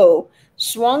 whoa,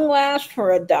 swung glass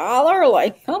for $1?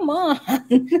 Like, come on.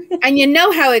 And you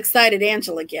know how excited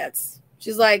Angela gets.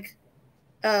 She's like,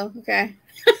 oh, okay.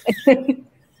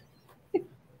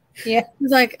 Yeah.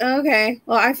 She's like, oh, okay,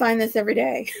 well, I find this every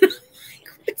day.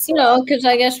 Because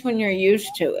I guess when you're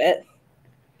used to it.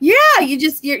 Yeah,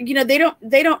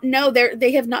 they don't know.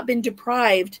 They have not been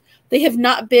deprived. They have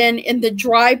not been in the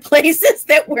dry places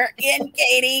that we're in,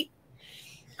 Katie.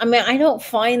 I mean, I don't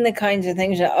find the kinds of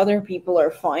things that other people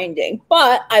are finding,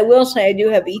 but I will say I do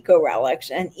have eco relics,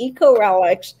 and eco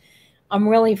relics I'm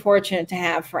really fortunate to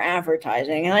have for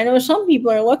advertising. And I know some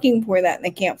people are looking for that and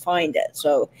they can't find it.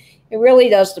 So it really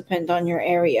does depend on your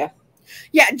area.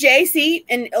 Yeah, JC,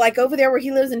 and like over there where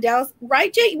he lives in Dallas,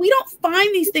 right, Jay? We don't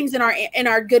find these things in our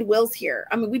Goodwills here.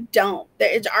 I mean, we don't.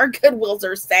 Our Goodwills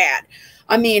are sad.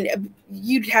 I mean,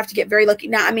 you'd have to get very lucky.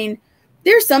 Now, I mean,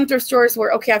 there's some thrift stores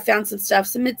where, okay, I found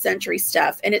some mid-century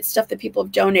stuff, and it's stuff that people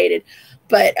have donated,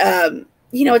 but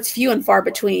it's few and far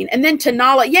between. And then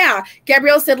Tanala, yeah,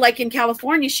 Gabrielle said like in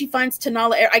California, she finds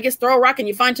Tanala. I guess throw a rock and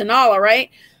you find Tanala, right?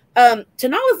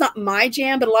 Tanala is not my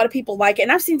jam, but a lot of people like it,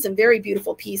 and I've seen some very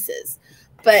beautiful pieces.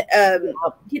 But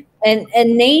and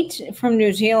Nate from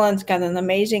New Zealand's got an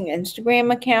amazing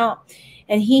Instagram account,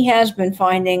 and he has been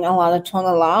finding a lot of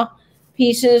Tanala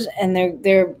pieces, and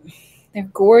they're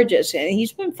gorgeous. And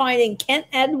he's been finding Kent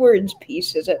Edwards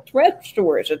pieces at thrift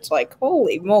stores. It's like,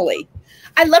 holy moly.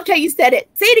 I loved how you said it.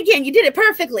 Say it again. You did it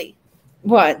perfectly.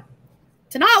 What?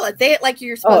 Tanala. Say it like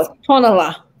you're supposed to.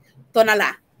 Tonala.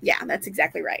 Tonala. Yeah, that's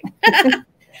exactly right.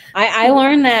 I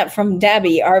learned that from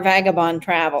Debbie, our Vagabond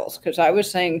Travels, because I was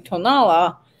saying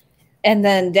Tonala. And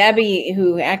then Debbie,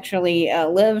 who actually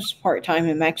lives part-time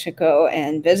in Mexico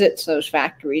and visits those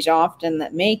factories often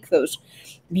that make those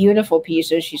beautiful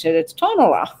pieces, she said it's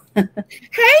Tonala. Hey,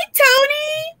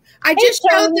 Tony! I just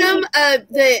showed them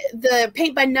the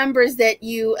paint by numbers that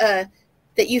you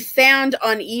found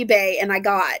on eBay, and I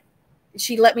got.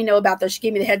 She let me know about those. She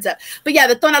gave me the heads up. But yeah,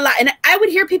 the Tonala, and I would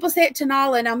hear people say it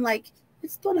Tonala, and I'm like,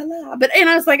 it's Tonala. And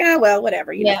I was like, oh well,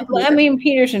 whatever. Yeah, well, I mean,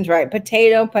 Peterson's right.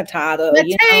 Potato. Potato.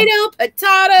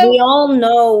 We all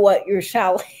know what you're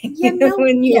selling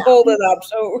when you hold it up,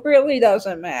 so it really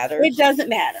doesn't matter. It doesn't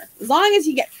matter as long as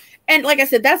you get. And like I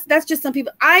said, that's just some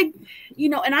people. And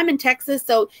I'm in Texas,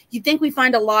 so you think we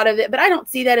find a lot of it, but I don't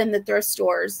see that in the thrift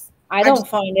stores. I don't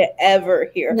find it ever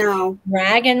here. No.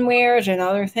 Dragonware is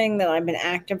another thing that I've been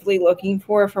actively looking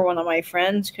for one of my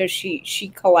friends, because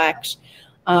she collects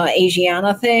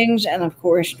Asiana things, and of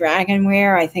course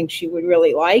Dragonware I think she would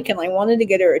really like, and I wanted to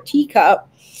get her a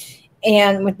teacup,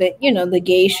 and with the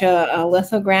geisha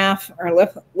lithograph or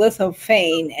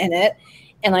lithophane in it,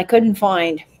 and I couldn't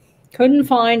find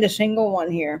a single one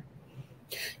here.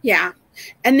 Yeah.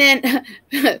 And then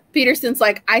Peterson's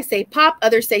like, I say pop,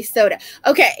 others say soda.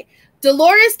 Okay,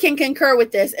 Dolores can concur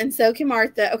with this, and so can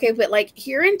Martha. Okay, but like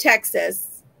here in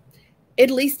Texas, at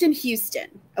least in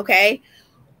Houston, okay,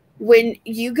 when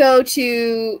you go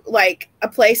to like a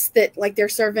place that like they're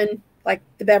serving like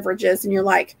the beverages, and you're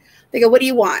like, they go, what do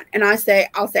you want? And I'll say,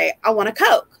 I want a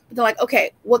Coke. They're like,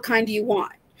 okay, what kind do you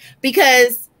want?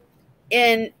 Because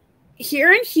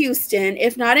here in Houston,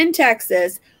 if not in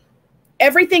Texas,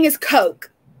 everything is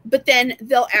Coke. But then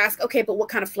they'll ask, okay, but what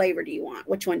kind of flavor do you want?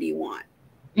 Which one do you want?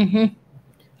 Mm-hmm.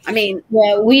 I mean,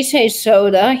 yeah, we say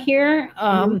soda here,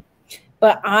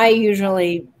 but I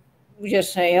usually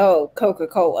just say, "Oh,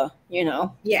 Coca-Cola,"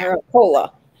 Yeah. or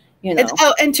cola,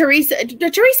 and Teresa,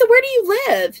 where do you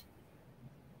live?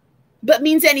 But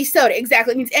means any soda.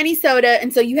 Exactly. It means any soda.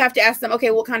 And so you have to ask them,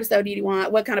 okay, what kind of soda do you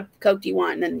want? What kind of Coke do you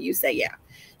want? And then you say, yeah.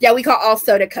 Yeah, we call all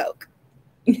soda Coke.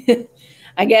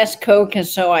 I guess Coke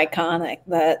is so iconic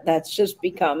that's just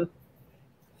become.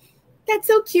 That's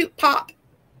so cute. Pop.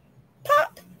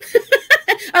 Pop.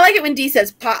 I like it when Dee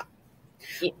says pop.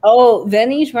 Oh,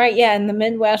 Vinny's right. Yeah, in the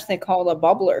Midwest, they call it a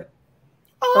bubbler.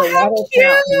 Oh, how cute.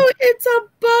 Fountain. It's a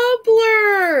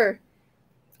bubbler.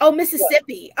 Oh,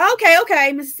 Mississippi.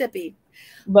 Okay, Mississippi.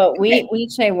 But we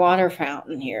say water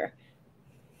fountain here.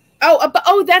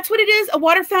 Oh, that's what it is? A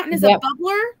water fountain is a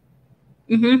bubbler?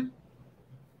 Mm-hmm.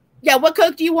 Yeah, what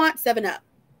Coke do you want? 7-Up.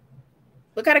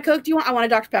 What kind of Coke do you want? I want a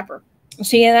Dr. Pepper.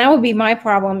 See, and that would be my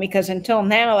problem because until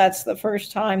now, that's the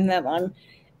first time that I'm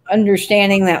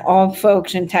understanding that all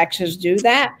folks in Texas do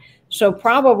that. So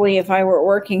probably if I were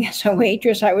working as a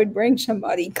waitress, I would bring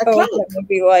somebody Coke and would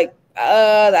be like,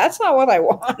 that's not what I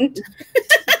want.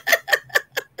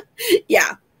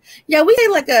 Yeah. Yeah, we say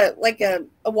like a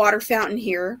water fountain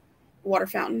here. Water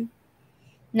fountain.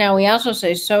 Now we also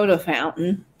say soda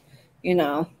fountain,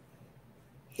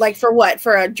 Like for what?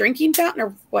 For a drinking fountain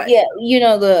or what? Yeah,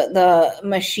 the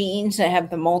machines that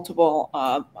have the multiple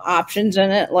options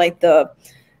in it,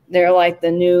 they're like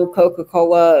the new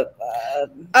Coca-Cola.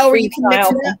 Where you can mix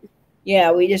it up.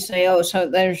 Yeah, we just say, so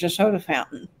there's a soda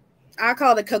fountain. I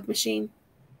call it a Coke machine,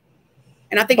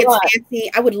 and I think it's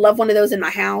fancy. I would love one of those in my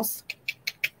house.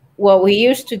 What we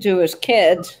used to do as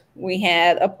kids, we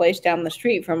had a place down the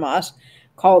street from us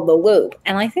called The Loop.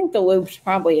 And I think The Loop's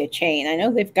probably a chain. I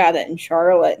know they've got it in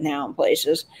Charlotte now in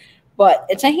places, but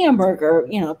it's a hamburger,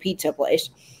 pizza place.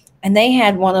 And they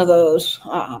had one of those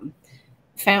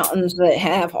fountains that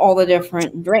have all the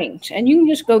different drinks. And you can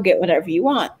just go get whatever you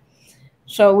want.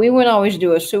 So we would always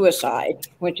do a suicide,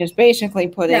 which is basically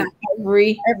putting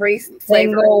every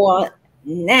single one.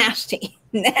 Nasty.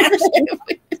 Nasty.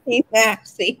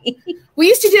 We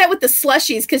used to do that with the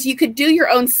slushies because you could do your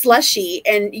own slushie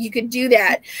and you could do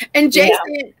that. And Jay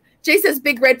says,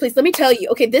 Big Red, please. Let me tell you.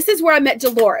 Okay, this is where I met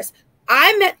Dolores.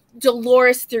 I met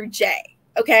Dolores through Jay.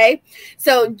 Okay.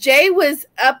 So Jay was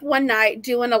up one night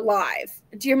doing a live.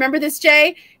 Do you remember this,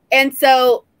 Jay? And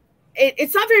so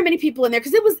it's not very many people in there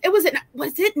because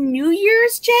was it New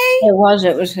Year's, Jay? It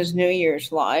was his New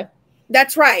Year's live.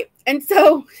 That's right. And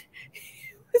so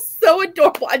so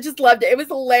adorable. I just loved it. It was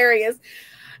hilarious.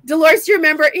 Dolores, do you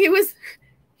remember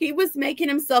he was making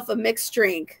himself a mixed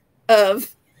drink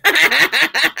of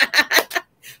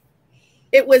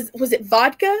was it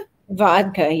vodka?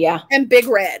 Vodka, yeah. And Big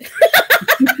Red.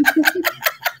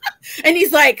 And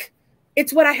he's like,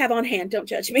 it's what I have on hand. Don't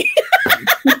judge me.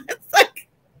 It's like,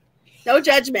 no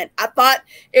judgment. I thought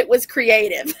it was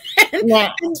creative. And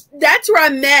that's where I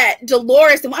met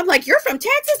Dolores. And I'm like, you're from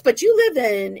Texas, but you live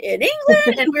in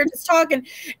England. And we were just talking.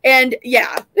 And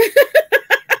yeah.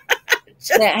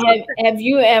 Have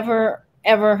you ever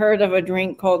heard of a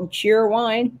drink called cheer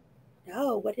wine?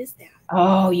 No, what is that?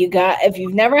 Oh, if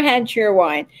you've never had cheer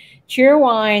wine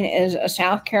is a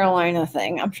South Carolina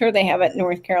thing. I'm sure they have it in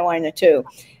North Carolina too,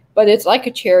 but it's like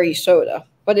a cherry soda,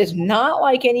 but it's not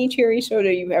like any cherry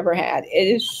soda you've ever had. It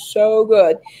is so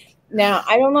good. Now,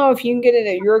 I don't know if you can get it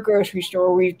at your grocery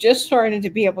store. We've just started to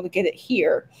be able to get it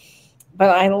here, but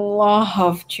I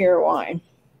love cheer wine.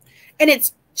 And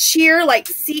it's cheer, like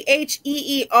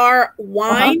CHEER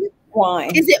wine?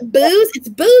 Wine. Is it booze? It's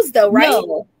booze though, right?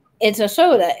 No, it's a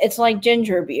soda. It's like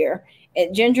ginger beer.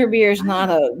 Ginger beer is not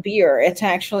a beer. It's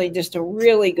actually just a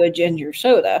really good ginger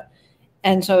soda.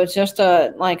 And so it's just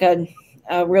a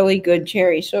really good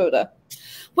cherry soda.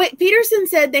 Wait, Peterson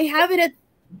said they have it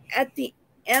at the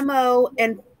MO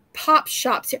and pop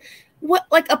shops here. What,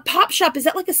 like a pop shop? Is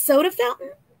that like a soda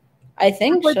fountain? I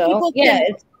think so. Yeah,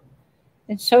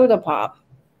 it's soda pop.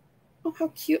 Oh, how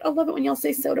cute. I love it when y'all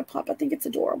say soda pop. I think it's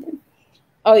adorable.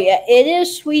 Oh, yeah. It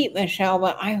is sweet, Michelle,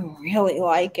 but I really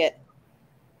like it.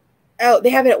 Oh,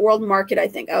 they have it at World Market, I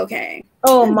think. Okay.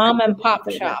 Oh, mom and pop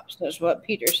shops is what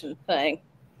Peterson's saying.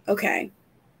 Okay.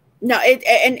 No,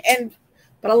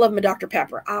 but I love my Dr.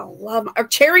 Pepper. I love my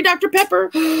cherry Dr. Pepper.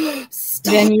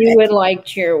 Then you would like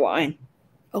cheer wine.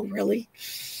 Oh, really?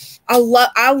 I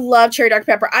love cherry Dr.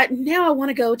 Pepper. Now I want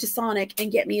to go to Sonic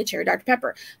and get me a cherry Dr.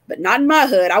 Pepper, but not in my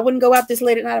hood. I wouldn't go out this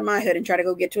late at night in my hood and try to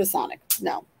go get to a Sonic.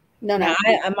 No. No.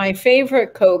 My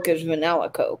favorite Coke is vanilla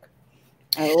Coke.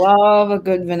 I love a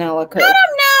good vanilla Coke. I don't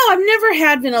know. I've never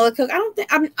had vanilla Coke. I don't think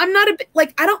I'm not a bit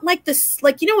like, I don't like this.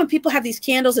 Like, you know, when people have these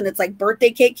candles and it's like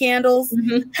birthday cake candles,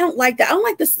 I don't like that. I don't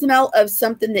like the smell of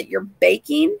something that you're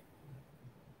baking.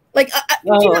 Like,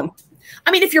 you know,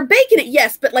 I mean, if you're baking it,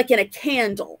 yes, but like in a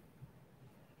candle.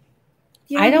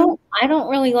 You know I don't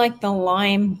really like the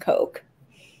lime Coke.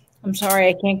 I'm sorry,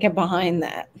 I can't get behind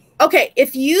that. Okay,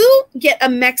 if you get a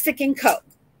Mexican Coke,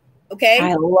 okay?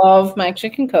 I love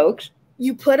Mexican Cokes.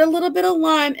 You put a little bit of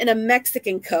lime in a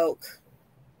Mexican Coke.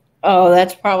 Oh,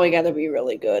 that's probably got to be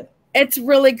really good. It's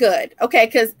really good. Okay,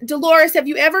 because Dolores, have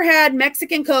you ever had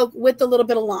Mexican Coke with a little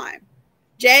bit of lime?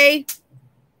 Jay,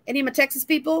 any of my Texas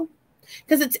people?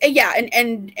 Because it's, yeah,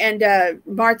 and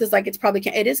Martha's like,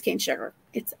 it is cane sugar.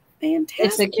 It's fantastic.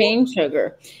 It's a cane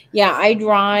sugar. Yeah, I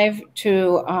drive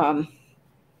to,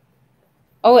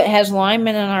 it has lime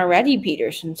in it already,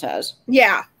 Peterson says.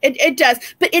 Yeah, it does.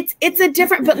 But it's a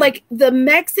different, but like the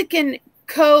Mexican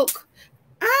Coke,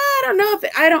 I don't know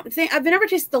I've never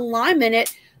tasted the lime in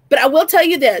it, but I will tell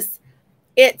you this.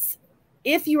 It's,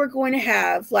 if you are going to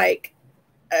have like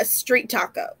a street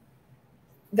taco,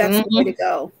 that's the way to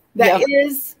go. That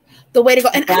is the way to go.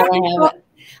 And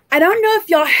I don't know if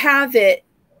y'all have it.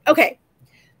 Okay.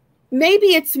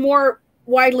 Maybe it's more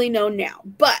widely known now,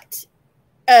 but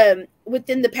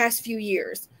within the past few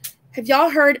years, have y'all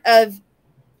heard of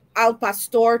Al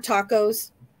Pastor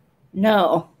tacos?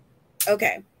 No.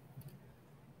 Okay.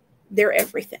 They're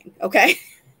everything. Okay.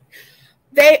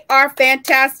 They are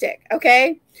fantastic.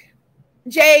 Okay.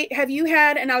 Jay, have you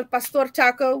had an Al Pastor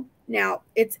taco? Now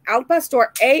it's Al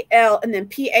Pastor, A-L and then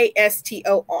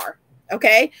P-A-S-T-O-R.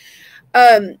 Okay.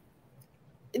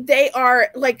 They are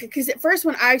like, because at first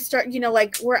when I start, you know,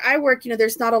 like where I work, you know,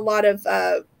 there's not a lot of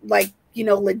like, you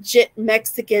know, legit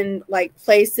Mexican like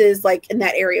places like in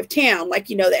that area of town, like,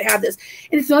 you know, that have this.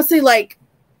 And it's mostly like,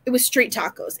 it was street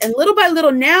tacos. And little by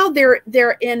little now they're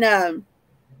in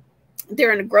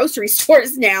grocery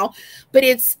stores now, but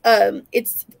it's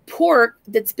pork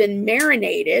that's been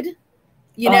marinated,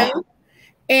 you know,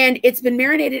 and it's been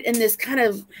marinated in this kind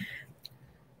of,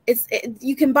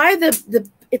 you can buy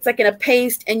it's like in a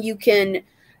paste, and you can,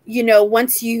 you know,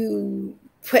 once you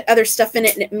put other stuff in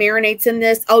it and it marinates in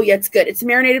this. Oh yeah, it's good. It's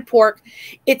marinated pork.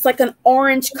 It's like an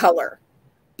orange color,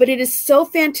 but it is so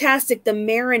fantastic. The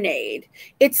marinade.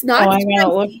 It's not. Oh, I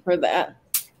gotta look for that.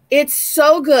 It's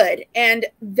so good. And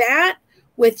that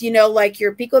with, you know, like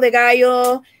your pico de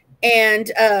gallo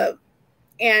and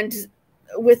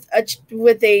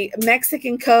with a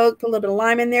Mexican Coke, put a little bit of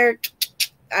lime in there.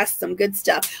 That's some good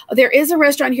stuff. There is a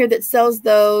restaurant here that sells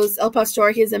those. El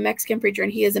Pastor. He is a Mexican preacher,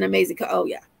 and he is an amazing. Oh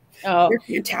yeah. Oh, they're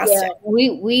fantastic. Yeah.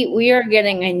 We are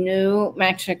getting a new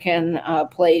Mexican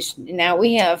place now.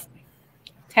 We have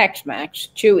Tex-Mex,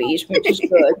 Chewy's, which is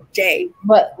good. Jay,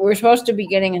 but we're supposed to be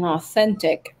getting an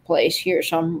authentic place here,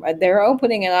 so they're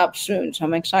opening it up soon. So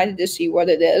I'm excited to see what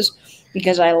it is,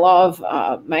 because I love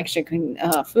Mexican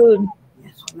food.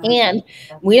 And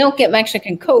we don't get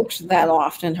Mexican Cokes that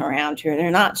often around here.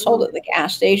 They're not sold at the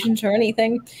gas stations or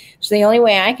anything. So the only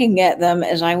way I can get them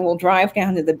is I will drive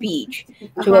down to the beach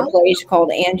to a place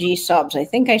called Angie's Subs. I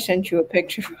think I sent you a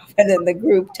picture of it in the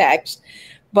group text.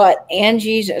 But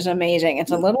Angie's is amazing.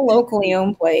 It's a little locally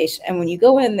owned place. And when you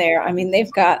go in there, I mean,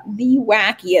 they've got the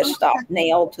wackiest stuff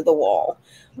nailed to the wall.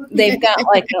 They've got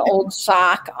like an old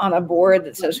sock on a board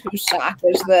that says, whose sock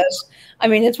is this? I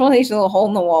mean, it's one of these little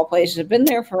hole-in-the-wall places. It's been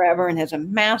there forever and has a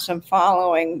massive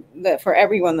following for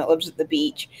everyone that lives at the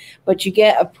beach. But you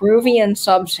get a Peruvian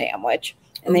sub sandwich,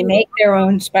 and they make their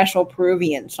own special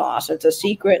Peruvian sauce. It's a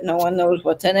secret. No one knows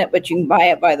what's in it, but you can buy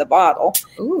it by the bottle.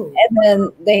 Ooh. And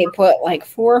then they put like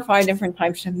 4 or 5 different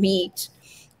types of meats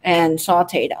and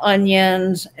sauteed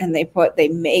onions, and they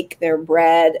make their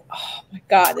bread. Oh my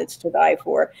God, it's to die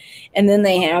for. And then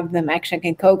they have the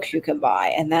Mexican Cokes you can buy,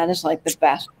 and that is like the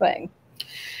best thing.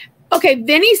 Okay,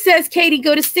 Vinny says, Katie,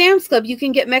 go to Sam's Club. You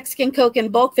can get Mexican Coke in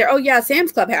bulk there. Oh yeah,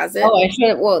 Sam's Club has it. Oh, I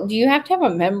should. Well, do you have to have a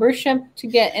membership to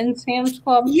get in Sam's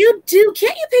Club? You do.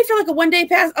 Can't you pay for like a one-day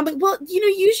pass? I mean, well, you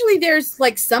know, usually there's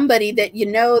like somebody that you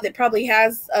know that probably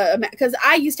has because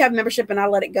I used to have a membership and I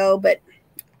let it go, but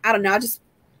I don't know. I just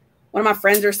one of my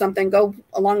friends or something go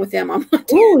along with them.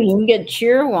 Ooh, you can get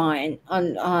Cheerwine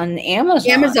on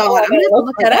Amazon. I'm gonna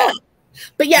look that up.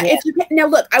 But yeah, if you now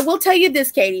look, I will tell you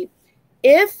this, Katie.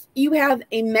 If you have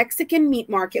a Mexican meat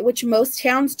market, which most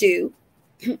towns do,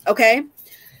 okay,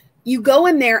 you go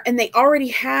in there and they already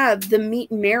have the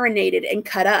meat marinated and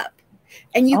cut up,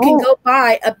 and you can go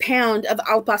buy a pound of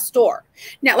Al Pastor.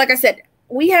 Now, like I said,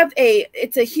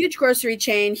 it's a huge grocery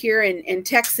chain here in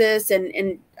Texas,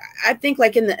 and I think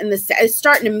like in the it's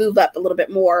starting to move up a little bit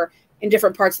more in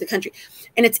different parts of the country,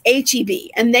 and it's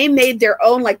HEB, and they made their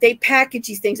own, like they package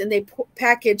these things, and they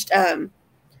packaged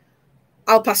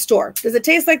al pastor. Does it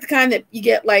taste like the kind that you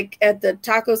get like at the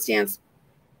taco stands?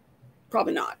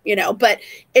 Probably not, you know, but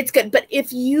it's good. But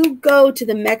if you go to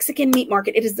the Mexican meat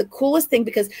market, it is the coolest thing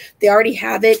because they already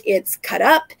have it. It's cut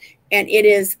up, and it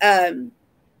is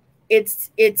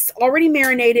it's already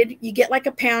marinated. You get like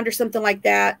a pound or something like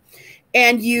that,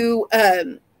 and you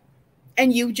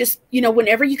just, you know,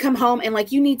 whenever you come home and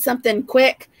like you need something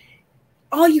quick,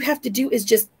 all you have to do is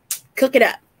just cook it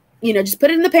up. You know, just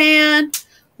put it in the pan,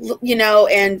 you know,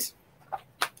 and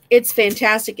it's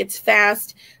fantastic. It's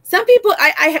fast. Some people,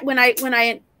 when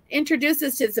I introduced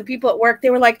this to some people at work, they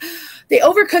were like, they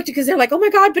overcooked it because they're like, oh my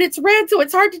God, but it's red, so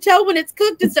it's hard to tell when it's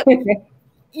cooked and stuff.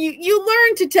 you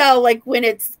learn to tell like when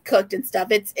it's cooked and stuff.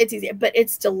 It's easy, but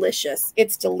it's delicious.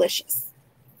 It's delicious.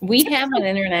 We have an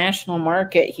international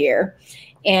market here,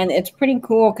 and it's pretty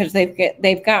cool because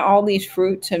they've got all these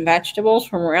fruits and vegetables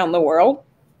from around the world,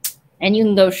 and you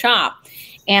can go shop.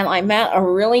 And I met a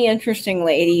really interesting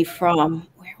lady from,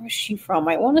 where was she from?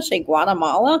 I want to say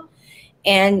Guatemala.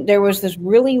 And there was this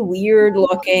really weird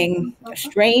looking,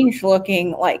 strange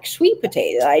looking, like sweet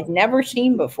potato I'd never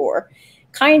seen before.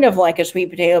 Kind of like a sweet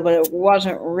potato, but it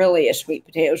wasn't really a sweet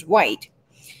potato. It was white.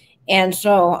 And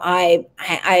so I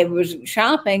was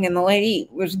shopping, and the lady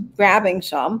was grabbing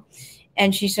some,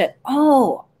 and she said,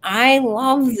 "Oh, I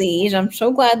love these. I'm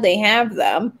so glad they have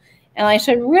them." And I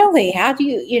said, "Really? How do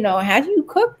you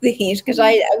cook these?" Because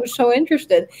I was so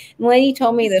interested. And the lady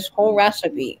told me this whole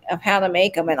recipe of how to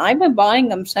make them. And I've been buying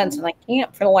them since, and I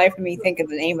can't for the life of me think of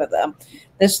the name of them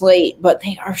this late, but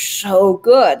they are so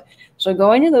good. So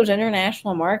going to those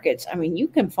international markets, I mean, you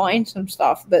can find some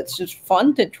stuff that's just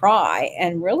fun to try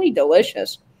and really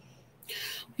delicious.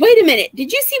 Wait a minute.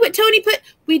 Did you see what Tony put?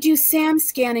 We do Sam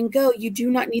Scan and Go. You do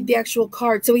not need the actual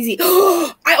card. So easy.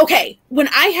 Okay. When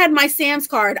I had my Sam's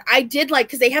card, I did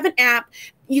because they have an app.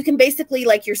 You can basically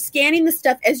you're scanning the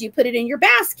stuff as you put it in your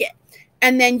basket.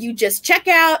 And then you just check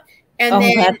out. And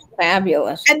then that's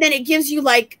fabulous. And then it gives you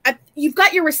you've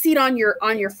got your receipt on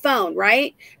your phone,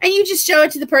 right? And you just show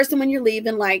it to the person when you're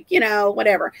leaving,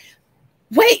 whatever.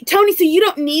 Wait, Tony, so you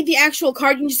don't need the actual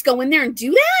card. You can just go in there and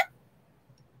do that?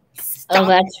 Oh,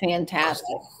 that's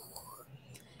fantastic.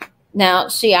 Now,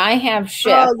 see, I have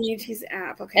Shipt. Oh, you need his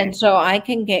app. Okay. And so I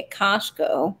can get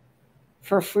Costco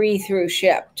for free through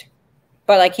Shipt,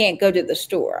 but I can't go to the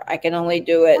store. I can only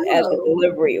do it as a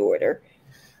delivery order.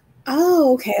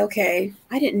 Oh, okay.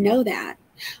 I didn't know that.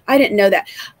 I don't know.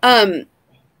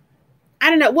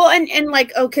 Well, and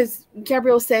because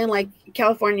Gabrielle was saying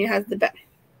California has the best.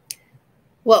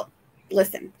 Well,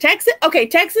 listen,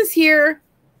 Texas here.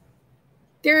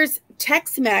 There's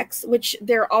Tex-Mex, which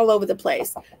they're all over the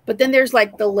place. But then there's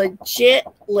the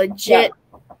legit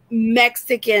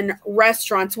Mexican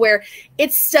restaurants where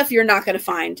it's stuff you're not going to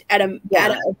find at a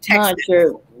Tex-Mex.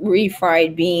 Your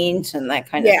refried beans and that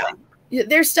kind of thing.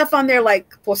 There's stuff on there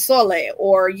like pozole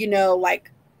or,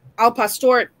 al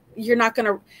pastor. You're not going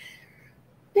to.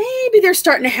 Maybe they're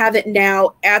starting to have it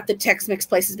now at the Tex-Mex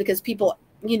places because people,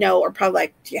 are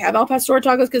probably do you have al pastor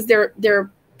tacos? Because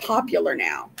they're popular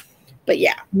now. But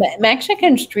yeah,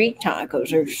 Mexican street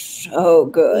tacos are so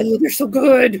good. Ooh, they're so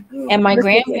good. And my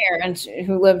grandparents,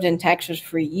 who lived in Texas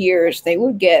for years, they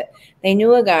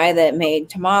knew a guy that made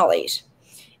tamales.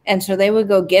 And so they would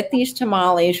go get these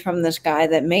tamales from this guy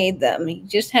that made them. He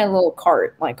just had a little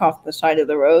cart off the side of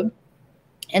the road.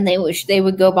 And they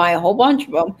would go buy a whole bunch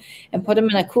of them and put them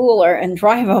in a cooler and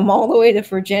drive them all the way to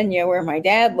Virginia where my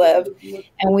dad lived.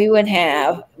 And we would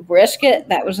have brisket.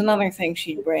 That was another thing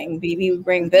she'd bring. BB would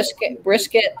bring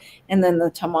brisket, and then the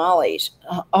tamales.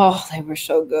 Oh, they were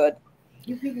so good.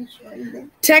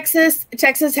 Texas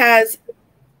has,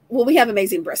 we have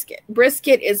amazing brisket.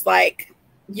 Brisket is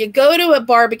you go to a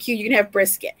barbecue, you can have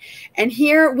brisket. And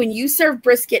here, when you serve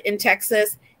brisket in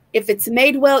Texas, if it's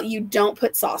made well, you don't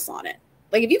put sauce on it.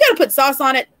 If you got to put sauce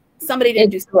on it, somebody didn't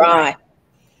do something right.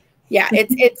 Yeah,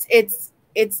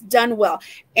 it's done well,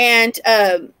 and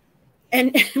I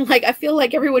feel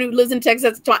like everyone who lives in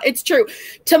Texas, it's true.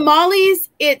 Tamales,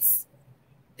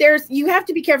 you have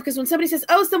to be careful because when somebody says,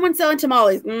 "Oh, someone's selling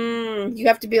tamales," you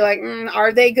have to be like,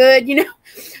 "Are they good?"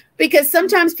 Because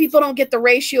sometimes people don't get the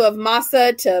ratio of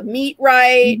masa to meat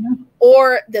right,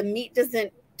 or the meat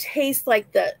doesn't taste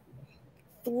like the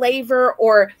flavor,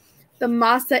 or the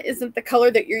masa isn't the color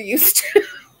that you're used to.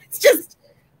 It's just,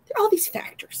 there are all these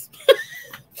factors.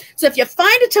 So if you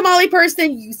find a tamale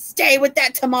person, you stay with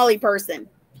that tamale person.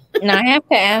 Now I have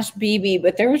to ask BB,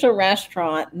 but there was a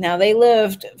restaurant. Now they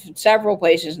lived several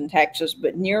places in Texas,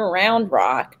 but near Round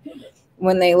Rock,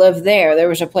 when they lived there, there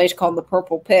was a place called the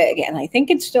Purple Pig, and I think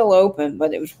it's still open,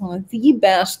 but it was one of the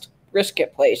best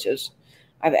brisket places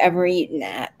I've ever eaten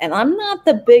at. And I'm not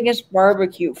the biggest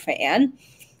barbecue fan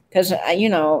because,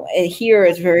 here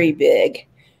it's very big.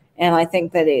 And I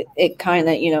think that it kind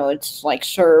of, it's like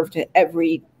served at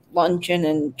every luncheon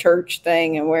and church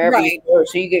thing and wherever you go.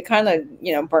 So you get kind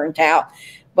of, burnt out.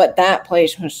 But that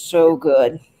place was so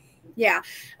good. Yeah.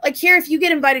 Like here, if you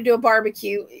get invited to a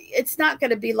barbecue, it's not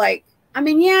going to be like, I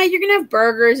mean, yeah, you're going to have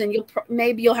burgers and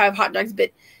maybe you'll have hot dogs,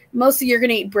 but mostly you're going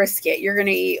to eat brisket. You're going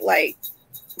to eat like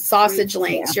sausage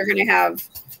links. You're going to have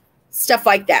stuff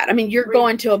like that. I mean, you're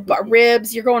going to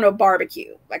ribs. You're going to a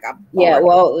barbecue. Yeah,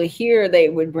 well, here they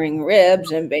would bring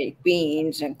ribs and baked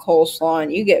beans and coleslaw,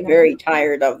 and you get very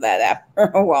tired of that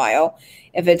after a while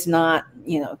if it's not,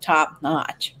 top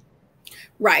notch.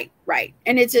 Right.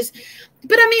 And it's just,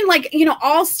 but I mean, like,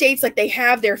 all states, like they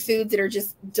have their foods that are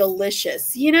just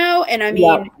delicious, and I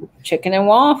mean, chicken and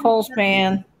waffles,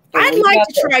 man. I'd like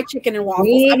to try chicken and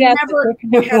waffles. I've never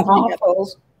had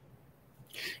waffles.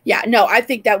 Yeah, no, I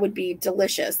think that would be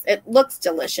delicious. It looks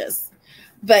delicious.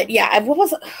 But yeah, what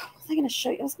was I going to show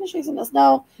you? I was going to show you something else.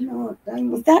 No,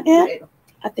 was that it?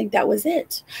 I think that was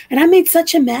it. And I made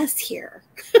such a mess here.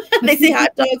 They say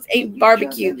hot dogs ain't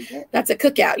barbecue. That's a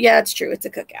cookout. Yeah, it's true. It's a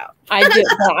cookout.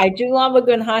 I do love a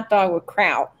good hot dog with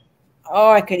kraut.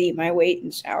 Oh, I could eat my weight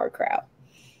in sauerkraut.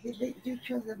 Did you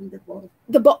show them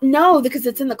the bowl? No, because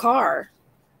it's in the car.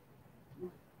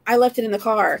 I left it in the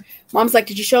car. Mom's like,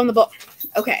 did you show them the bowl?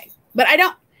 Okay. But I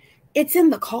don't. It's in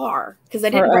the car because I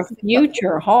didn't. For a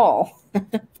future haul.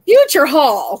 Future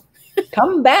haul.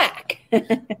 Come back.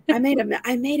 I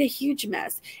made a huge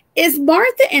mess. Is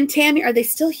Martha and Tammy, are they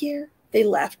still here? They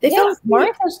left.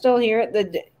 Martha's still here.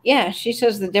 She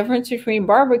says the difference between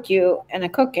barbecue and a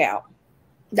cookout.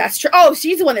 That's true. Oh,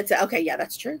 she's the one that said, okay, yeah,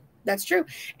 that's true. That's true.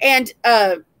 And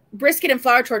brisket and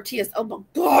flour tortillas. Oh my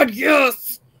God,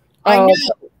 yes. I know.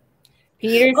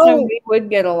 Peterson, we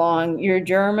would get along. You're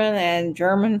German, and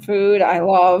German food I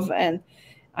love, and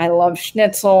I love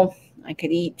schnitzel. I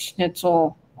could eat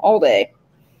schnitzel all day.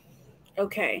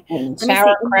 Okay. And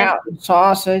sauerkraut and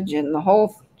sausage and the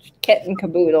whole kit and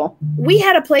caboodle. We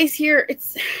had a place here.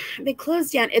 They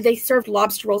closed down. They served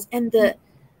lobster rolls, and the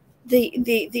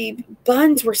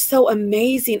buns were so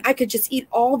amazing. I could just eat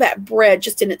all that bread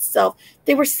just in itself.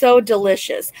 They were so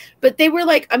delicious. But they were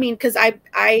like, I mean, because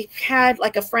I had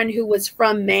like a friend who was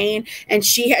from Maine, and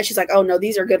she's like, oh no,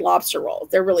 these are good lobster rolls.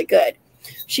 They're really good.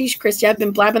 Sheesh, Christy, I've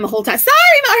been blabbing the whole time. Sorry,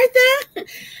 Martha.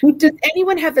 Does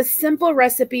anyone have a simple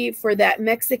recipe for that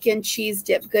Mexican cheese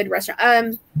dip? Good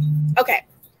restaurant. Okay.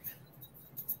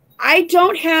 I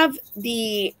don't have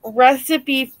the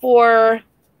recipe for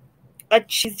a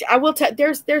cheese. I will tell.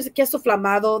 There's a queso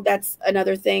flamado. That's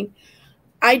another thing.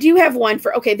 I do have one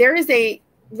for. Okay, there is a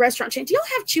restaurant chain. Do y'all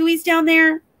have Chewy's down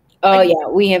there? Oh yeah,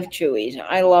 we have Chewy's.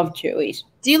 I love Chewy's.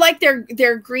 Do you like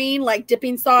their green like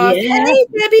dipping sauce? Yeah, hey,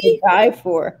 Debbie. Die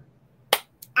for.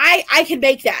 I can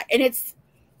make that, and it's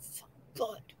so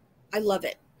good. I love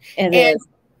it. And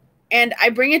I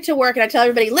bring it to work, and I tell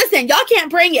everybody, listen, y'all can't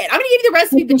bring it. I'm going to give you the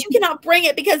recipe, but you cannot bring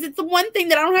it because it's the one thing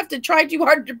that I don't have to try too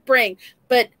hard to bring.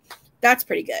 But that's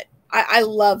pretty good. I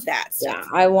love that stuff.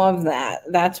 Yeah, I love that.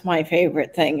 That's my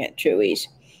favorite thing at Chewy's.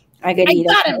 I could eat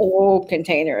a whole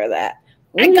container of that.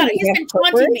 I got it. He's been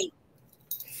taunting me.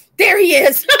 There he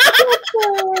is.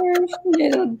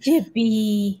 Little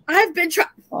Dippy. I've been trying.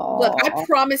 Look, I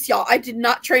promise y'all, I did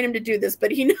not train him to do this,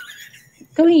 but he knows.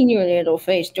 Clean your little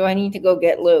face. Do I need to go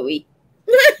get Louie?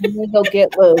 Let me go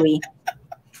get Louie.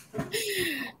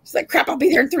 She's like, crap, I'll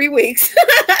be there in 3 weeks.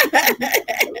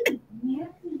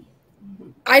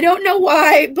 I don't know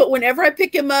why, but whenever I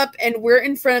pick him up and we're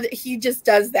in front of it, he just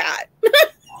does that.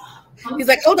 He's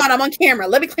like, hold on, I'm on camera.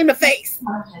 Let me clean my face.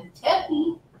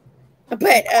 But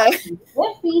let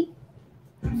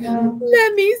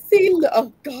me see.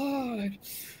 Oh God,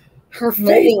 her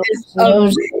face is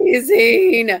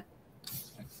amazing.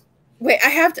 Wait, I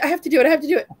have to do it. I have to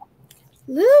do it.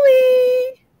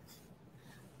 Louie,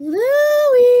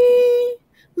 Louie,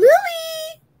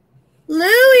 Louie,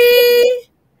 Louie,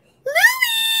 Louie,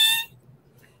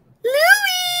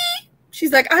 Louie.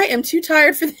 She's like, I am too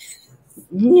tired for this.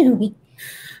 Louie.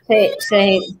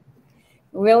 Say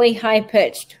really high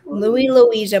pitched. Louie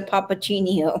Louisa Pappuccino.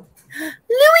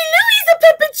 Louie Louie's a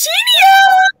peppuccino.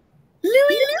 Louie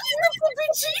Louie's a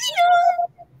peppuccino.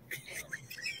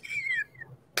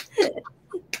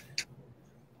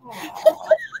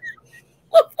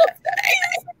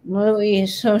 Louie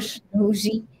is so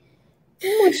snoozy.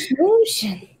 Oh,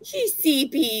 ocean. She's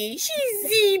sleepy. She's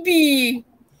sleepy.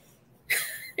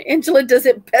 Angela does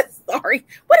it best. Sorry.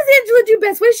 What does Angela do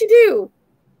best? What does she do?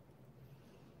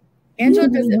 Angela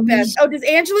does it best. Oh, does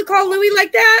Angela call Louie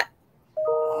like that?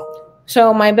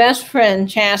 So my best friend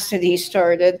Chastity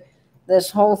started this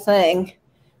whole thing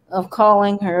of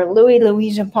calling her Louie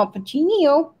Louisa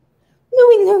Papacinio.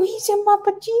 Louie Louisa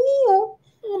Papacinio.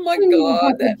 Oh my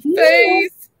God, that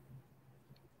face.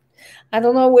 I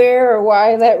don't know where or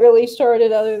why that really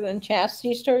started other than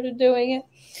Chastity started doing it.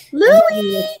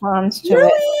 Louie, responds to Louie,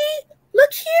 it.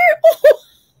 look here. Oh, look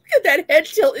at that head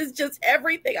tilt is just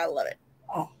everything. I love it.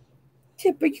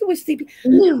 Tipper, you were sleepy.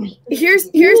 Here's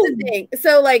the thing.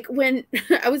 So like when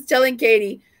I was telling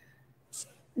Katie,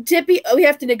 Tippy, we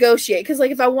have to negotiate because like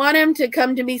if I want him to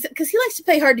come to me, because he likes to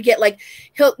play hard to get, like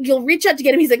you'll reach out to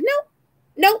get him. He's like,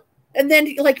 no, and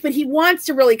then like, but he wants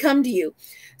to really come to you.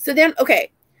 So then,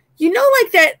 okay, you know,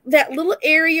 like that little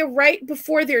area right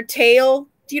before their tail.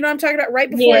 Do you know what I'm talking about? Right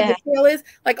before the tail is,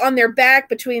 like on their back,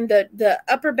 between the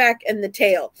upper back and the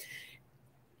tail.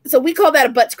 So we call that a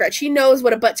butt scratch. He knows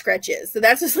what a butt scratch is. So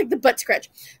that's just like the butt scratch.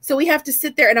 So we have to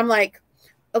sit there and I'm like,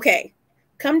 okay,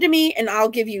 come to me and I'll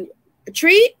give you a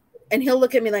treat. And he'll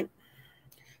look at me like,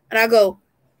 and I'll go,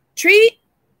 treat,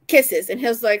 kisses. And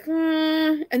he's like,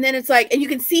 and then it's like, and you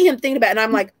can see him thinking about it. And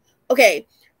I'm like, okay,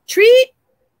 treat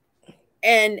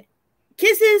and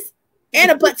kisses and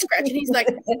a butt scratch. And he's like,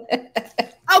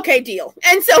 okay, deal.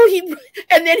 And so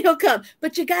and then he'll come.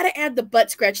 But you got to add the butt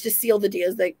scratch to seal the deal.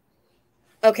 It's like,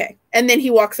 okay. And then he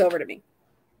walks over to me.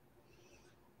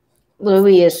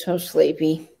 Louie is so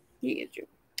sleepy. He is you.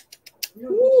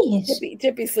 Yes.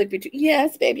 Tippy's sleepy too.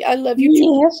 Yes, baby. I love you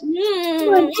too. Yes.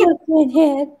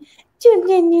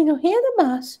 Little head of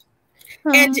us.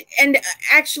 And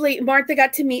actually, Martha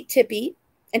got to meet Tippy,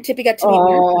 and Tippy got to meet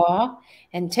Martha.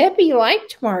 And Tippy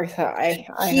liked Martha. I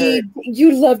heard.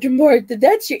 You loved Martha.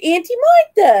 That's your Auntie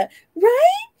Martha,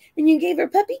 right? And you gave her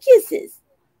puppy kisses.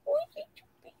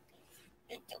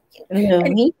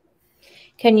 Louie,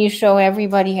 can you show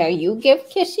everybody how you give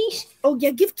kisses? Oh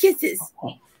yeah, give kisses.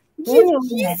 Okay. Give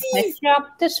kisses. Let's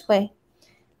drop this way.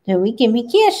 Louie, give me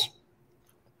a kiss.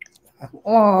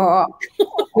 Oh,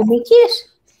 give me a kiss.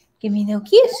 Give me no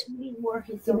kiss. Give me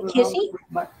kissy.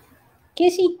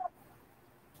 Kissy.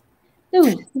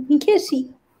 Louie, give me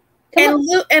kissy.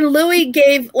 And Louie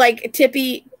gave like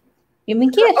Tippy give me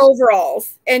kiss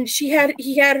overalls, and he had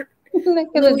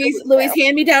Louie's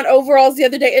hand-me-down overalls the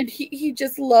other day, and he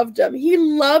just loved them. He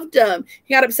loved them.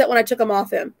 He got upset when I took them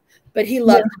off him, but he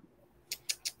loved them.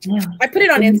 Yeah. I put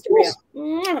it on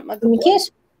Instagram. Give me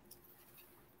kiss.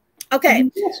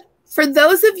 Okay. For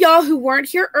those of y'all who weren't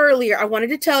here earlier, I wanted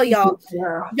to tell y'all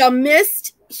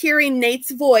missed hearing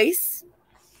Nate's voice.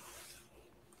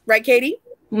 Right, Katie?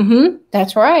 Mm-hmm.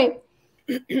 That's right.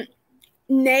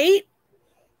 Nate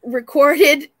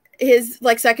recorded his,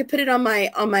 like, so I could put it on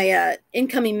my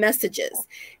incoming messages.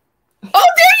 Oh,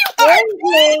 there you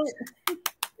are!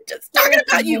 Just talking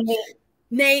about you.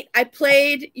 Nate, I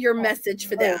played your message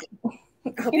for them.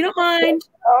 I hope you don't mind.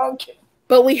 Okay.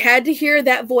 But we had to hear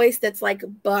that voice that's like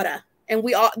butter. And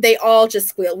they all just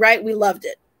squealed, right? We loved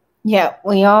it. Yeah,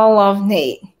 we all love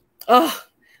Nate. Oh,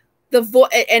 the voice.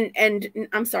 And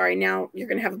I'm sorry, now you're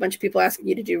going to have a bunch of people asking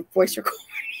you to do voice recording.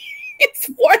 It's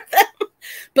for them.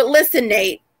 But listen,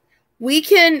 Nate,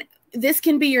 this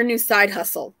can be your new side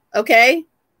hustle, okay?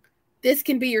 This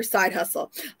can be your side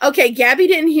hustle. Okay, Gabby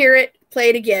didn't hear it. Play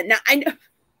it again. Now, I know.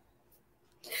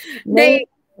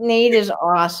 Nate is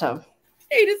awesome.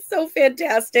 Nate is so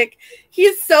fantastic. He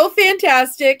is so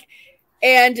fantastic.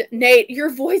 And Nate, your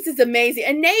voice is amazing.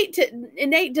 And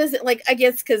Nate doesn't, like, I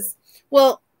guess because,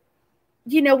 well,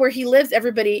 you know, where he lives,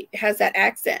 everybody has that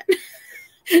accent.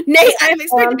 Nate, I'm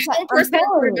expecting my own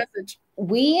personal message.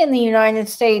 We in the United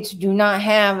States do not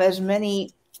have as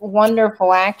many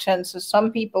wonderful accents as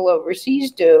some people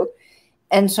overseas do.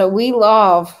 And so we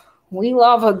love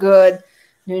a good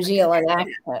New Zealand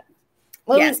accent.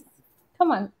 Yes.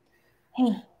 Come on.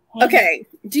 Hey. Okay.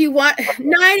 Do you want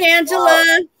night,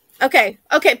 Angela? Okay.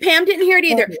 Pam didn't hear it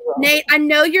either. Nate, I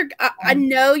know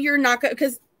you're not going,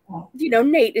 because you know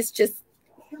Nate is just,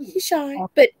 he's shy,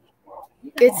 but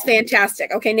it's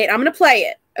fantastic. Okay, Nate, I'm gonna play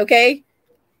it. Okay.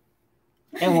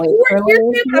 And wait, I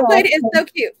played it. It's so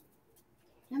cute.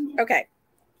 Okay.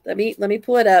 Let me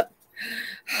pull it up.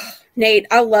 Nate,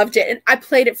 I loved it. And I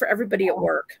played it for everybody at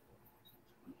work.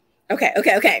 Okay.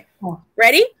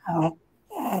 Ready?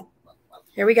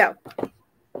 Here we go.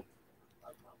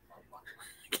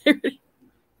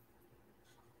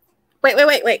 Wait.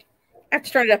 I have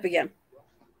to turn it up again.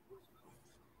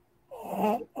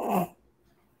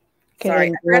 Sorry,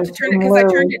 I forgot to turn it because I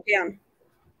turned it down.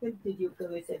 Hold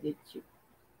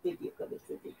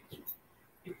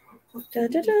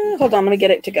on, I'm gonna get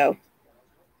it to go.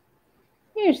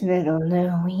 Here's little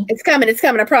Louie. It's coming,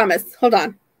 I promise. Hold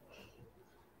on.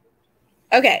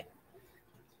 Okay.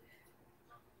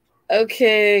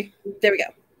 Okay, there we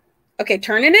go. Okay,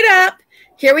 turning it up.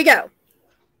 Here we go.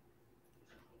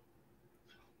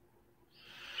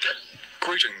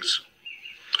 Greetings.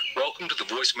 Welcome to the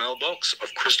voicemail box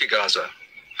of Christy Gaza.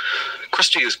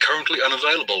 Christy is currently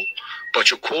unavailable,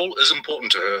 but your call is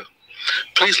important to her.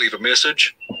 Please leave a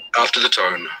message after the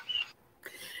tone.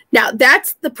 Now,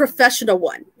 that's the professional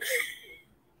one.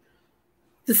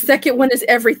 The second one is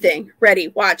everything. Ready,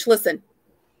 watch, listen.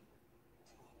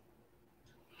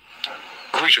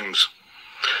 Greetings.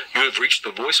 You have reached the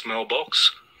voicemail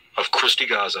box of Christy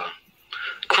Gaza.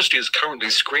 Christy is currently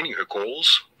screening her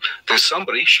calls. There's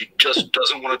somebody she just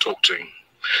doesn't want to talk to.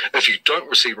 If you don't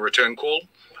receive a return call,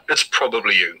 it's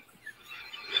probably you.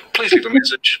 Please leave a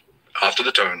message after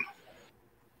the tone.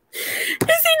 Is he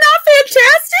not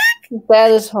fantastic?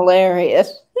 That is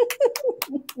hilarious.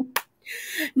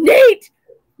 Nate,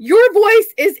 your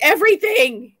voice is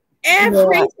everything.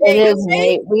 Everything. Yeah, it is,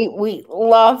 Nate. We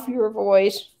love your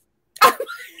voice.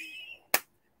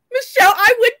 Michelle,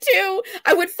 I would too.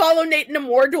 I would follow Nate into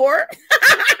Mordor.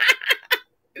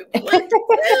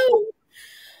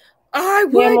 I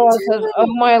would Pamela too. says, "Oh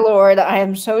my Lord, I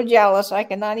am so jealous. I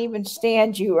cannot even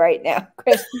stand you right now,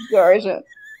 Christy Garza."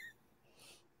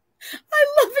 I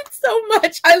love it so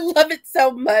much. I love it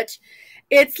so much.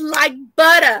 It's like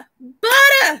butter.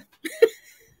 Butter.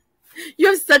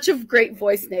 You have such a great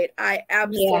voice, Nate. I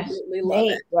absolutely love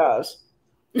Nate it. does.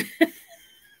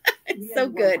 It's so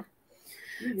good.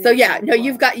 So yeah, no,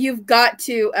 you've got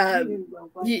to.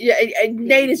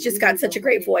 Nate has just got such a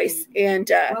great voice, and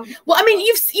well, I mean,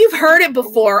 you've heard it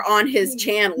before on his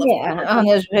channel, Yeah, on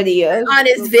his videos. On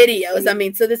his videos. I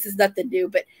mean, so this is nothing new,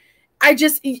 but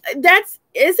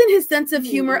isn't his sense of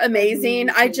humor amazing?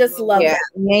 I just love that.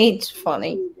 Nate's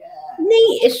funny.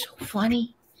 Nate is so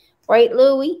funny, right,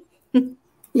 Louie?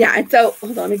 Yeah, and so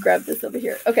hold on, let me grab this over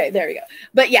here. Okay, there we go.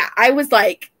 But yeah, I was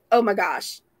like, oh my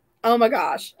gosh.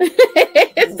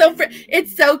 it's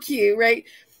so cute, right?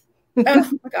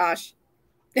 Oh my gosh.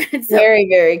 It's so, very,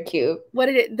 very cute.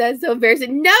 That's so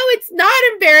embarrassing. No, it's not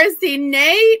embarrassing,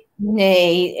 Nate.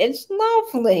 Nate, it's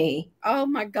lovely. Oh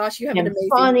my gosh, you have and an amazing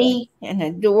funny voice. And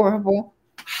adorable.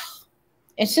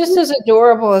 It's just as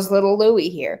adorable as little Louie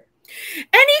here. And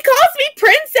he calls me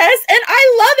princess, and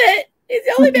I love it. He's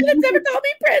the only man that's ever called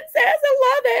me princess. I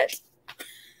love it.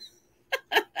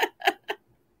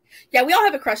 Yeah, we all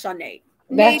have a crush on Nate.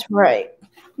 That's right.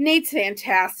 Nate's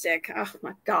fantastic. Oh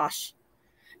my gosh.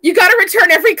 You got to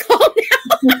return every call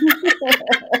now.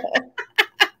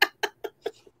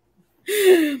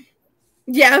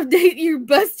 Yeah, Nate, your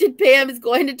busted Pam is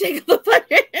going to take the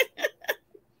fire.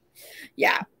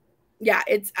 Yeah. Yeah,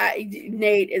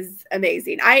 Nate is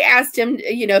amazing. I asked him,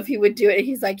 if he would do it.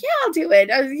 He's like, yeah, I'll do it.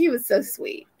 He was so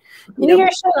sweet.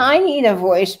 Peterson, I need a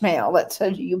voicemail that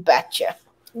says you betcha.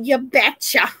 You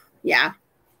betcha. Yeah.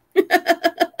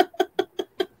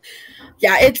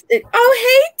 Yeah, oh, hey,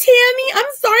 Tammy. I'm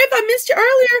sorry if I missed you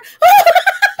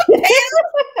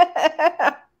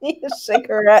earlier. Need a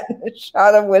cigarette and a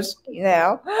shot of whiskey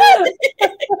now.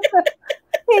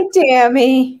 Hey,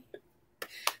 Tammy.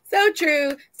 So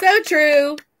true. So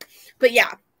true. But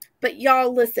yeah. But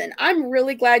y'all, listen, I'm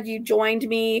really glad you joined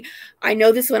me. I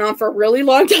know this went on for a really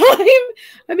long time.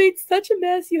 I made such a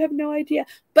mess. You have no idea.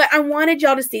 But I wanted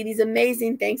y'all to see these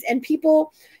amazing things. And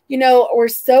people, were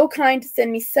so kind to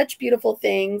send me such beautiful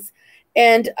things.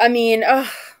 And I mean,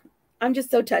 I'm just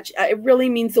so touched. It really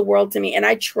means the world to me. And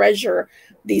I treasure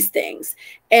these things.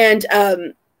 And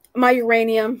my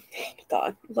uranium,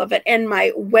 God, love it. And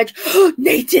my wedge.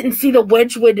 Nate didn't see the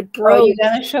Wedgwood brooch. Oh, you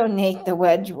gotta show Nate the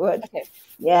Wedgwood.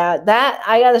 Yeah, that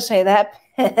I gotta say that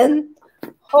pen.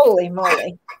 Holy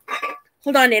moly!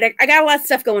 Hold on, Nate. I got a lot of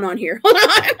stuff going on here. Hold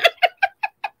on.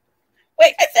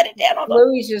 Wait, I set it down. Hold on.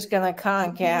 Louie's just gonna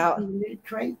conk out.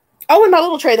 Oh, in my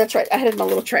little tray. That's right. I had it in my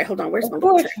little tray. Hold on. Where's my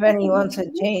little tray? Of course, Benny wants a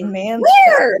Jane Man.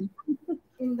 Where?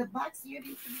 In the box. You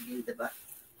need to be in the box.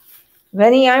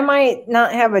 Benny, I might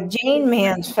not have a Jane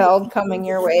Mansfeld coming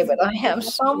your way, but I have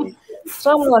someone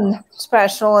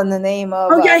special in the name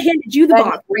of. Oh yeah, I handed you the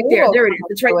box right there. There it is.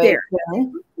 It's right there.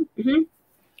 Mm-hmm.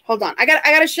 Hold on. I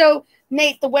got to show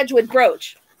Nate the Wedgwood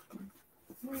brooch.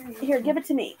 Here, give it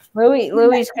to me.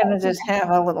 Louie's gonna just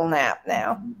have a little nap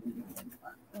now.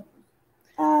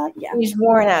 Yeah. She's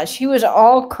worn out. She was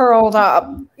all curled up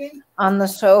on the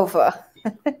sofa.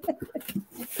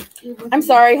 I'm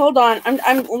sorry. Hold on.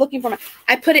 I'm looking for my.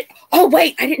 I put it. Oh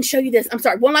wait, I didn't show you this. I'm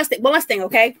sorry. One last thing. One last thing.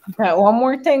 Okay. Got one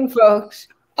more thing, folks.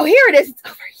 Oh, here it is. It's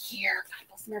over here.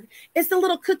 God, it's the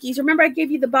little cookies. Remember, I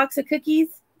gave you the box of cookies.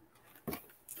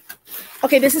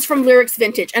 Okay, this is from Lyrics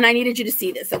Vintage, and I needed you to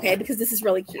see this, okay? Because this is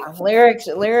really cute. Lyrics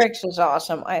is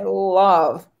awesome. I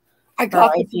love. I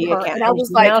got this from her, and I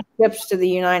was like, now ships to the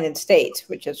United States,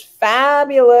 which is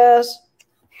fabulous.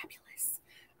 Fabulous.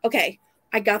 Okay,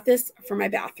 I got this for my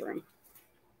bathroom.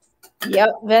 Yep,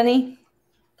 Vinny.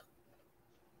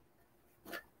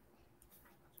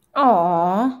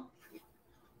 Aw.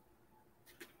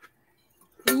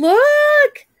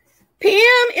 Look,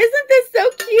 Pam, isn't this so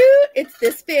cute? It's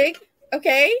this big,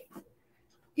 okay?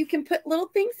 You can put little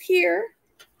things here,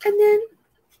 and then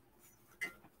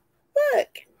look,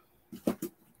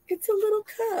 it's a little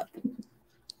cup.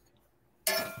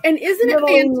 And isn't it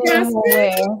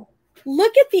fantastic?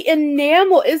 Look at the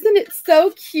enamel. Isn't it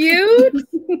so cute?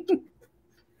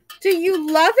 Do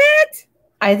you love it?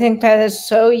 I think that is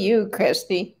so you,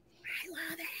 Christy. I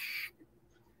love it.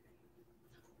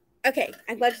 Okay,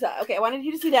 I'm glad you saw it. Okay, I wanted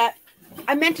you to see that.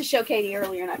 I meant to show Katie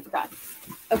earlier and I forgot.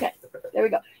 Okay, there we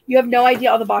go. You have no idea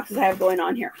all the boxes I have going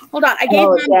on here. Hold on. I gave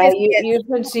you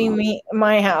should see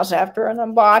my house after an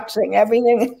unboxing.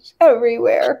 Everything is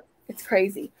everywhere. It's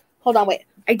crazy. Hold on, wait.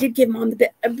 I did give Mom the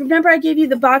bit. Remember I gave you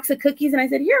the box of cookies and I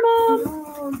said, here,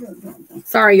 Mom.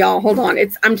 Sorry, y'all. Hold on.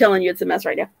 I'm telling you, it's a mess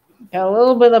right now. Got a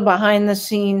little bit of behind the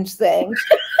scenes things.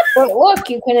 But look,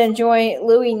 you can enjoy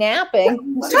Louie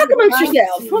napping. Talk amongst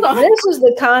yourselves. Hold on. This is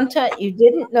the content you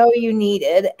didn't know you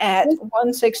needed at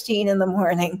 1:16 in the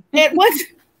morning. It was.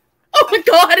 Oh my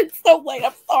God, it's so late.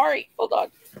 I'm sorry. Hold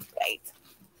on. Wait.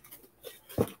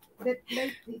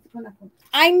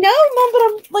 I know, Mom, but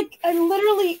I'm like, I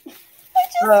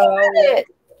just said it.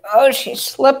 Oh, she's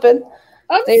slipping.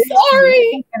 I'm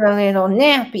sorry. A little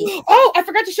nappy. Oh, I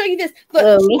forgot to show you this.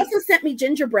 Look, she also sent me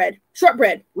gingerbread.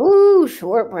 Shortbread. Ooh,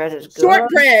 shortbread is good.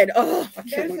 Shortbread. Oh,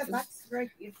 Right.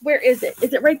 Where is it?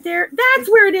 Is it right there? That's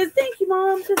where it is. Thank you,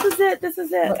 Mom. This is it. This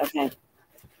is it. Okay.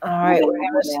 All right, we're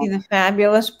going to see the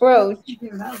fabulous brooch.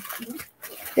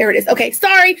 There it is. Okay,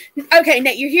 sorry. Okay,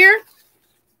 Nate, you're here?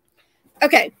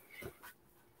 Okay.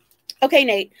 Okay,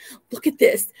 Nate, look at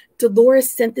this.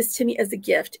 Dolores sent this to me as a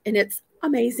gift, and it's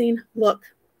amazing. Look.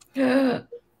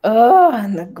 Oh,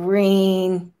 and the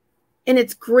green. And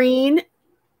it's green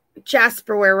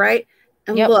Jasperware, right?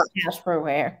 And yep, look.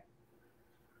 Jasperware.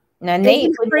 Now, Nate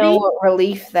would know what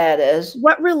relief that is.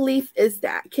 What relief is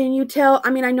that? Can you tell? I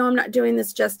mean, I know I'm not doing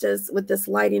this justice with this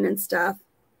lighting and stuff.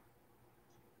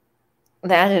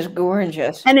 That is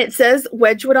gorgeous. And it says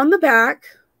Wedgwood on the back.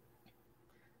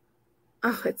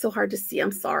 Oh, it's so hard to see.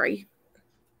 I'm sorry.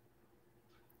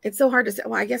 It's so hard to see.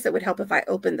 Well, I guess it would help if I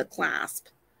opened the clasp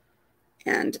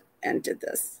and did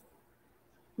this.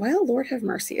 Well, Lord have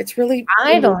mercy. It's really.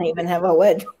 I don't even have a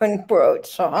Wedgwood brooch.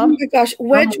 So oh my gosh.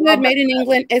 Wedgwood made in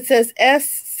England. It says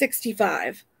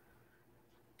S65.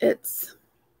 It's.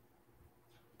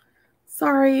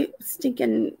 Sorry,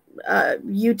 stinking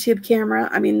YouTube camera.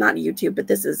 I mean, not YouTube, but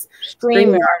this is.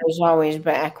 StreamYard is always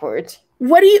backwards.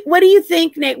 What do you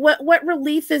think, Nate? What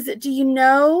relief is it? Do you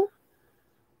know?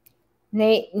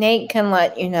 Nate can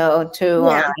let you know too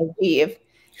on IG.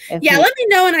 Let me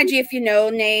know on IG if you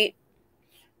know, Nate.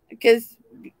 Because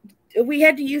we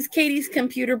had to use Katie's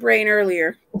computer brain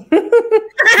earlier.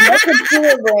 My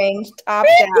computer brain's topped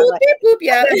out.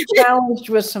 Yeah. Challenged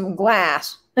with some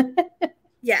glass.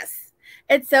 Yes.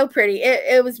 It's so pretty.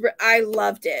 It was. I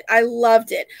loved it. I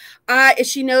loved it.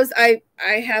 She knows I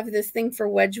have this thing for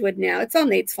Wedgwood now. It's all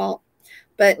Nate's fault,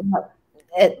 but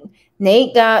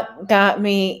Nate got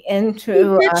me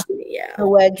into the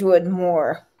Wedgwood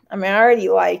more. I mean, I already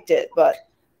liked it, but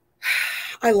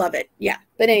I love it. Yeah.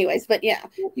 But anyways,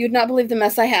 you'd not believe the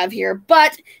mess I have here.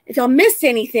 But if y'all missed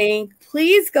anything,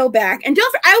 please go back. And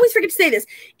I always forget to say this.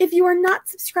 If you are not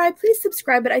subscribed, please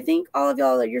subscribe. But I think all of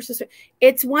y'all are subscribed.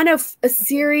 It's one of a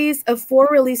series of 4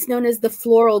 releases known as the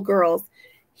Floral Girls.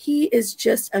 He is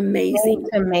just amazing.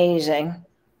 It's amazing.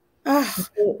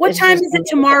 What time is it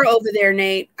tomorrow over there,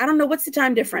 Nate? I don't know. What's the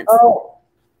time difference? Oh,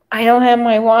 I don't have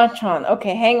my watch on.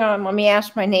 Okay, hang on. Let me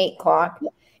ask my Nate clock.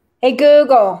 Hey,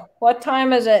 Google, what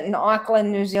time is it in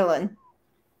Auckland, New Zealand?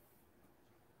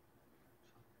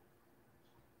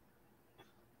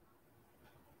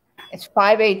 It's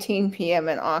 5:18 p.m.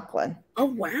 in Auckland. Oh,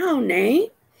 wow,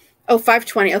 Nate. Oh,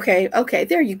 5:20. Okay.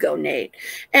 There you go, Nate.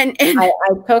 And I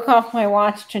took off my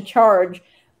watch to charge,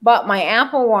 but my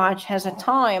Apple Watch has a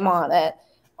time on it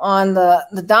on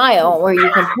the dial where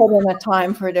you can put in a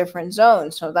time for different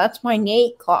zones. So that's my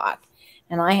Nate clock,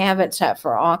 and I have it set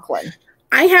for Auckland.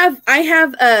 I have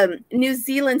New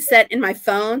Zealand set in my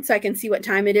phone so I can see what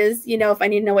time it is. You know, if I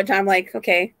need to know what time, like,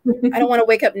 okay, I don't want to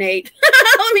wake up Nate.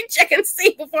 Let me check and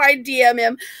see before I DM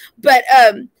him. But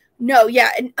no,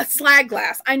 yeah, and a slag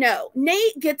glass. I know.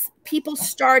 Nate gets people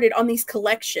started on these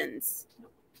collections.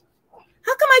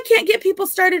 How come I can't get people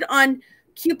started on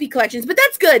Kewpie collections? But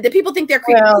that's good that people think they're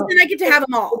creepy. Well, then I get to have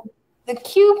them all. The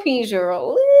Kewpies are a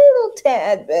little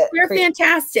tad bit. They're creepy.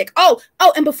 Fantastic. Oh,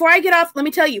 and before I get off, let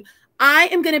me tell you, I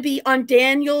am going to be on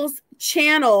Daniel's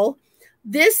channel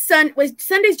this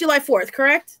Sunday's July 4th,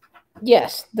 correct?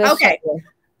 Yes. Okay. Sunday.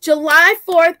 July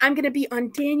 4th, I'm going to be on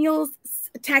Daniel's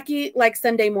Tacky Like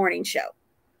Sunday morning show.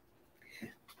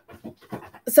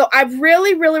 So I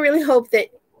really, really, really hope that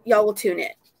y'all will tune in.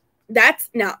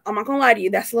 Now, I'm not going to lie to you.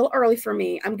 That's a little early for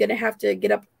me. I'm going to have to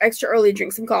get up extra early to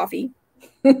drink some coffee.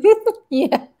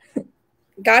 Yeah.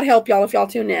 God help y'all if y'all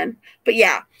tune in. But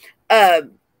yeah.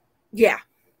 Yeah.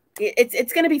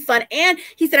 It's going to be fun. And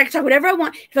he said I can talk whatever I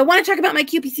want. If I want to talk about my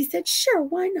Kewpies, he said, sure,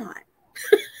 why not?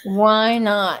 Why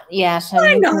not? Yes.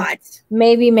 Why not?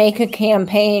 Maybe make a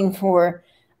campaign for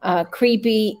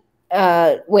creepy,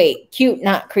 cute,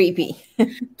 not creepy.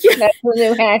 That's the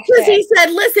new hashtag. Because he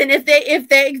said, listen, if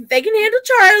they can handle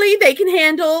Charlie, they can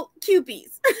handle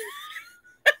Kewpies.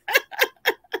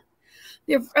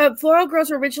 The floral girls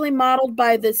were originally modeled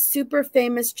by the super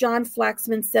famous John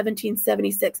Flaxman,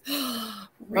 1776.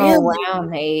 Really? Oh, wow,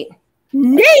 Nate.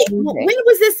 Nate, when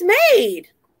was this made?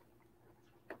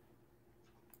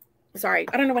 Sorry,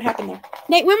 I don't know what happened there.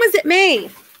 Nate, when was it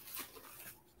made?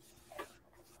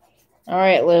 All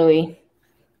right, Louie.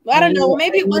 Well, I don't know.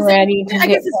 Maybe it wasn't. I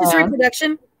guess it's just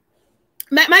reproduction.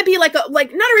 Might be like not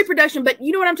a reproduction, but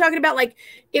you know what I'm talking about? Like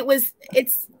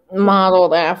it's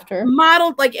modeled after.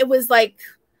 Modeled like it was like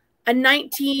a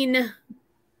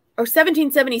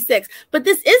 1776. But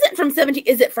this isn't from 17.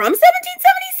 Is it from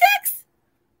 1776?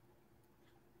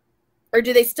 Or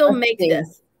do they still make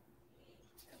this?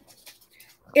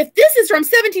 If this is from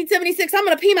 1776, I'm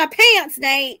gonna pee my pants,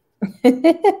 Nate.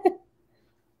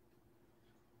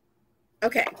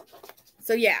 Okay.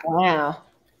 So yeah. Wow.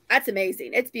 That's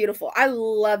amazing. It's beautiful. I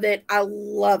love it. I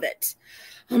love it.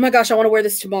 Oh my gosh, I want to wear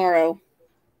this tomorrow.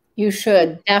 You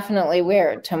should definitely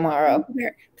wear it tomorrow. Oh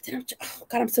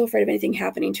God, I'm so afraid of anything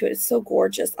happening to it. It's so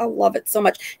gorgeous. I love it so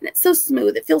much. And it's so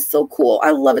smooth. It feels so cool.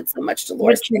 I love it so much,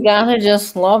 Dolores. But you gotta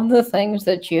just love the things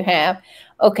that you have.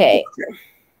 Okay.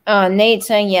 Nate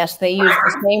saying yes, they use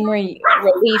the same release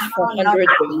for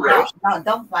hundreds of years. No,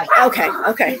 don't fight. Okay.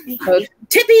 So,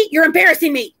 Tippy, you're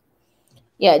embarrassing me.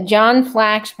 Yeah, John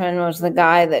Flaxman was the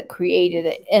guy that created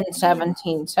it in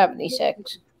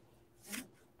 1776.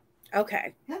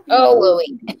 Okay. Oh,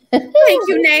 Louie. Thank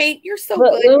you, Nate. You're so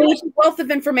good. You're a wealth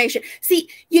of information. See,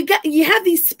 you have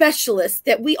these specialists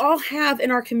that we all have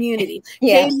in our community.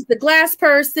 Yes. Katie's the glass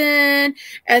person,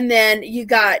 and then you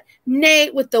got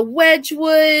Nate with the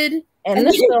Wedgwood and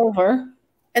the silver.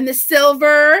 And the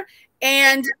silver.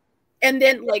 And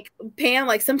then like Pam,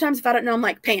 like sometimes if I don't know, I'm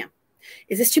like, Pam,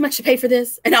 is this too much to pay for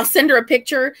this? And I'll send her a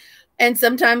picture. And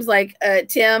sometimes like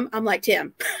Tim, I'm like,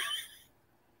 Tim,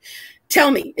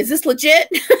 tell me, is this legit?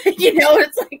 You know,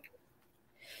 it's like.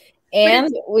 And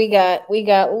we got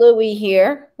Louie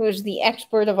here, who's the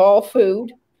expert of all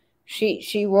food.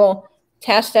 She will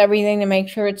test everything to make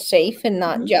sure it's safe and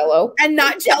not Jello. And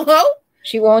not Jello.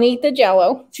 She won't eat the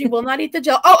Jello. She will not eat the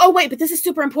Jello. Oh wait, but this is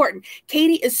super important.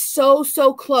 Katie is so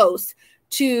close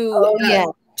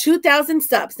to 2,000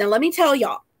 subs. Now let me tell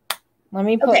y'all. Let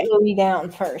me put Louie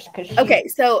down first. Okay,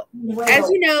 so as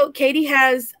you know, Katie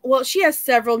she has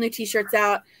several new t-shirts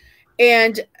out.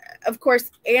 And of course,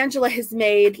 Angela has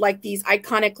made like these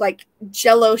iconic like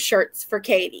Jello shirts for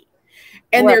Katie.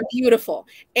 And they're beautiful.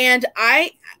 And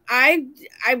I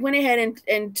went ahead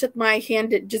and took my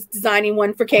hand at just designing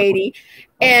one for Katie.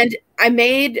 And I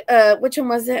made which one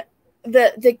was it?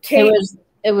 The Katie.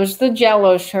 It was the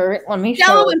Jello shirt. Let me show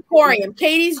Jello Emporium.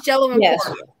 Katie's Jello Emporium. Yes.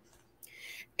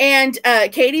 And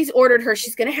Katie's ordered her.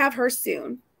 She's going to have her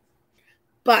soon.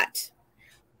 But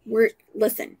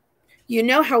listen, you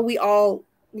know how we all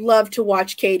love to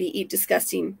watch Katie eat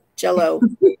disgusting Jello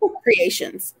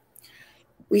creations.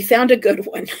 We found a good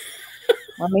one.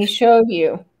 Let me show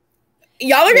you.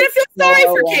 Y'all are going to feel sorry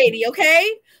for Katie, okay?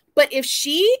 But if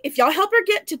y'all help her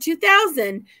get to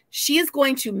 2,000, she is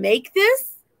going to make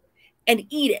this and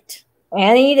eat it.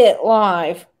 And eat it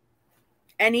live.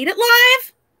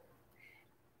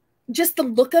 Just the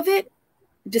look of it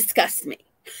disgusts me.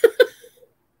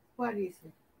 What is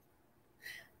it?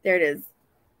 There it is.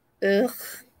 Ugh.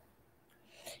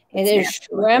 It is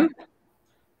shrimp,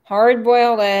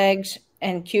 hard-boiled eggs,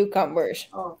 and cucumbers.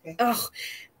 Oh, okay. Oh,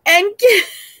 and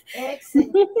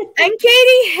Excellent. And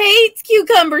Katie hates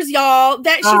cucumbers, y'all.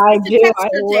 That she's I just a do. I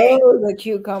texture thing. love the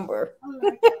cucumber.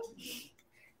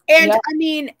 And Yep. I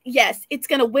mean, yes, it's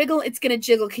gonna wiggle, it's gonna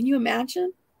jiggle. Can you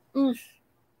imagine? Mm.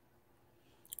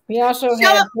 We also Show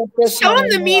have Show him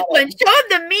the meat one. Show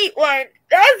him the meat one.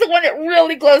 That's the one that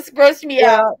really grossed me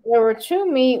out. Well, there were two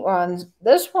meat ones.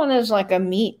 This one is like a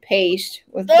meat paste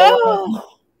with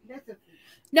Oh. That's a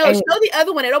No, And- show the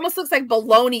other one. It almost looks like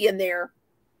bologna in there.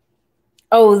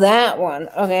 Oh, that one.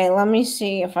 Okay, let me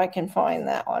see if I can find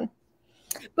that one.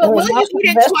 But There will was you also eat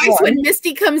it this twice when one.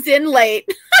 Misty comes in late?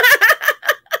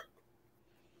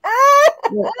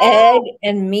 With egg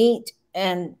and meat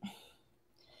and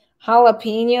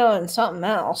jalapeno and something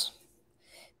else.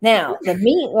 Now, the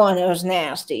meat one was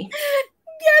nasty.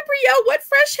 Gabrielle, what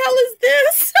fresh hell is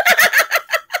this?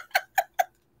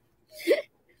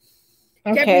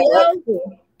 Okay, Gabrielle? let's see.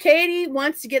 Katie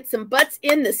wants to get some butts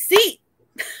in the seat.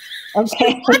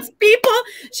 Okay,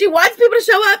 She wants people to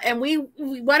show up, and we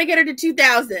want to get her to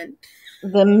 2,000.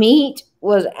 the meat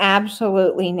was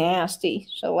absolutely nasty.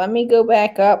 So let me go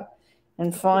back up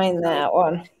and find that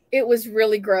one. It was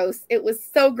really gross. It was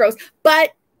so gross.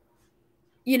 But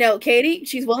you know, Katie,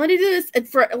 she's willing to do this. It's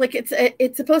for like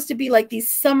it's supposed to be like these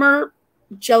summer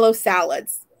Jello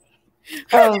salads.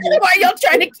 Oh, Why are y'all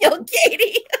trying to kill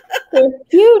Katie? they're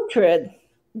putrid.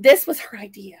 This was her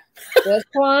idea. This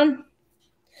one,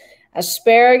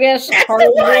 asparagus, That's the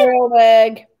hard-boiled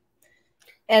egg,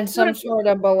 and some sort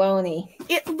of bologna.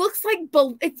 It looks like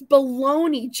it's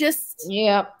bologna. Just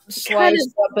Yep,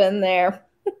 sliced up in there.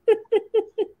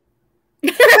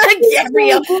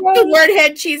 Gabrielle, the word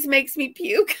head cheese makes me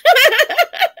puke.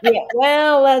 Yeah,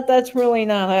 well, that's really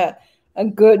not a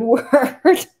good word.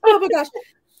 Oh my gosh.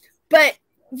 But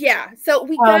yeah, so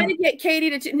we got to get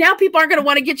Katie to now people aren't going to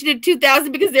want to get you to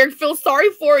 2,000 because they feel sorry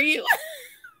for you.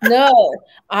 No,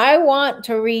 I want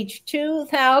to reach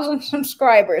 2,000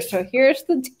 subscribers. So here's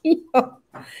the deal.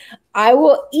 I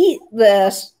will eat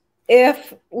this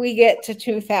if we get to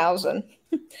 2,000.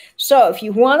 So if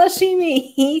you want to see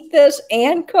me eat this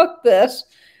and cook this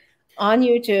on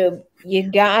YouTube,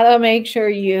 you got to make sure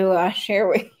you share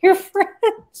with your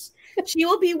friends. She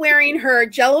will be wearing her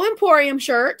Jello Emporium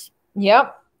shirt.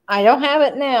 Yep. I don't have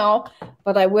it now,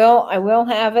 but I will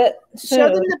have it soon. Show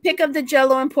them the pic of the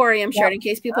Jello Emporium shirt in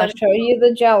case people I'll show you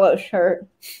the Jello shirt.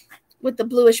 With the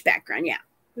bluish background, yeah.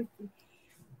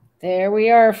 There we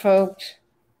are, folks.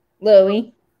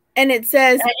 Louie. And it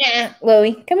says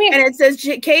Louie, come here. And it says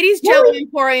Katie's Jello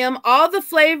Emporium, all the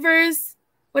flavors.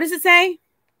 What does it say?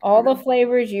 All the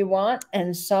flavors you want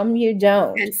and some you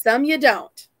don't. And some you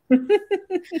don't.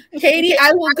 Katie,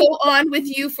 I will go on with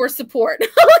you for support.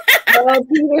 Oh,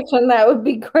 Peterson, that would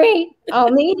be great.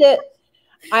 I'll need it.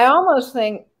 I almost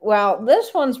think, well,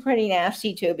 this one's pretty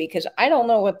nasty too because I don't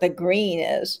know what the green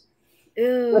is.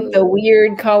 Ew. With the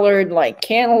weird colored like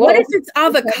cantaloupe. What if it's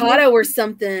avocado or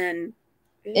something?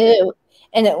 Ew.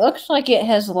 And it looks like it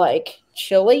has like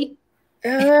chili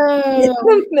in Oh.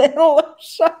 the middle or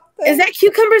something. Is that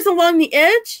cucumbers along the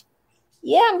edge?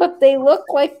 Yeah, but they look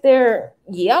like they're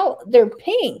yellow. They're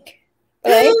pink.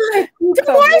 Right?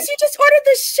 Dolores, you just ordered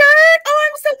the shirt. Oh,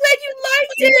 I'm so glad you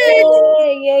liked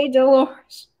it. Yay,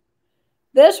 Dolores.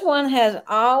 This one has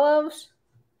olives.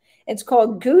 It's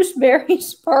called Gooseberry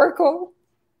Sparkle.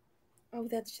 Oh,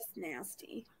 that's just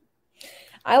nasty.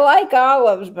 I like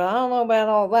olives, but I don't know about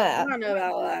all I that. don't know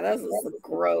about all that. That's just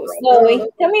gross. Louie,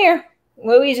 come here.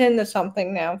 Louie's into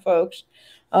something now, folks.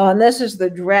 Oh, and this is the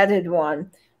dreaded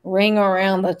one. Ring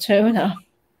around the tuna.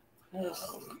 Ugh.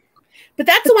 But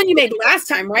that's the one you made last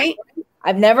time, right?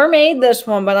 I've never made this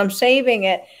one, but I'm saving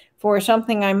it for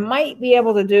something I might be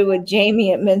able to do with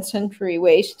Jamie at Mid-Century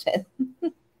Wasted.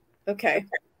 Okay.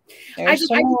 There's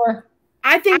some more.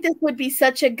 I think this would be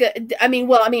such a good,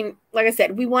 like I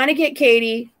said, we want to get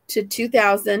Katie to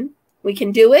 2,000. We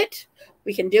can do it.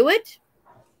 We can do it.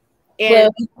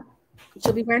 And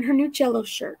she'll be wearing her new Jello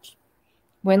shirt.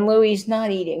 When Louie's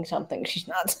not eating something she's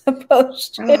not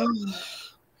supposed to.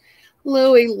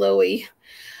 Louie.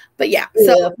 But yeah,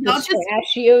 so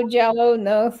pistachio Jello,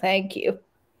 no, thank you.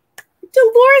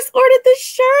 Dolores ordered the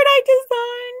shirt I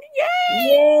designed.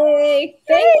 Yay! Yay!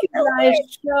 Thank you guys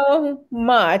so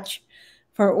much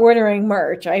for ordering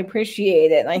merch. I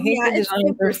appreciate it. And I think the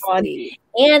designs are fun.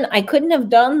 And I couldn't have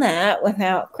done that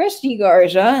without Christy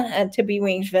Garza at Tippy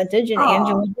Wings Vintage and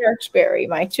Angela Jerksberry,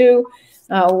 my two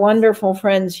wonderful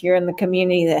friends here in the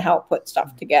community that help put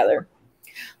stuff together.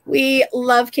 We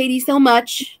love Katie so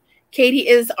much. Katie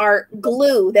is our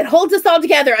glue that holds us all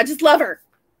together. I just love her.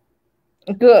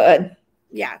 Good.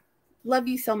 Yeah. Love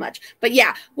you so much. But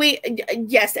yeah,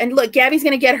 yes. And look, Gabby's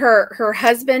going to get her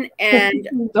husband and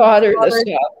daughter this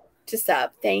stuff. to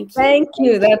sub. Thank you. Thank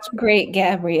you. That's great,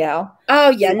 Gabrielle. Oh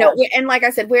yeah, no, and like I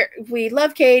said, we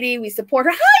love Katie. We support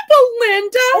her. Hi,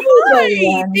 Belinda. Hi.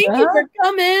 Belinda. Thank you for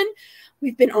coming.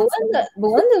 We've been on.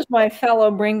 Belinda's my fellow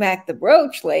bring back the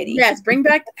brooch lady. Yes, bring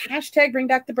back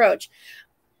the brooch.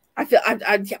 I feel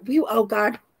oh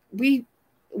God, we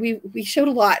showed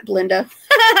a lot, Belinda.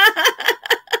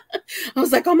 I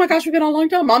was like, oh my gosh, we've been on a long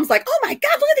time. Mom's like, oh my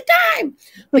God, look at the time.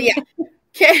 But yeah,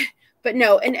 okay. But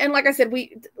no, and like I said,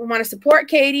 we want to support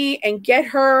Katie and get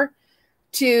her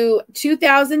to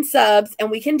 2,000 subs,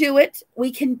 and we can do it.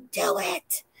 We can do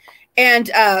it. And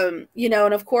you know,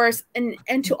 and of course, and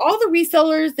to all the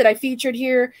resellers that I featured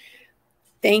here,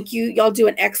 thank you. Y'all do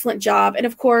an excellent job. And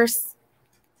of course,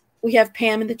 we have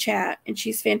Pam in the chat, and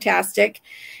she's fantastic.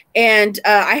 And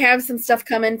I have some stuff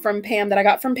coming from Pam that I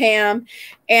got from Pam,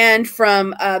 and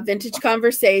from Vintage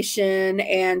Conversation,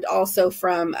 and also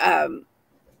from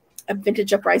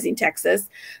Vintage Uprising Texas.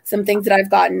 Some things that I've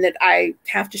gotten that I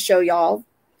have to show y'all.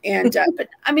 And but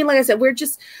I mean, like I said,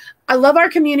 I love our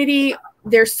community.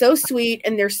 They're so sweet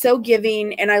and they're so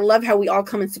giving, and I love how we all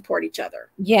come and support each other.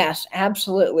 Yes,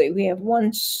 absolutely. We have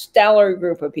one stellar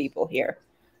group of people here.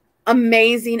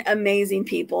 Amazing, amazing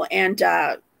people. And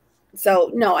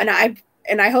so no, and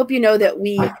I hope you know that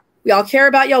we all care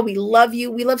about y'all. We love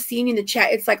you. We love seeing you in the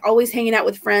chat. It's like always hanging out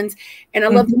with friends. And I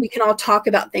love that we can all talk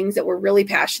about things that we're really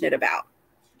passionate about.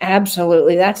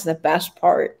 Absolutely. That's the best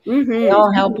part. We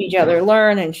all help each other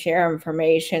learn and share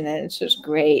information, and it's just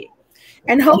great.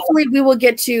 And hopefully we will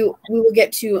get to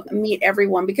meet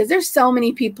everyone, because there's so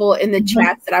many people in the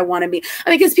chats that I want to meet. I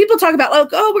mean, because people talk about, like,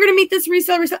 oh, we're going to meet this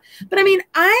reseller. But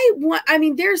I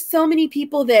mean, there's so many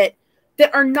people that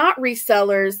are not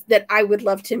resellers that I would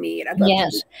love to meet. I'd love to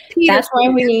meet Peter, that's why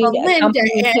we need Linda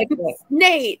and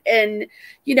Nate, and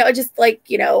you know, just like,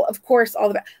 you know, of course, all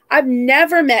of that. I've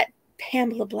never met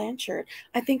Pamela Blanchard.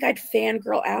 I think I'd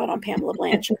fangirl out on Pamela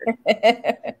Blanchard.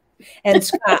 And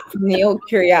Scott from the old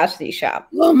Curiosity Shop.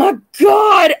 Oh my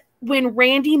God. When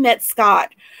Randy met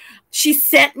Scott, she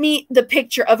sent me the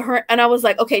picture of her, and I was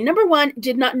like, okay, number one,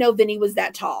 did not know Vinny was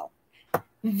that tall.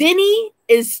 Vinny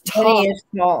is tall. Vinny is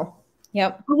tall.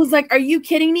 Yep. I was like, are you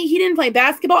kidding me? He didn't play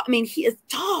basketball. I mean, he is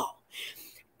tall.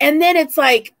 And then it's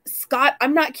like, Scott,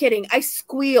 I'm not kidding. I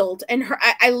squealed, and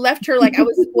I left her, like, I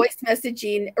was voice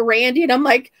messaging Randy, and I'm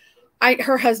like,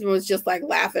 her husband was just like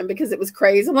laughing because it was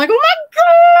crazy. I'm like, oh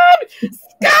my God,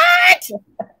 Scott!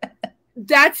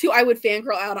 That's who I would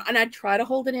fangirl out on. And I'd try to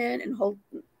hold it in and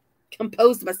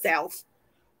compose myself.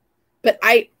 But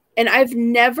I've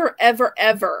never, ever,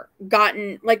 ever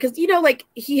gotten, like, because, you know, like,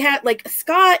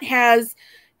 Scott has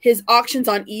his auctions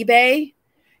on eBay.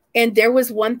 And there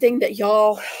was one thing that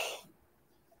y'all,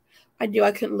 I knew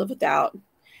I couldn't live without.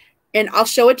 And I'll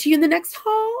show it to you in the next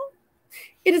haul.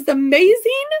 It is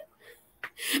amazing.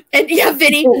 And yeah,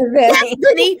 Vinny,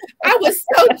 I was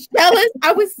so jealous.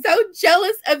 I was so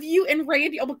jealous of you and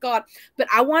Randy. Oh my God. But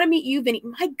I want to meet you, Vinny.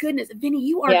 My goodness, Vinny,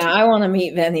 you are. Yeah, I want to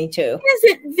meet Vinny too.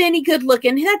 Isn't Vinny good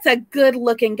looking? That's a good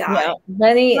looking guy. Yeah,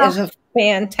 Vinny is a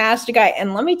fantastic guy.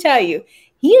 And let me tell you,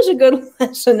 he is a good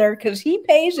listener, because he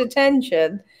pays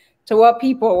attention to what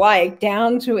people like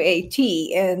down to a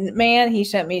T. And man, he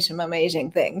sent me some amazing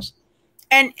things.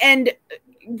 And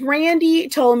Randy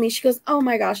told me, she goes, oh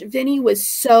my gosh, Vinny was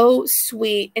so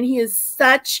sweet, and he is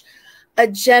such a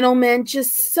gentleman,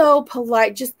 just so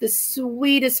polite, just the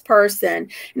sweetest person.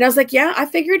 And I was like, yeah, I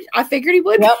figured he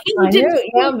would. Yep, I knew.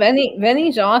 Yeah,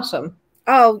 Vinny's awesome.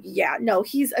 Oh yeah, no,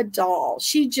 he's a doll.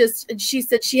 She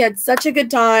said she had such a good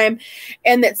time,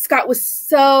 and that Scott was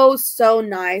so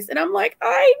nice. And I'm like,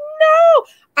 I know.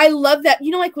 I love that.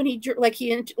 You know, like when he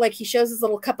shows his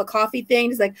little cup of coffee thing.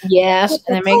 He's like, yes,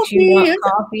 and it makes you want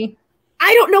coffee.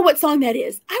 I don't know what song that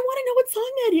is. I want to know what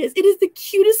song that is. It is the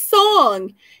cutest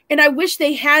song. And I wish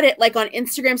they had it like on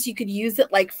Instagram so you could use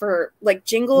it like for like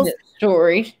jingles.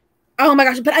 Stories. Oh my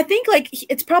gosh. But I think like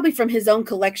it's probably from his own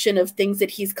collection of things that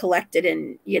he's collected,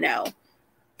 and, you know,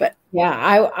 but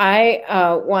yeah,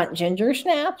 I want ginger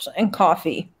snaps and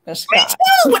coffee. Me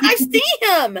too, when I see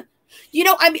him. You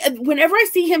know, I mean, whenever I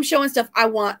see him showing stuff, I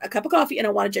want a cup of coffee and I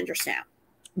want a ginger snap.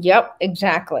 Yep,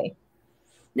 exactly.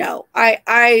 No,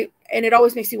 and it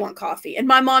always makes me want coffee. And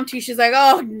my mom too, she's like,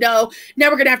 oh no, now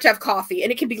we're going to have coffee.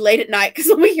 And it can be late at night, because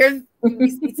when we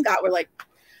see Scott, we're like,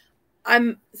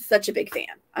 I'm such a big fan.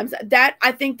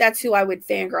 I think that's who I would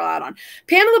fangirl out on.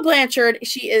 Pamela Blanchard,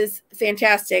 she is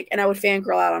fantastic, and I would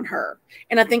fangirl out on her.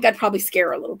 And I think I'd probably scare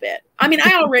her a little bit. I mean,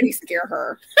 I already scare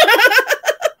her.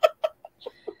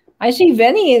 I see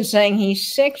Vinny is saying he's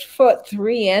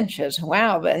 6'3".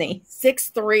 Wow, Vinny.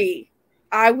 6'3".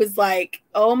 I was like,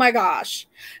 oh my gosh.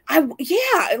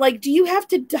 Yeah, like, do you have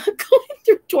to duck going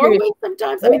through doorways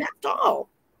sometimes? I mean, that's tall.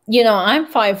 You know, I'm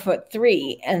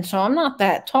 5'3", and so I'm not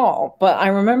that tall. But I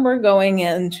remember going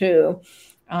into,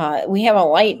 we have a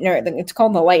Leitner. It's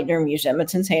called the Leitner Museum.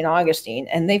 It's in St. Augustine,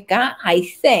 and they've got, I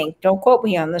think, don't quote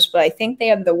me on this, but I think they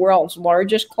have the world's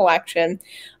largest collection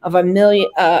of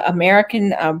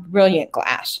American brilliant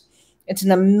glass. It's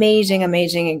an amazing,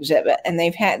 amazing exhibit, and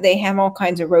they have all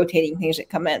kinds of rotating things that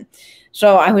come in.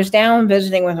 So I was down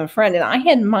visiting with a friend, and I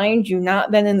had, mind you,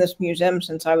 not been in this museum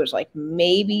since I was like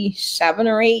maybe 7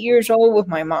 or 8 years old with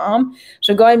my mom.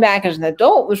 So going back as an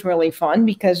adult was really fun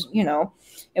because, you know,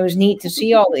 it was neat to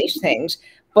see all these things.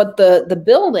 But the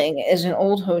building is an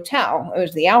old hotel. It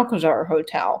was the Alcazar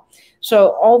Hotel.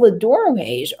 So all the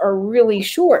doorways are really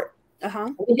short.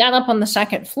 We got up on the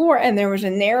second floor, and there was a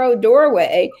narrow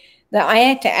doorway that I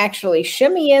had to actually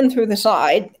shimmy in through the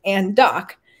side and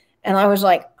duck. And I was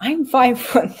like, I'm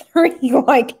 5'3".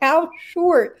 Like, how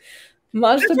short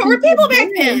must have been people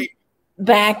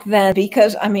back then?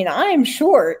 Because I mean, I'm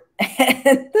short,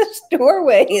 and this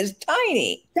doorway is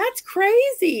tiny. That's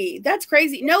crazy. That's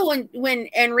crazy. No,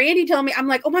 and Randy told me, I'm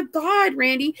like, oh my God,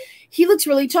 Randy, he looks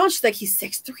really tall. She's like, he's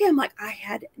 6'3". I'm like, I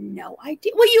had no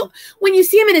idea. Well, when you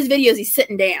see him in his videos, he's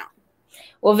sitting down.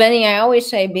 Well, Vinny, I always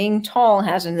say being tall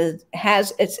has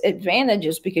its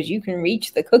advantages because you can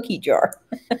reach the cookie jar.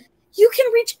 You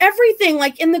can reach everything,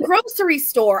 like in the grocery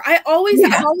store. I always,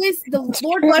 the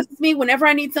Lord blesses me whenever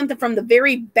I need something from the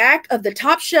very back of the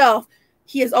top shelf.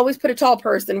 He has always put a tall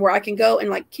person where I can go and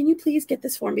like, can you please get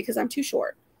this for me because I'm too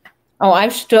short. Oh,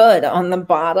 I've stood on the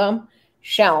bottom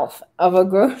shelf of a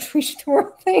grocery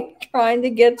store thing trying to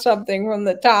get something from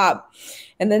the top.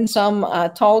 And then some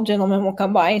tall gentleman will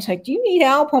come by and say, do you need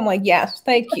help? I'm like, yes,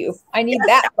 thank you. I need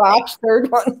that box,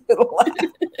 third one to the left.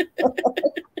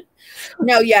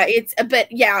 No, yeah,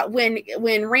 but yeah,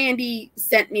 when Randy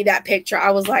sent me that picture, I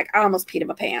was like, I almost peed in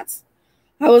my pants.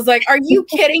 I was like, are you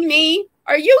kidding me?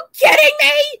 Are you kidding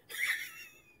me?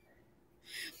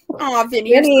 Oh,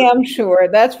 Vinny, I'm sure.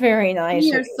 That's very nice.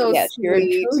 You're so sweet. You're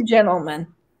a true gentleman.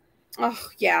 Oh,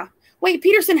 yeah. Wait,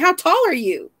 Peterson, how tall are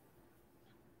you?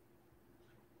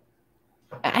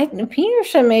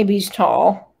 Peterson maybe he's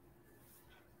tall.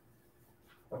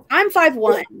 I'm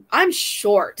 5'1". I'm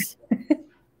short.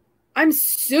 I'm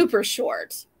super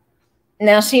short.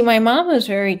 Now, see, my mom is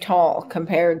very tall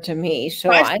compared to me. So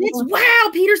 5'6". Wow,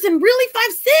 Peterson, really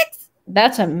 5'6"?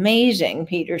 That's amazing,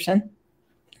 Peterson.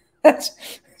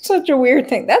 That's such a weird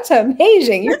thing. That's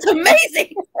amazing. That's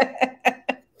amazing.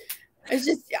 It's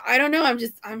just, I don't know.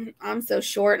 I'm so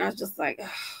short, and I was just like, ugh,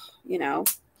 you know.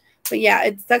 But yeah,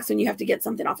 it sucks when you have to get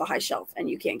something off a high shelf and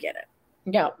you can't get it.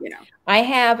 Yeah. You know. I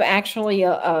have actually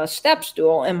a step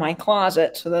stool in my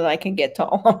closet so that I can get to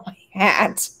all of my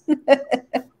hats.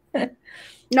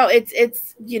 No,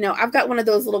 it's you know, I've got one of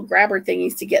those little grabber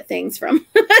thingies to get things from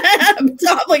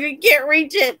top, like I can't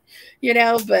reach it, you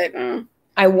know, but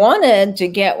I wanted to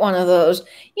get one of those,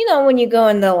 you know, when you go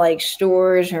into like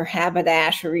stores or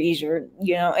haberdasheries or,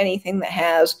 you know, anything that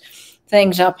has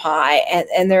things up high,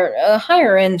 and they're a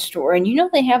higher end store, and you know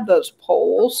they have those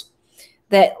poles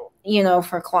that, you know,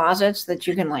 for closets that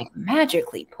you can like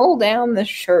magically pull down the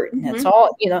shirt, and it's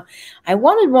all, you know. I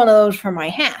wanted one of those for my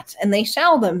hats, and they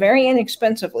sell them very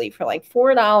inexpensively for like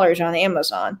 $4 on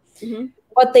Amazon,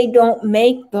 but they don't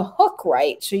make the hook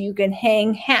right so you can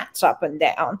hang hats up and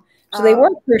down. So they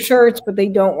work for shirts, but they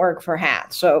don't work for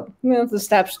hats. So, you know, the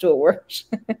step stool works.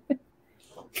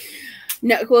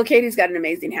 No, well, Katie's got an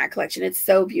amazing hat collection. It's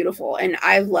so beautiful, and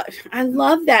I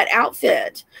love that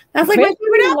outfit. That's like my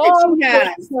favorite outfit she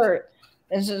has.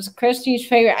 This is Christy's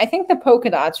favorite. I think the polka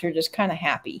dots are just kind of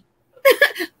happy.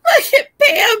 Look at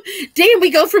Pam. Damn, we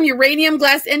go from uranium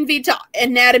glass envy to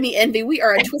anatomy envy. We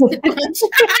are a twisted bunch.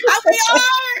 We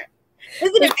are.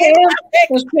 Isn't it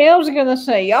fantastic? Pam's gonna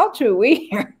say, y'all too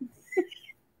weird.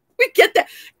 We get that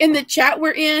in the chat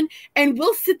we're in, and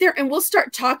we'll sit there and we'll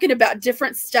start talking about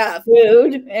different stuff.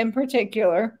 Food in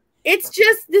particular. It's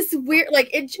just this weird,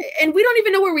 like, and we don't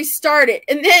even know where we started.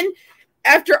 And then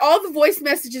after all the voice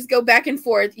messages go back and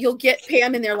forth, you'll get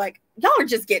Pam in there like, y'all are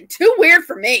just getting too weird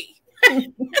for me.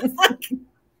 It's like,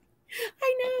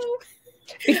 I know.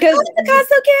 Because the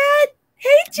Picasso cat. Hey,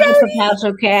 Jody. The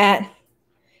Picasso cat.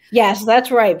 Yes,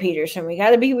 that's right, Peterson. We got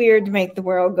to be weird to make the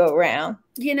world go round.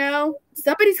 You know,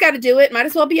 somebody's got to do it. Might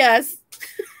as well be us.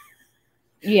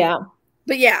 Yeah.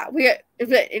 But yeah,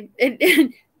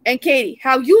 and Katie,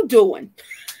 how you doing?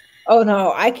 Oh,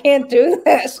 no, I can't do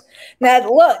this. Now,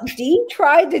 look, Dee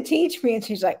tried to teach me, and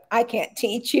she's like, I can't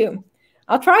teach you.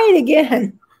 I'll try it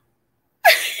again.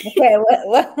 Okay,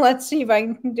 let's see if I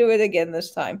can do it again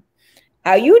this time.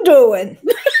 How you doing?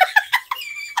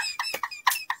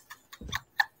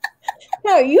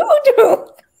 How you doing?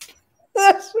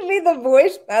 That should be the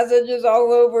voice messages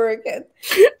all over again.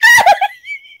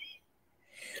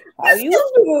 How you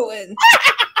doing?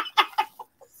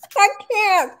 I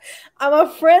can't. I'm a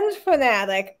Friends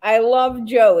fanatic. I love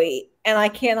Joey, and I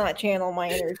cannot channel my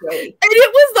inner Joey. And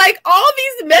it was like all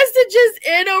these messages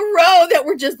in a row that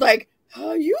were just like,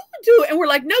 how you doing? And we're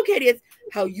like, no, Katie, it's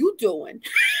how you doing?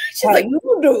 She's How like,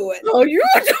 you doing? how you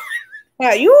doing?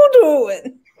 How you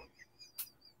doing?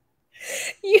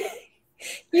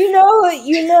 You know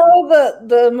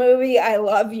the movie I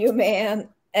Love You Man,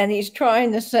 and he's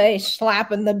trying to say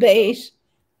slapping the bass,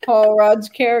 Paul Rudd's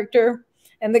character,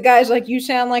 and the guy's like, you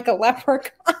sound like a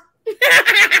leprechaun.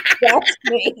 That's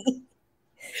me.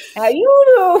 How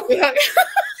you doing?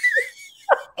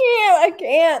 I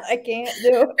can't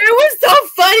do it. It was so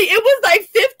funny. It was like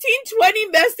 15, 20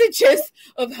 messages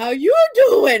of how you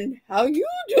doing? How you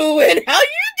doing? How you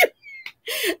doing?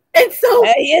 And so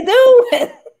how you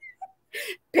doing?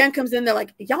 Pam comes in, they're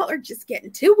like, y'all are just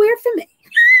getting too weird for me.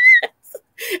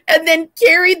 And then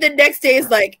Carrie the next day is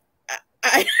like,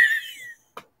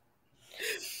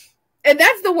 and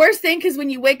that's the worst thing, because when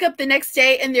you wake up the next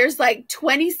day and there's like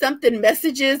 20-something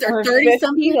messages or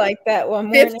 30-something like that one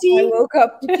morning 50 I woke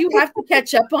up you have to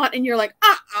catch up on, and you're like,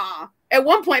 At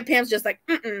one point, Pam's just like,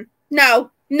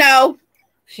 no.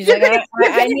 She's like,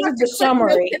 I need the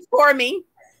summary. It's for me.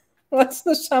 What's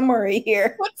the summary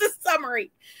here? What's the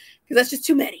summary? Because that's just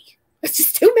too many. That's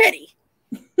just too many.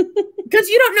 Because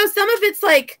you don't know. Some of it's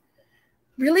like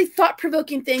really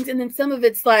thought-provoking things, and then some of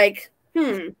it's like, what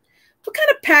kind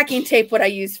of packing tape would I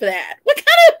use for that? What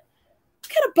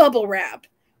kind of bubble wrap?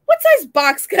 What size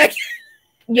box could I get?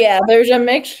 Yeah, there's a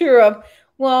mixture of,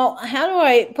 well, how do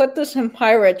I put this in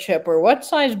pirate chip, or what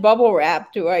size bubble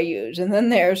wrap do I use? And then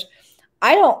there's,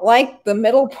 I don't like the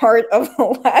middle part of the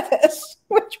lettuce,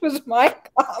 which was my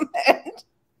comment.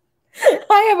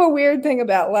 I have a weird thing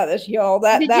about lettuce, y'all.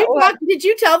 Did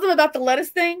you tell them about the lettuce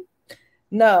thing?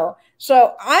 No.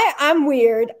 So I'm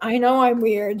weird. I know I'm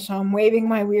weird, so I'm waving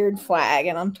my weird flag,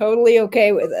 and I'm totally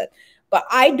okay with it. But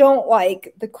I don't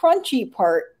like the crunchy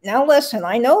part. Now listen,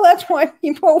 I know that's why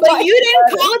people But like you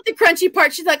didn't call it the crunchy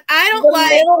part. She's like, I don't like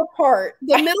the middle part.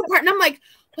 The middle part. And I'm like,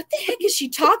 what the heck is she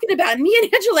talking about? And me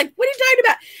and Angela are like, what are you talking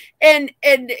about?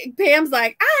 And Pam's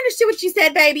like, I understood what she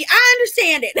said, baby. I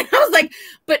understand it. And I was like,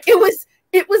 but it was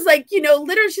like,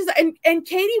 literally she's like, and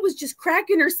Katie was just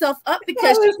cracking herself up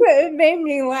because it made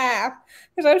me laugh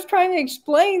because I was trying to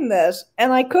explain this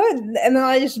and I couldn't, and then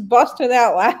I just busted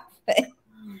out laughing.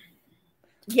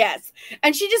 Yes.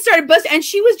 And she just started busting, and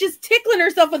she was just tickling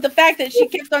herself with the fact that she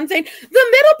kept on saying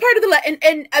the middle part of the lettuce.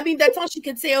 And I mean, that's all she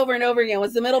could say over and over again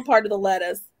was the middle part of the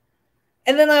lettuce.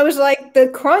 And then I was like, the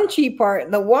crunchy part,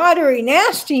 the watery,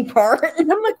 nasty part. And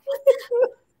I'm like, what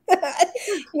the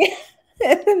yeah.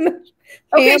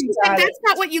 Okay, she said, that's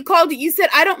not what you called it. You said,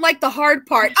 I don't like the hard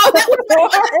part. Oh, that was the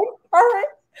hard part.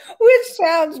 Which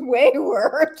sounds way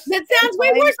worse. That sounds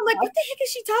way worse. I'm like, what the heck is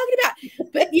she talking about?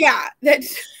 But yeah,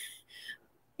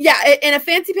 in a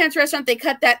fancy pants restaurant, they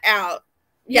cut that out.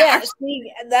 Yeah,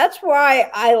 see, that's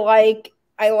why I like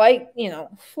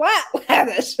flat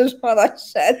lettuce is what I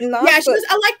said. She was,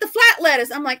 I like the flat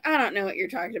lettuce. I'm like, I don't know what you're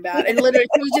talking about. And literally,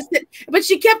 she was just, but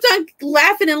she kept on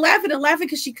laughing and laughing and laughing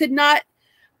because she could not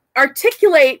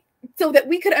articulate so that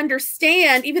we could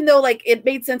understand, even though like it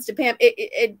made sense to Pam.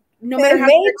 It no matter how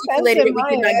she articulated it, we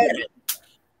could not get it.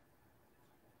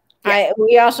 Yeah.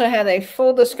 We also had a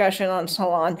full discussion on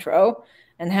cilantro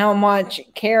and how much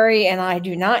Carrie and I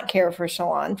do not care for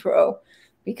cilantro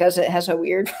because it has a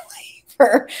weird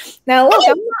flavor. Now,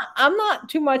 look, I'm not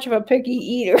too much of a picky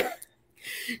eater.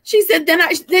 She said,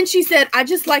 then she said, I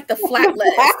just like the flat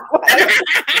lettuce.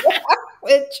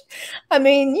 Which, I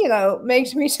mean,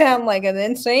 makes me sound like an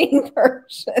insane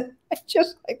person. I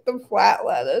just like the flat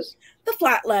lettuce. The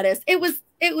flat lettuce. It was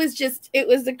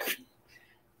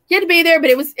you had to be there, but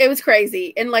it was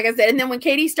crazy. And like I said, and then when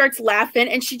Katie starts laughing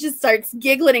and she just starts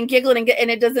giggling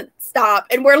and it doesn't stop.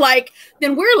 And we're like,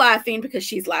 then we're laughing because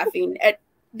she's laughing at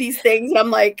these things. And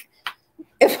I'm like,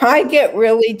 if I get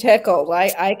really tickled,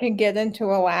 I can get into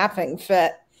a laughing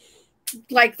fit.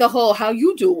 Like the whole, how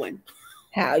you doing?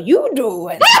 How you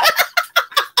doing?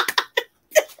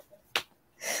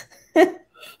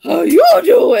 How you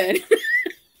doing?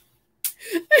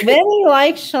 Vinny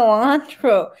likes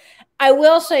cilantro. I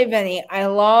will say, Vinny, I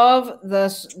love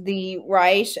the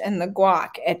rice and the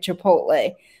guac at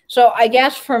Chipotle. So I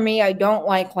guess for me, I don't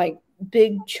like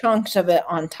big chunks of it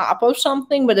on top of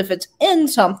something, but if it's in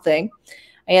something,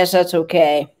 I guess that's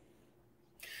okay.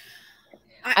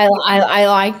 I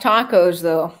like tacos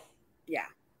though. Yeah.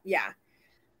 Yeah.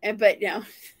 But no.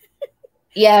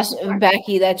 Yes,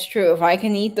 Becky, that's true. If I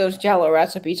can eat those Jello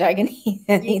recipes, I can eat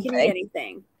anything. You can eat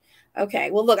anything.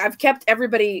 Okay. Well, look, I've kept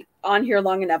everybody on here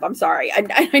long enough. I'm sorry. I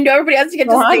know everybody else to get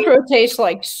to Cilantro tastes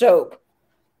like soap.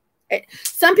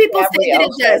 Some people say that Gabrielle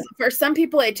it does. For some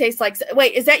people, it tastes like.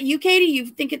 Wait, is that you, Katie? You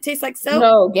think it tastes like soap?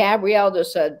 No, Gabrielle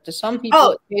just said to some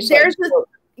people it tastes like soap.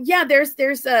 Yeah, there's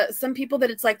some people that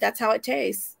it's like that's how it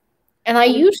tastes. And I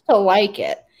used to like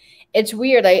it. It's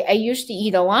weird. I used to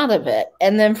eat a lot of it,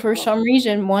 and then for some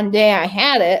reason one day I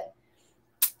had it,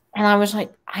 and I was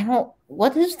like,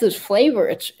 what is this flavor?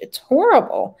 It's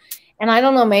horrible. And I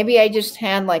don't know, maybe I just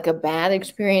had like a bad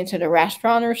experience at a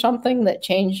restaurant or something that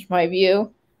changed my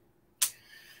view.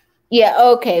 Yeah,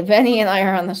 okay. Benny and I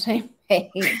are on the same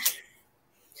page.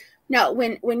 No,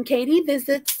 when Katie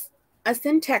visits us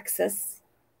in Texas,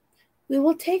 we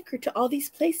will take her to all these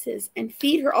places and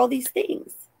feed her all these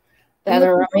things. That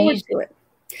are amazing.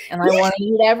 And I want to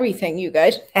eat everything you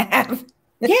guys have.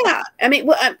 Yeah. I mean,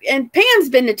 well, and Pam's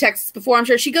been to Texas before. I'm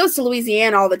sure she goes to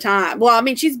Louisiana all the time. Well, I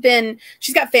mean, she's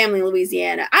got family in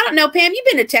Louisiana. I don't know, Pam, you've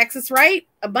been to Texas, right?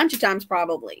 A bunch of times,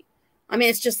 probably. I mean,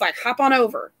 it's just like hop on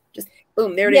over. Just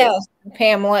boom, there it is.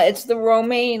 Pamela, it's the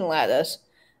romaine lettuce.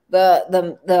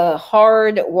 The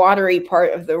hard, watery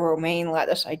part of the romaine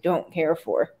lettuce I don't care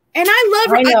for. And I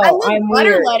love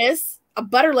butter lettuce. A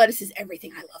butter lettuce is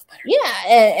everything. I love butter. Yeah,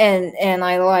 and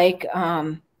I like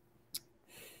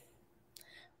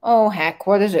oh heck,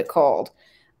 what is it called?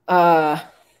 Comes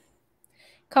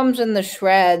in the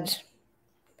shreds.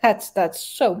 That's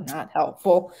so not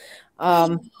helpful.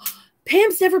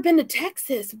 Pam's never been to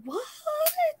Texas. What?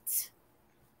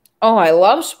 Oh, I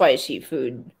love spicy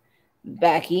food,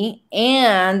 Becky,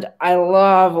 and I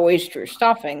love oyster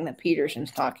stuffing that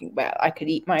Peterson's talking about. I could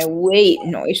eat my weight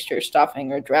in oyster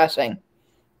stuffing or dressing.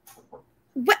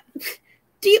 What?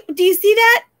 Do you see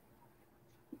that?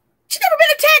 She's never been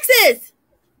to Texas.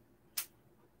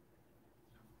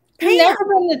 You've never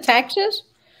been to Texas?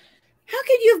 How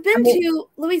could you have been to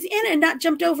Louisiana and not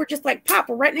jumped over just like pop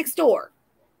right next door?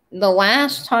 The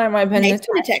last time I've been to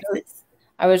Texas,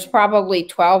 I was probably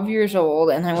 12 years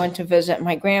old, and I went to visit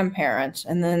my grandparents,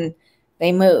 and then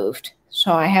they moved.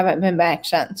 So I haven't been back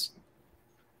since.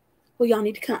 Well, y'all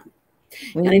need to come.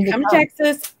 You need to come to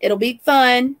Texas. It'll be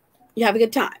fun. You have a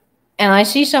good time. And I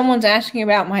see someone's asking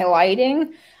about my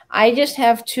lighting. I just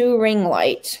have 2 ring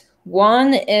lights.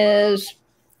 One is...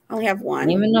 I only have one. I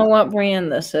don't even know what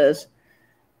brand this is.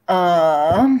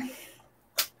 Sunpack.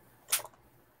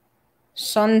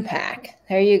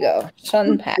 There you go.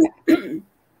 Sunpack.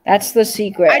 That's the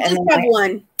secret. I just have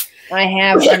one. I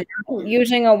have,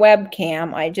 using a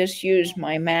webcam, I just use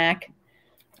my Mac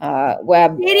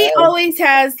web. Katie always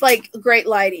has like great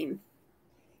lighting.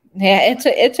 Yeah,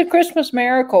 it's a Christmas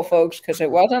miracle, folks, because it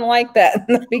wasn't like that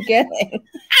in the beginning.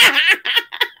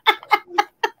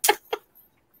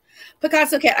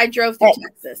 Picasso Cat, I drove through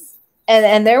Texas.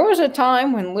 And there was a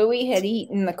time when Louie had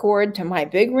eaten the cord to my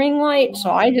big ring light, so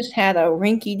I just had a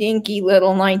rinky-dinky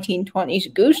little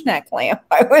 1920s gooseneck lamp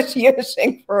I was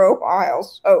using for a while.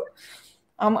 So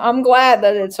I'm glad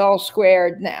that it's all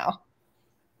squared now.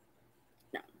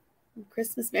 No,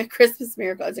 Christmas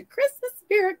miracle. It's a Christmas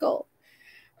miracle.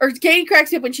 Or Katie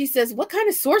cracks me up when she says, "What kind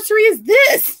of sorcery is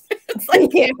this?" It's like,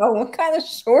 yeah, what kind of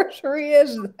sorcery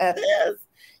is this?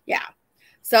 Yeah.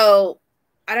 So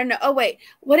I don't know. Oh, wait.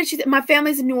 What did she say? My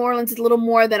family's in New Orleans. It's a little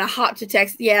more than a hop to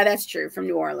Texas. Yeah, that's true. From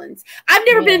New Orleans. I've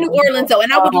never been to New Orleans, though,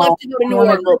 and I would love to go to New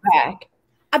Orleans. Go back.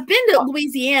 I've been to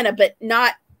Louisiana, but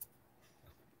not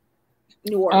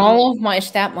New Orleans. All of my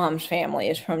stepmom's family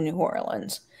is from New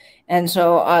Orleans. And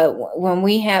so when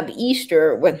we have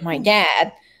Easter with my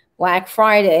dad, Black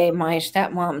Friday, my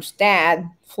stepmom's dad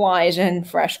flies in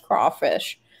fresh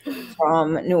crawfish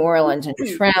from New Orleans and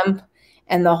shrimp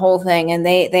and the whole thing. And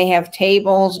they have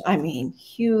tables, I mean,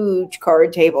 huge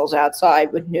card tables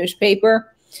outside with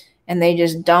newspaper. And they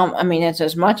just dump, I mean, it's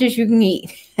as much as you can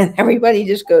eat. And everybody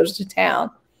just goes to town.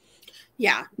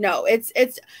 Yeah, no, it's,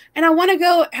 and I want to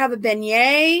go have a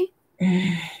beignet.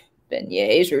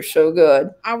 Beignets are so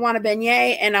good. I want a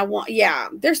beignet, and I want, yeah,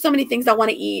 there's so many things I want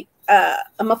to eat. A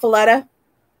muffaletta.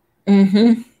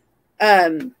 Mm-hmm.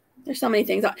 There's so many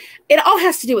things. It all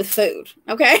has to do with food,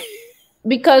 okay?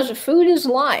 Because food is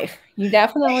life. You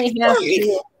definitely have to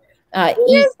eat.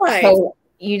 So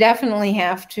you definitely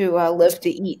have to live to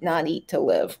eat, not eat to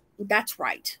live. That's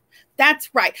right. That's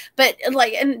right. But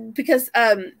like, and because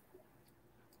even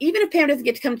if Pam doesn't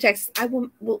get to come to Texas,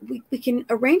 we can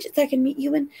arrange it so I can meet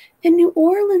you in New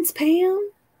Orleans, Pam.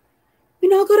 We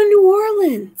can all go to New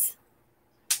Orleans.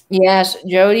 Yes,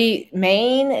 Jody,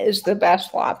 Maine is the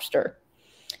best lobster.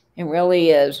 It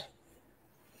really is.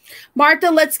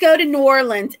 Martha, let's go to New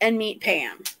Orleans and meet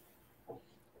Pam.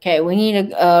 Okay, we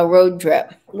need a road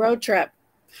trip. Road trip.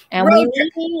 And we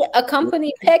need a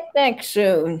company picnic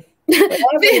soon. With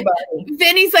everybody.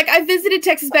 Vinny's like, I visited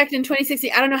Texas back in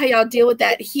 2016. I don't know how y'all deal with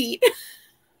that heat.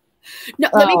 No,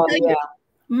 let me tell you.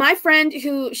 My friend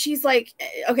she's like,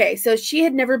 okay, so she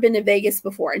had never been to Vegas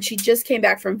before, and she just came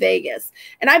back from Vegas.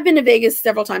 And I've been to Vegas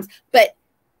several times, but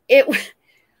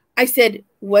I said,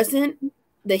 wasn't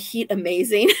the heat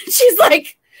amazing? She's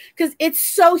like, because it's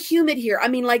so humid here. I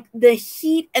mean, like the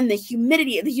heat and the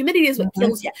humidity is what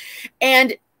kills you.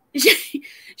 And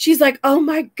she's like, oh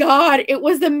my God, it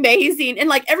was amazing. And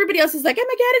like everybody else is like, oh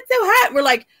my God, it's so hot. We're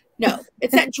like, no,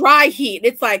 it's that dry heat.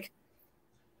 It's like,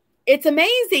 it's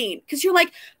amazing. Because you're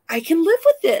like, I can live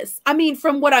with this. I mean,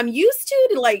 from what I'm used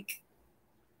to like,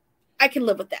 I can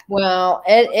live with that. Well,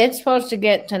 it's supposed to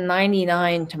get to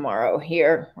 99 tomorrow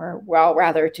here, or well,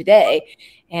 rather today.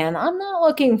 And I'm not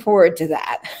looking forward to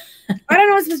that. I don't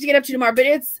know what it's supposed to get up to tomorrow, but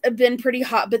it's been pretty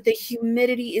hot. But the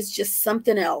humidity is just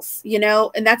something else, you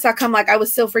know? And that's how come, like, I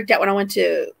was so freaked out when I went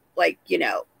to, like, you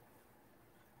know,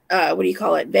 what do you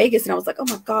call it? Vegas. And I was like, oh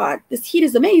my God, this heat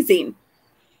is amazing.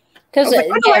 Because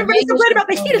everybody's so great about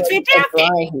the heat. It's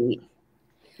fantastic. Heat.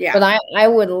 Yeah. But I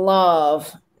would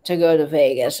love to go to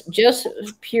Vegas just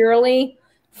purely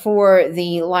for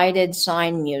the lighted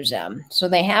sign museum. So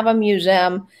they have a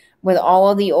museum with all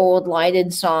of the old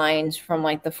lighted signs from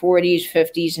like the 40s,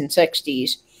 50s, and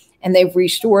 60s. And they've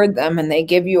restored them and they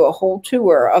give you a whole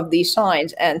tour of these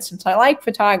signs. And since I like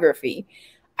photography,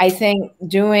 I think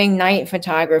doing night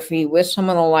photography with some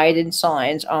of the lighted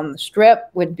signs on the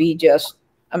strip would be just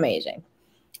amazing.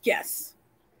 Yes.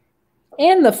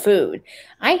 And the food.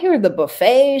 I hear the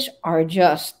buffets are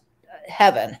just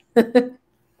heaven.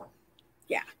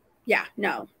 Yeah,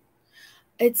 no.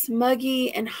 It's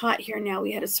muggy and hot here now.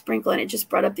 We had a sprinkle and it just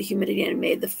brought up the humidity and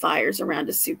made the fires around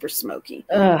us super smoky.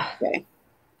 Okay.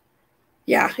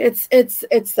 Yeah, it's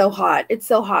so hot. It's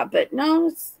so hot, but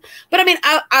no, but I mean,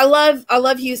 I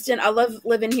love Houston. I love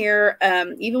living here,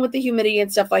 even with the humidity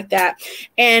and stuff like that.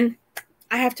 And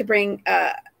I have to bring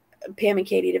Pam and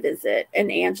Katie to visit,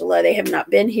 and Angela. They have not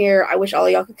been here. I wish all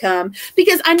of y'all could come,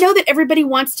 because I know that everybody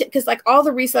wants to, because like all the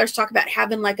resellers talk about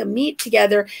having like a meet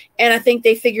together, and I think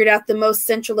they figured out the most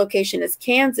central location is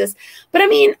Kansas. But I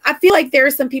mean, I feel like there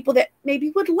are some people that maybe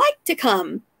would like to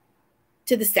come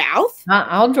to the South.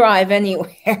 I'll drive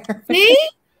anywhere. See?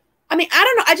 I mean, I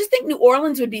don't know. I just think New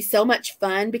Orleans would be so much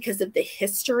fun because of the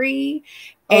history.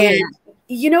 And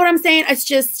you know what I'm saying? It's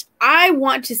just, I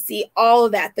want to see all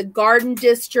of that. The Garden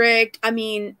District. I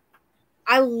mean,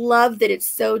 I love that it's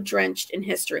so drenched in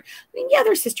history. I mean, yeah,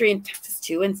 there's history in Texas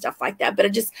too and stuff like that.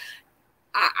 But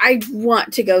I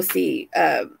want to go see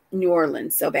New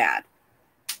Orleans so bad.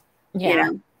 Yeah. You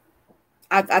know?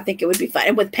 I think it would be fun.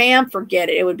 And with Pam, forget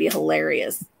it. It would be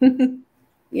hilarious. You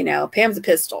know, Pam's a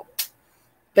pistol.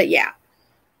 But yeah.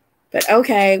 But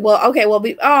okay. Well,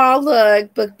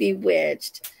 look, book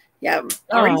Bewitched. Yeah.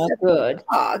 Good.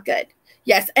 Oh, good.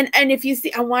 Yes. And if you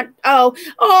see, I want, Dolores,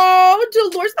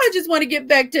 I just want to get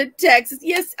back to Texas.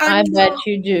 Yes. I bet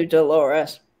you do,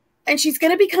 Dolores. And she's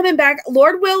going to be coming back.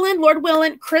 Lord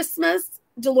willing, Christmas.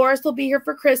 Dolores will be here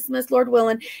for Christmas, Lord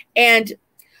willing. And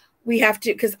we have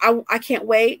to, because I can't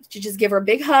wait to just give her a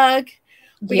big hug.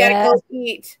 We got to go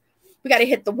eat. We got to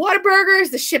hit the Whataburgers,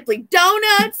 the Shipley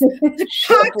Donuts, the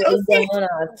Shipley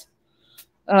Donuts.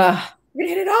 We're going to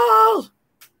hit it all.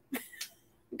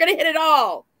 We're going to hit it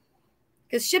all.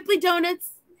 Because Shipley Donuts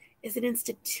is an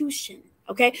institution.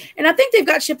 Okay. And I think they've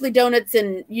got Shipley Donuts,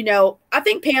 and, you know, I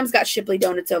think Pam's got Shipley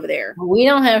Donuts over there. We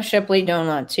don't have Shipley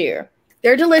Donuts here.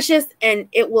 They're delicious, and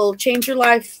it will change your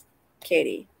life,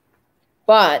 Katie.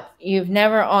 But you've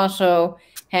never also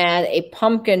had a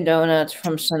pumpkin donuts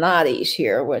from Sonati's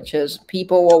here, which is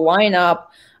people will line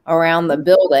up around the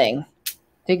building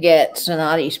to get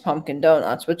Sonati's pumpkin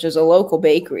donuts, which is a local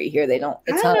bakery here.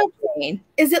 It's not a chain.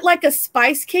 Is it like a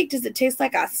spice cake? Does it taste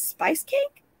like a spice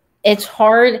cake? It's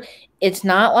hard. It's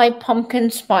not like pumpkin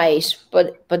spice,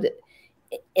 but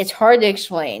it's hard to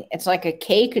explain. It's like a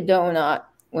cake donut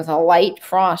with a light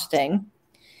frosting,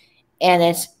 and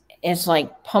it's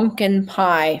like pumpkin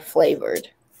pie flavored.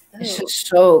 It's just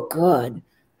so good.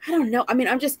 I don't know. I mean,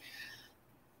 I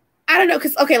don't know.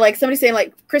 Because, okay, like somebody's saying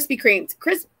like Krispy Kremes.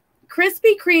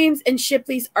 Krispy Kremes and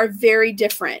Shipley's are very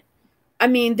different. I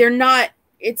mean,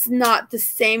 it's not the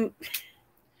same.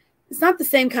 It's not the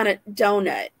same kind of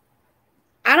donut.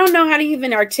 I don't know how to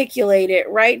even articulate it,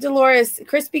 right, Dolores?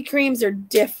 Krispy Kremes are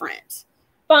different.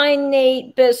 Bye,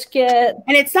 Nate biscuit.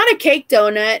 And it's not a cake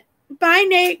donut. Bye,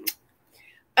 Nate.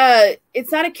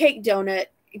 It's not a cake donut.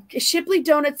 Shipley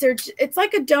donuts it's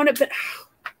like a donut, but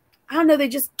I don't know. They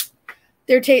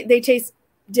taste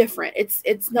different.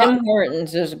 It's not. Tim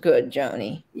Hortons is good,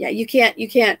 Joni. Yeah, you can't.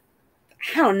 I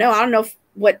don't know. I don't know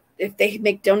if they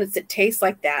make donuts that taste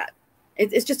like that.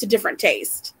 It's just a different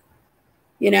taste,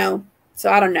 you know.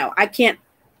 So I don't know. I can't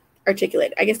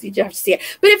articulate. I guess you just have to see it.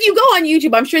 But if you go on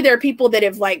YouTube, I'm sure there are people that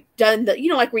have like done the, you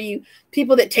know, like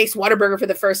people that taste Whataburger for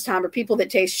the first time, or people that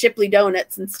taste Shipley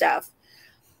donuts and stuff.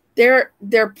 They're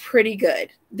pretty good.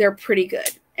 They're pretty good.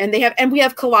 And we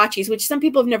have kolaches, which some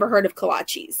people have never heard of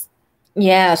kolaches.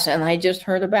 Yes, and I just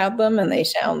heard about them, and they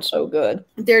sound so good.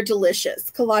 They're delicious.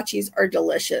 Kolaches are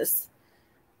delicious.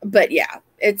 But yeah,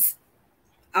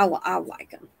 I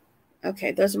like them.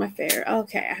 Okay, those are my favorite.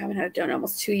 Okay, I haven't had a donut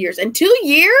almost 2 years. In 2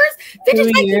 years?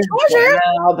 Vintage treasure.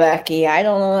 Wow, Becky, I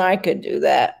don't know that I could do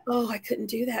that. Oh, I couldn't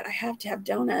do that. I have to have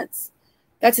donuts.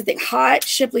 That's the thing. Hot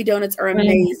Shipley donuts are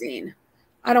amazing.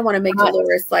 I don't want to make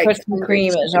Dolores like Krispy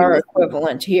Kreme is our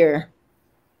equivalent here.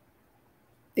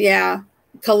 Yeah.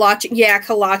 Kolaches.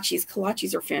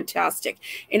 Kolaches are fantastic.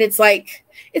 And it's like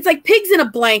pigs in a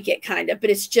blanket kind of, but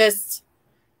it's just,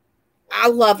 I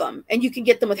love them. And you can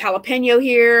get them with jalapeno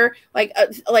here, like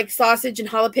sausage and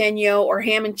jalapeno, or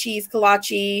ham and cheese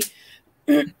kolache.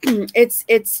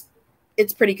 It's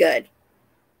pretty good.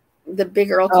 The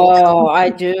Big Earl kolache. Oh, I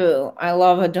do. I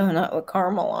love a donut with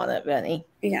caramel on it, Benny.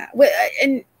 Yeah.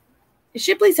 And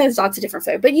Shipley's has lots of different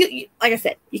flavors. But you like I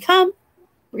said, you come,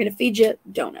 we're going to feed you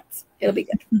donuts. It'll be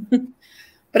good.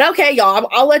 But okay, y'all,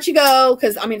 I'll let you go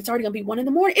because I mean it's already gonna be 1 a.m.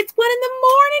 It's 1 a.m.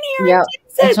 here. Yeah,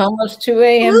 it's almost 2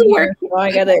 a.m. here, so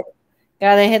I gotta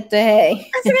hit the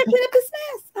hay. I gotta clean up this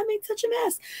mess. I made such a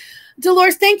mess.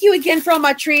 Dolores, thank you again for all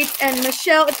my treats. And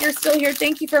Michelle, if you're still here,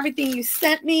 thank you for everything you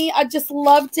sent me. I just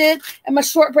loved it. And my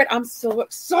shortbread, I'm so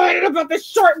excited about the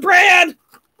shortbread.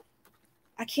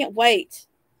 I can't wait.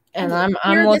 And I'm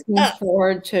looking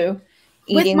forward to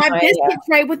eating with my biscuit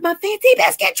tray, with my fancy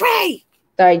biscuit tray.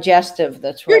 Digestive,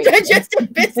 that's right. Your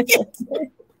digestive biscuits.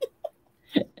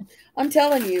 I'm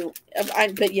telling you.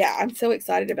 But yeah, I'm so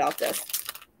excited about this.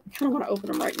 I kind of want to open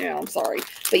them right now. I'm sorry.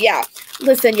 But yeah,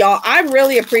 listen, y'all, I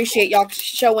really appreciate y'all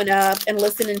showing up and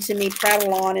listening to me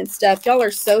prattle on and stuff. Y'all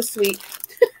are so sweet.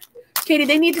 Katie,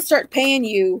 they need to start paying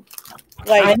you.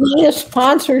 Like, I need a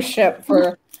sponsorship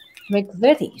for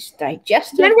McVitie's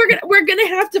digestive. Then we're gonna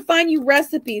have to find you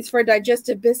recipes for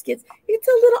digestive biscuits. It's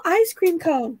a little ice cream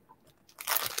cone.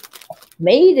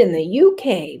 Made in the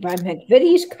UK by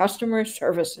McVitie's Customer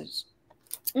Services.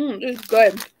 This is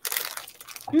good.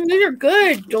 These are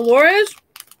good, Dolores.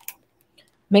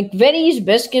 McVitie's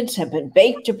biscuits have been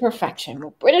baked to perfection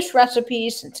with British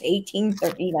recipes since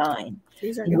 1839.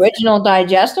 The original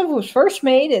digestive was first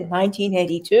made in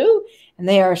 1982, and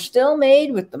they are still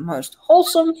made with the most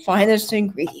wholesome, finest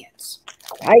ingredients.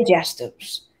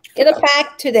 Digestives. Get a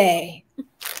pack today.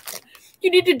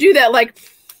 You need to do that like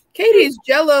Katie's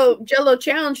Jello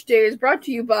Challenge Day is brought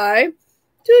to you by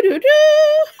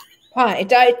Pie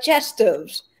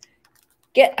Digestives.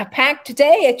 Get a pack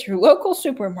today at your local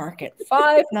supermarket.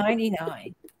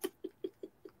 $5.99.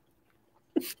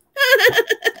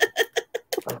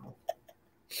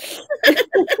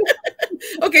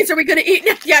 Okay, so we're gonna eat.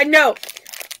 Yeah, no.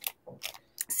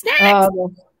 Snacks.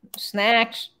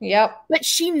 Snacks. Yep. But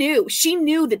she knew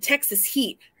the Texas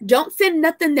heat. Don't send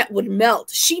nothing that would melt.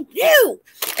 She knew.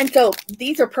 And so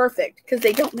these are perfect because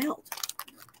they don't melt.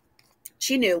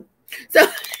 She knew. So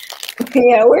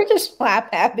yeah, we're just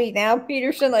slap happy now,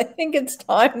 Peterson. I think it's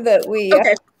time that we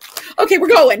Okay, we're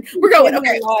going.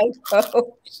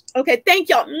 Okay, thank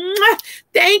y'all.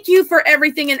 Thank you for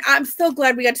everything. And I'm so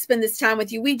glad we got to spend this time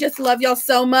with you. We just love y'all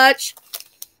so much.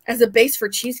 As a base for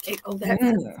cheesecake. Oh, that's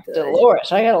good.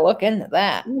 Dolores, I gotta look into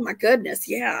that. Oh my goodness.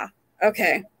 Yeah.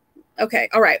 Okay. All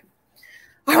right.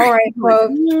 All right,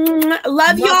 folks.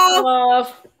 Love y'all.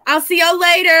 Love. I'll see y'all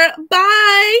later.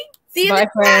 Bye. See you. Bye,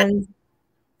 friends.